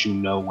will get you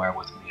nowhere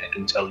with me. I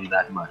can tell you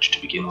that much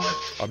to begin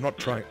with. I'm not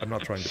trying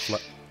to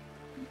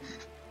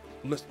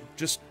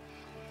just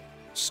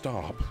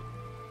stop.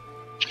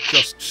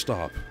 Just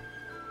stop.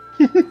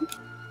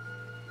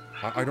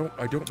 I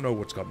don't know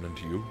what's gotten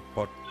into you,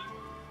 but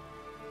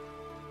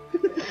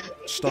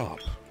stop.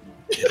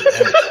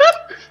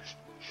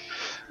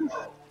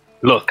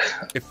 Look,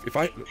 if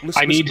I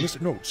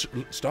listen, no,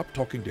 stop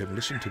talking to him.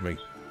 Listen to me.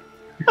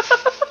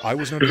 I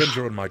was an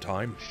Avenger in my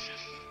time,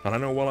 and I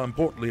know while I'm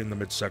portly in the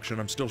midsection,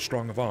 I'm still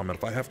strong of arm. And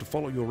if I have to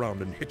follow you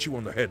around and hit you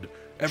on the head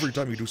every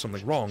time you do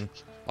something wrong,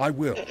 I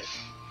will.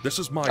 This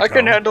is my town. I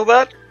can handle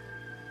that.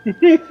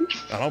 And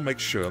I'll make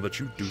sure that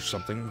you do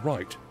something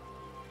right.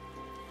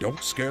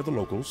 Don't scare the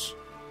locals.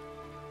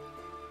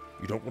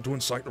 You don't want to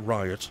incite a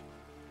riot.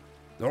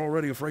 They're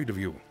already afraid of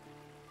you.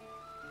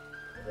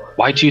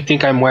 Why do you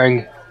think I'm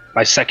wearing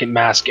my second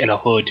mask and a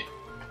hood?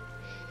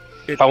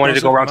 If I wanted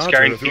to go around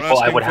scaring people,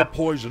 I would have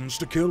poisons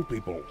to kill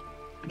people.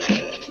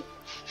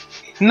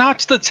 Not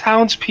the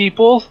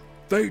townspeople.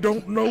 They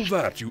don't know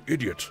that, you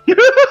idiot.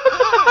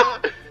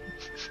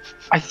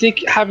 I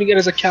think having it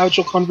as a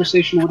casual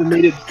conversation would have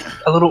made it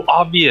a little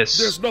obvious.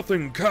 There's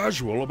nothing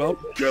casual about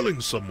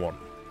killing someone.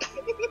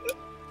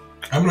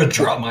 I'm gonna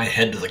drop my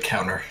head to the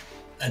counter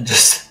and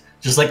just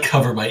like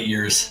cover my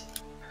ears.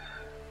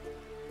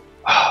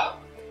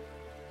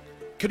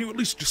 Can you at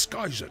least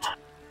disguise it?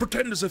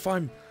 Pretend as if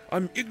I'm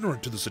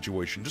ignorant to the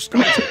situation.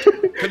 Disguise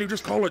it. Can you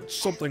just call it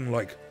something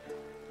like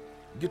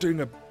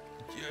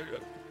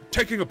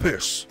taking a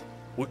piss?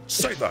 Well,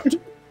 say that.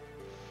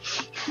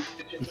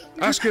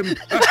 Ask him.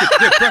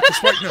 Yeah,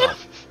 practice right now.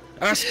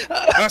 Ask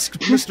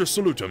Mr.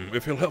 Salutum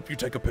if he'll help you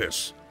take a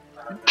piss.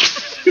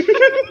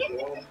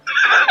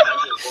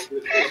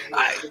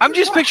 I'm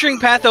just picturing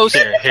Pathos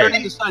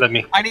turning to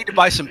Sunn. I need to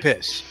buy some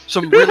piss.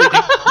 Some really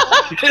deep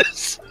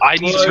piss.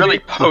 It's really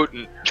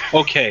potent.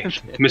 Okay,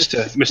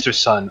 Mr.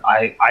 Sunn,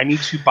 I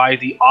need to buy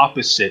the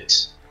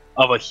opposite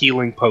of a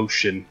healing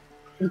potion.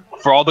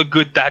 For all the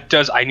good that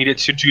does, I need it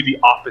to do the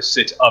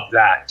opposite of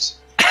that.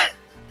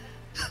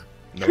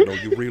 No,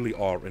 you really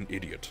are an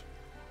idiot.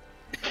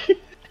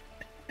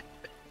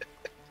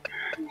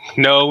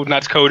 No,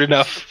 not code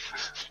enough.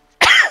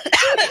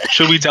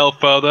 Should we delve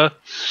further?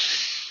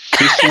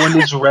 This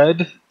one is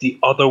red, the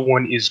other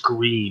one is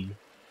green.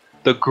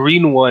 The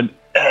green one,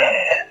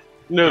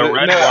 No,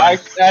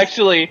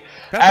 actually,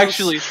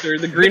 sir,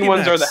 the green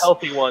ones are the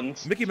healthy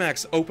ones. Mickey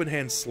Max open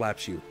hand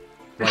slaps you.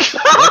 Like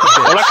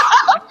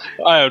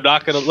I am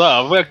not gonna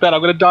love. Like that,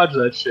 I'm gonna dodge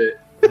that shit.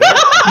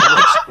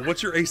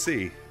 What's your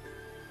AC?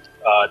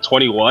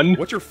 21.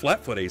 What's your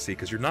flat-foot AC?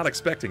 Because you're not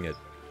expecting it.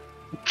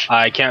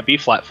 I can't be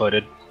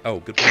flat-footed. Oh,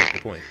 good point.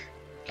 Good point.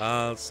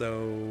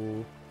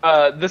 So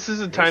This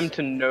is a time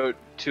to note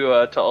to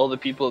all the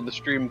people of the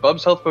stream,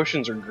 Bub's health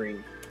potions are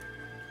green.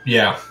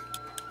 Yeah.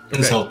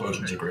 His Okay. health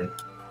potions are green.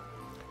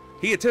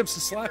 he attempts to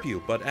slap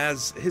you, but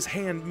as his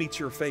hand meets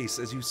your face,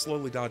 as you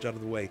slowly dodge out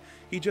of the way,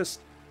 he just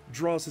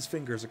draws his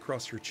fingers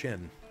across your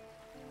chin.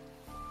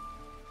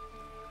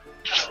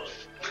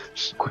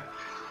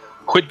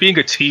 Quit being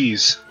a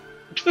tease.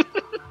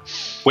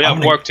 We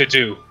have work to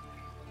do.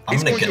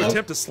 He's going get to up.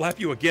 attempt to slap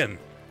you again.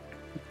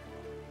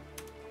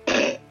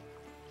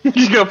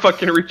 He's gonna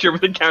fucking reach over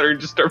the counter and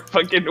just start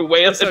fucking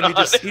wailing This time on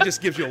it. he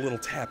just gives you a little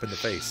tap in the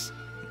face.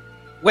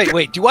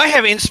 Wait, do I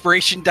have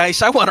inspiration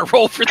dice? I want to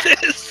roll for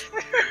this.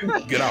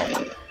 Get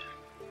out.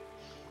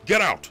 Get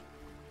out.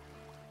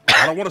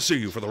 I don't want to see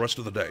you for the rest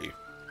of the day.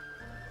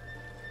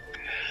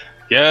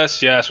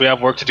 Yes, we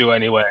have work to do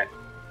anyway.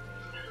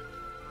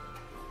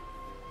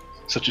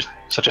 Such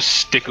a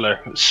stickler,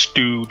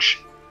 stooge.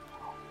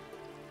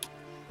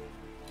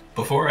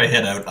 Before I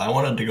head out, I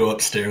wanted to go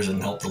upstairs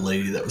and help the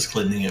lady that was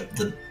cleaning up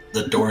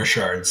the door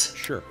shards.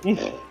 Sure.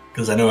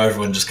 Because I know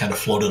everyone just kind of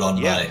floated on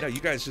Yeah, by. no, you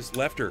guys just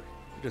left her.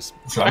 Just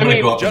So I'm going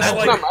to go up and just help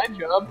That's like- her. not my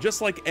job.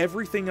 Just like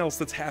everything else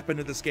that's happened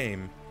in this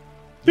game,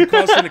 you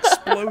caused an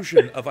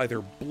explosion of either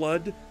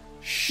blood,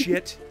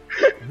 shit,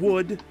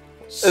 wood,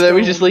 And then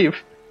we stone, just leave.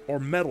 or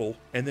metal,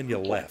 and then you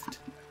left.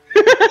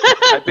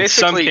 I In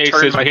some basically cases,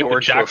 turned my we hit the door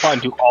to jackpot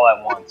and do all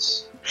at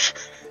once.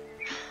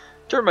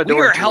 turn my We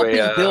door are into helping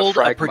a build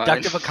a frag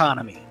productive mine.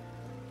 economy.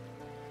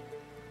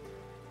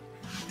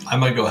 I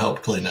might go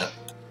help clean up.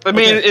 I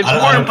mean, Okay. it's I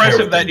don't more care impressive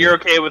what that they you're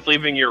do. okay with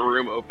leaving your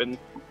room open.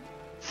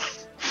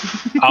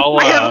 I'll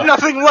I have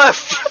nothing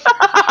left.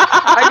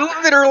 I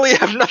literally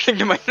have nothing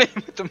to my name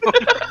at the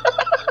moment.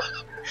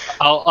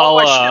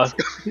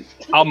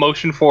 I'll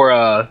motion for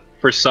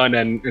Sunn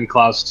and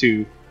Klaus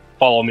to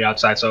follow me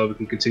outside so we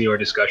can continue our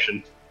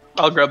discussion.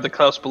 I'll grab the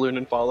Klaus balloon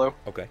and follow.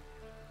 Okay.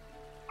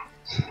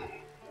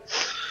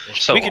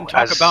 So We can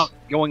talk as- about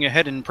going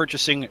ahead and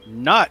purchasing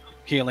not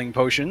healing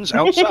potions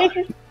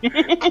outside.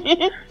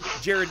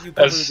 Jerrod, you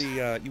cover As-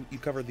 the you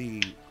cover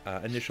the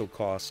initial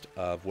cost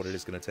of what it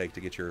is going to take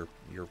to get your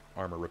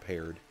armor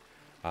repaired.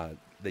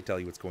 They tell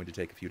you it's going to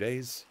take a few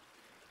days.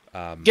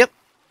 Yep.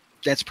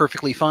 That's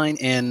perfectly fine.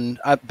 And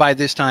by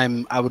this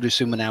time, I would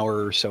assume an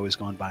hour or so has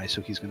gone by,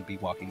 so he's going to be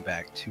walking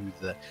back to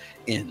the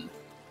inn.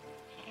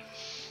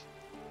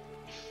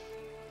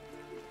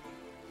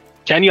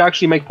 Can you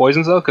actually make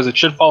poisons though? Because it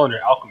should fall under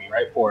alchemy,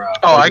 right? For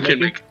Oh, I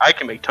poison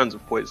can make tons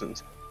of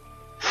poisons.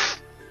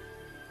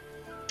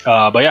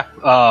 But yeah,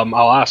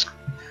 I'll ask.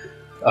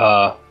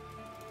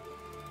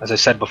 As I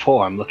said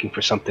before, I'm looking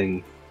for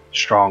something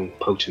strong,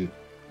 potent,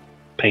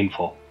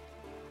 painful.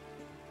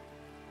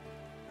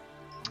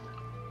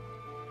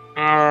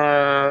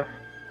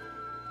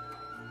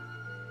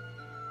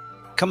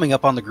 Coming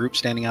up on the group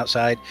standing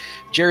outside,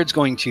 Jared's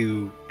going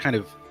to kind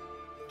of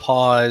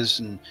pause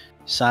and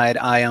side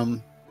eye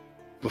him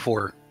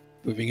before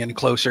moving in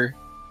closer.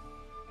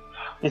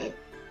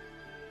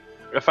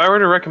 If I were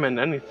to recommend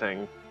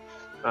anything,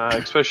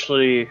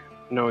 especially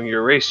knowing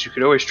your race, you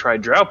could always try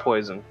drow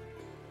poison.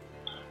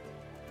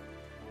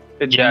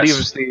 It Yes.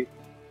 leaves the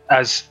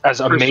As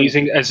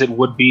amazing as it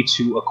would be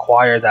to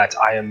acquire that,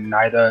 I am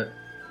neither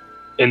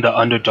in the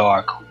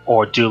Underdark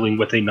or dealing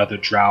with another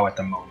drow at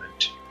the moment.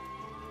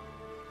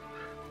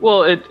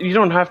 well. You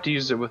don't have to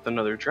use it with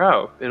another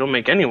drow. It'll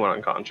make anyone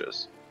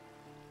unconscious.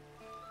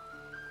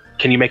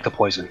 Can you make the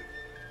poison?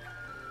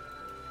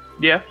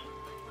 Yeah.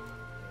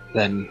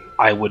 Then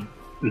I would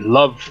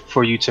love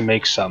for you to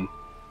make some.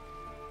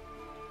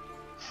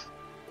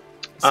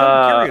 So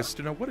I'm curious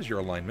to know, what is your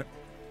alignment?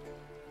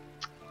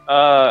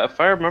 If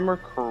I remember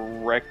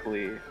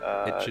correctly,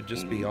 It should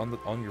just be on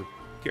your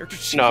character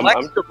sheet. No, I'm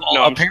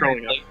scrolling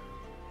apparently. up.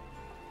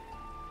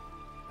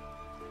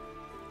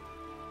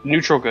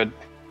 Neutral good.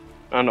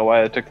 I don't know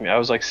why that took me. I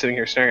was like sitting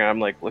here staring at it. I'm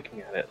like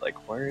looking at it,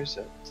 like, where is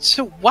it?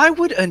 So why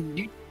would a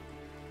new...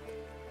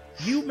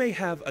 You may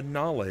have a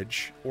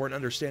knowledge or an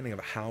understanding of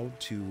how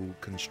to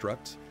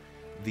construct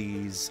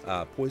these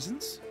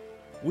poisons,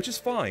 which is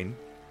fine,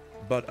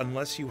 but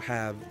unless you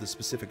have the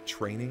specific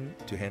training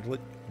to handle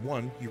it,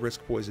 one, you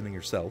risk poisoning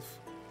yourself.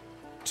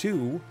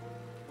 Two,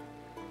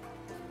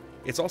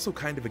 it's also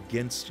kind of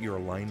against your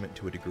alignment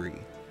to a degree.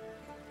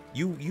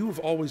 You've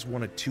always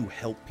wanted to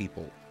help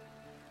people.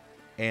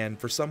 And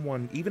for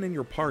someone, even in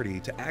your party,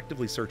 to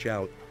actively search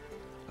out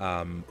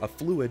a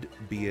fluid,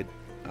 be it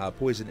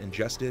poison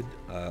ingested,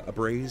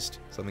 abrased,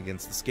 something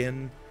against the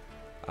skin,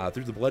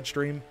 through the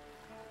bloodstream,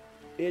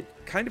 it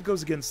kind of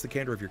goes against the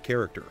candor of your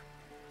character.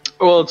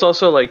 Well, it's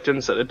also like Jen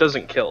said, it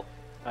doesn't kill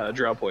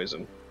drow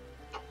poison.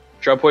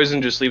 Drow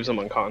poison just leaves them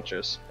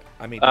unconscious.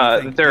 I mean,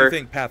 do you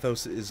think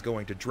Pathos is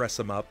going to dress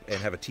them up and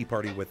have a tea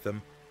party with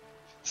them?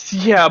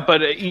 Yeah,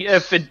 but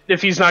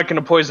if he's not going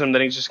to poison him,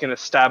 then he's just going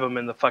to stab him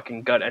in the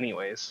fucking gut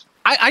anyways.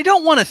 I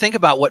don't want to think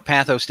about what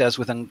Pathos does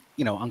with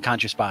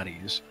unconscious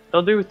bodies.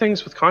 They'll do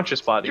things with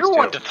conscious bodies. You're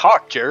one to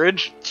talk,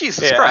 Jerrod.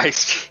 Jesus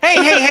Christ. Hey!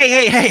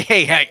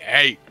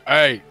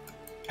 Hey,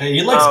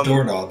 he likes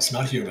doorknobs,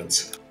 not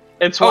humans.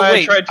 It's why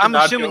I tried to I'm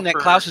not assuming go that for-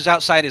 Klaus is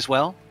outside as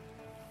well.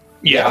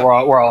 Yeah,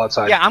 we're all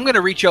outside. Yeah, I'm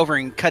gonna reach over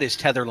and cut his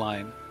tether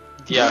line.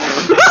 Yeah.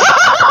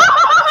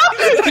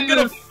 I'm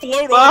gonna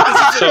float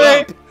off.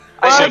 Bye.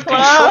 I have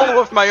control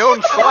of my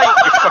own flight,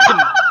 you fucking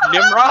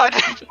Nimrod.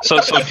 So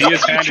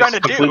Deia's hand trying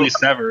is to do? completely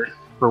severed,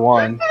 for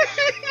one.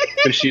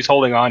 But she's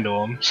holding on to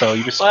him, so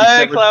you just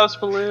Bye, Klaus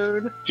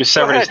Balloon. just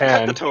severed his Go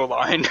ahead, cut the hand. tow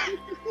line.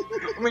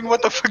 I mean,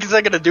 what the fuck is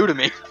that gonna do to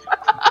me?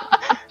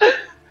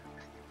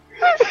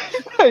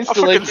 I I'll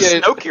still fucking like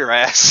the, snoke your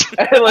ass.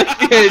 I like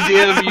the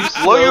idea of you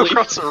Blow you slowly.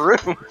 across the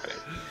room.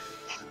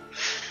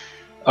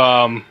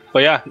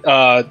 But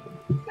yeah,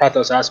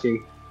 Pathos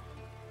asking,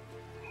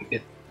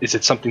 is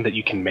it something that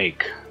you can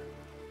make?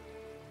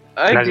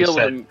 And I'd as be you able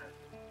said, to.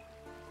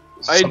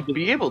 I'd something-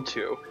 be able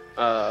to.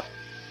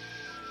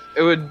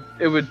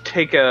 It would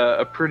take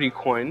a pretty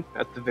coin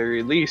at the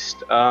very least.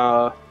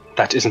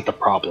 That isn't the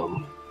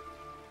problem.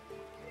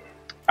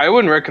 I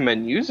wouldn't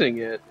recommend using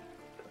it,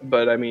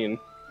 but I mean,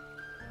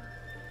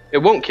 it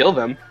won't kill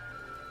them.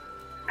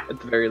 At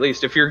the very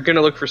least, if you're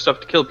gonna look for stuff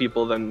to kill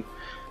people, then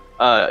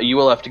you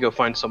will have to go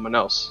find someone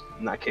else.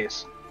 In that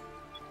case.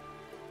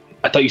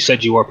 I thought you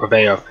said you were a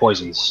purveyor of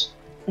poisons.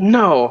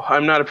 No,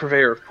 I'm not a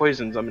purveyor of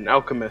poisons. I'm an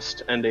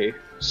alchemist and a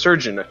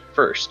surgeon at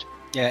first.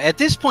 Yeah, at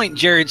this point,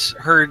 Jerrod's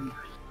heard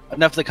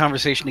enough of the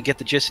conversation to get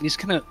the gist, and he's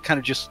gonna kind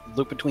of just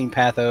look between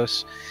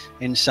Pathos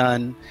and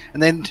Sunn,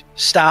 and then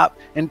stop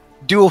and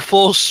do a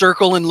full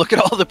circle and look at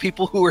all the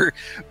people who are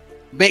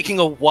making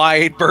a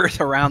wide berth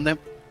around them.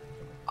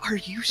 Are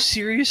you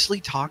seriously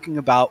talking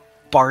about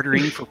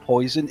bartering for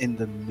poison in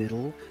the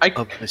middle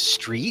of the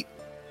street?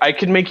 I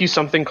could make you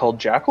something called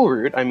jackal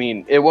root. I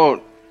mean, it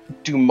won't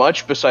do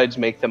much besides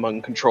make them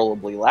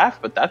uncontrollably laugh,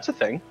 but that's a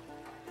thing.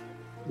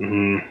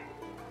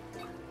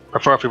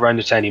 Prefer if we run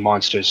into any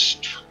monsters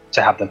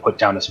to have them put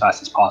down as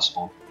fast as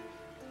possible.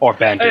 Or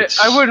bandits.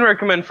 I wouldn't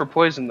recommend for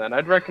poison then.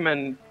 I'd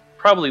recommend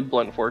probably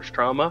blunt force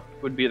trauma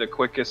would be the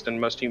quickest and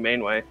most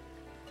humane way.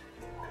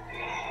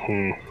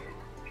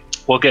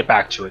 We'll get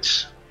back to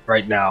it.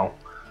 Right now,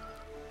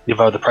 we have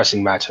other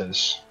pressing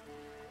matters.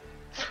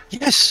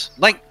 Yes,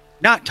 like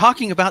not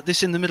talking about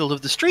this in the middle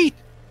of the street.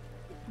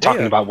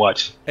 Talking Yeah. about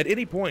what? At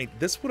any point,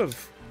 this would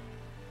have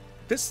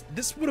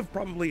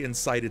probably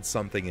incited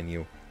something in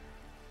you.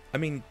 I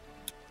mean,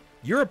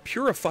 you're a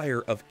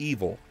purifier of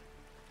evil.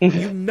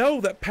 You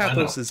know that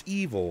Pathos is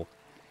evil.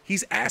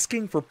 He's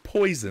asking for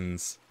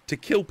poisons to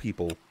kill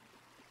people.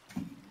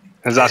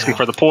 He's asking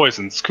for the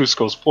poisons.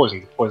 Cusco's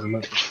poison. The poison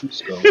meant for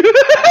Cusco.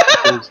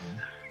 Poison.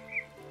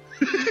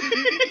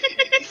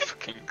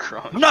 Fucking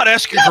crunk. I'm not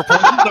asking for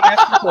potions, I'm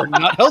asking for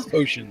not health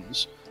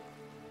potions.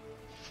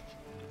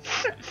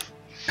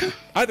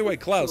 Either way,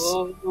 Klaus,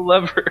 Oh, the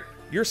lever.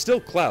 you're still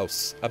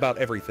Klaus about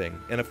everything.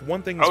 And if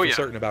one thing is for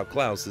certain about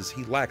Klaus is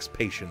he lacks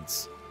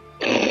patience.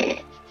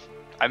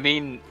 I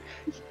mean,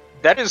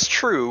 that is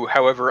true.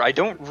 However, I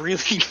don't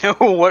really know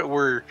what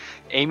we're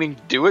aiming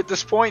to do at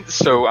this point,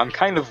 so I'm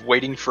kind of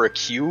waiting for a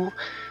cue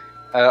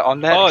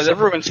on that. 'Cause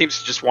everyone seems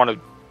to just want to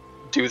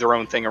do their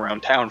own thing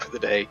around town for the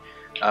day.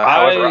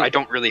 However, I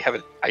don't really have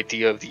an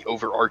idea of the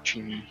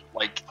overarching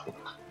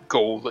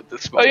goal at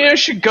this Oh, moment. yeah, I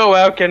should go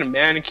out, get a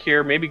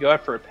manicure, maybe go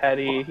out for a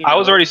petty. I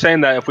was already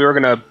saying that if we were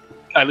going to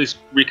at least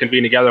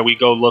reconvene together, we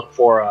go look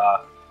for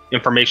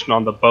information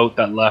on the boat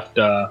that left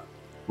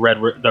Red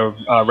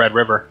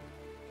River.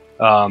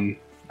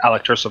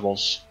 Alec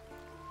Turcival's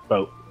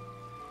boat.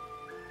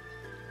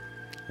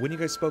 When you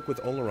guys spoke with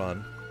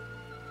Oleron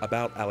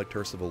about Alec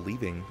Turcival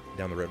leaving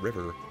down the Red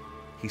River,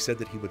 he said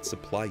that he would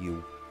supply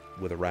you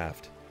with a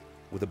raft,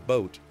 with a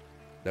boat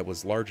that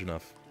was large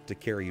enough to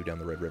carry you down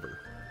the Red River.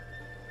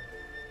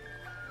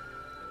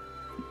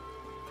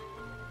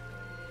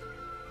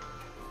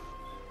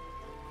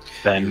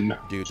 Then,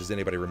 Dude, does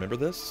anybody remember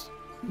this?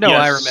 No,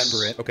 Yes. I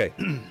remember it. Okay.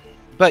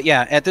 But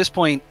yeah, at this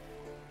point,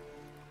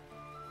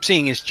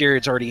 seeing as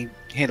Jerrod's already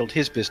handled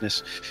his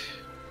business,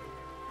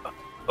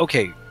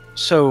 okay,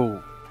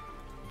 so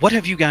what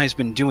have you guys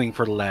been doing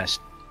for the last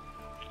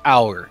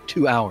hour,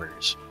 2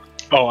 hours?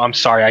 oh, I'm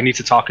sorry, I need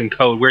to talk in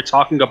code. We're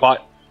talking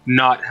about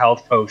not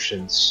health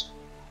potions.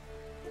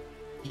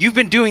 You've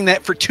been doing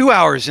that for 2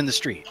 hours in the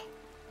street.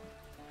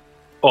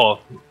 Oh,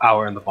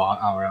 hour in the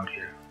hour out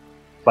here.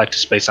 Like to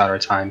space out our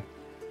time,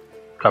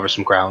 cover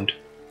some ground.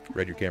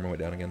 Red, your camera went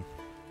down again.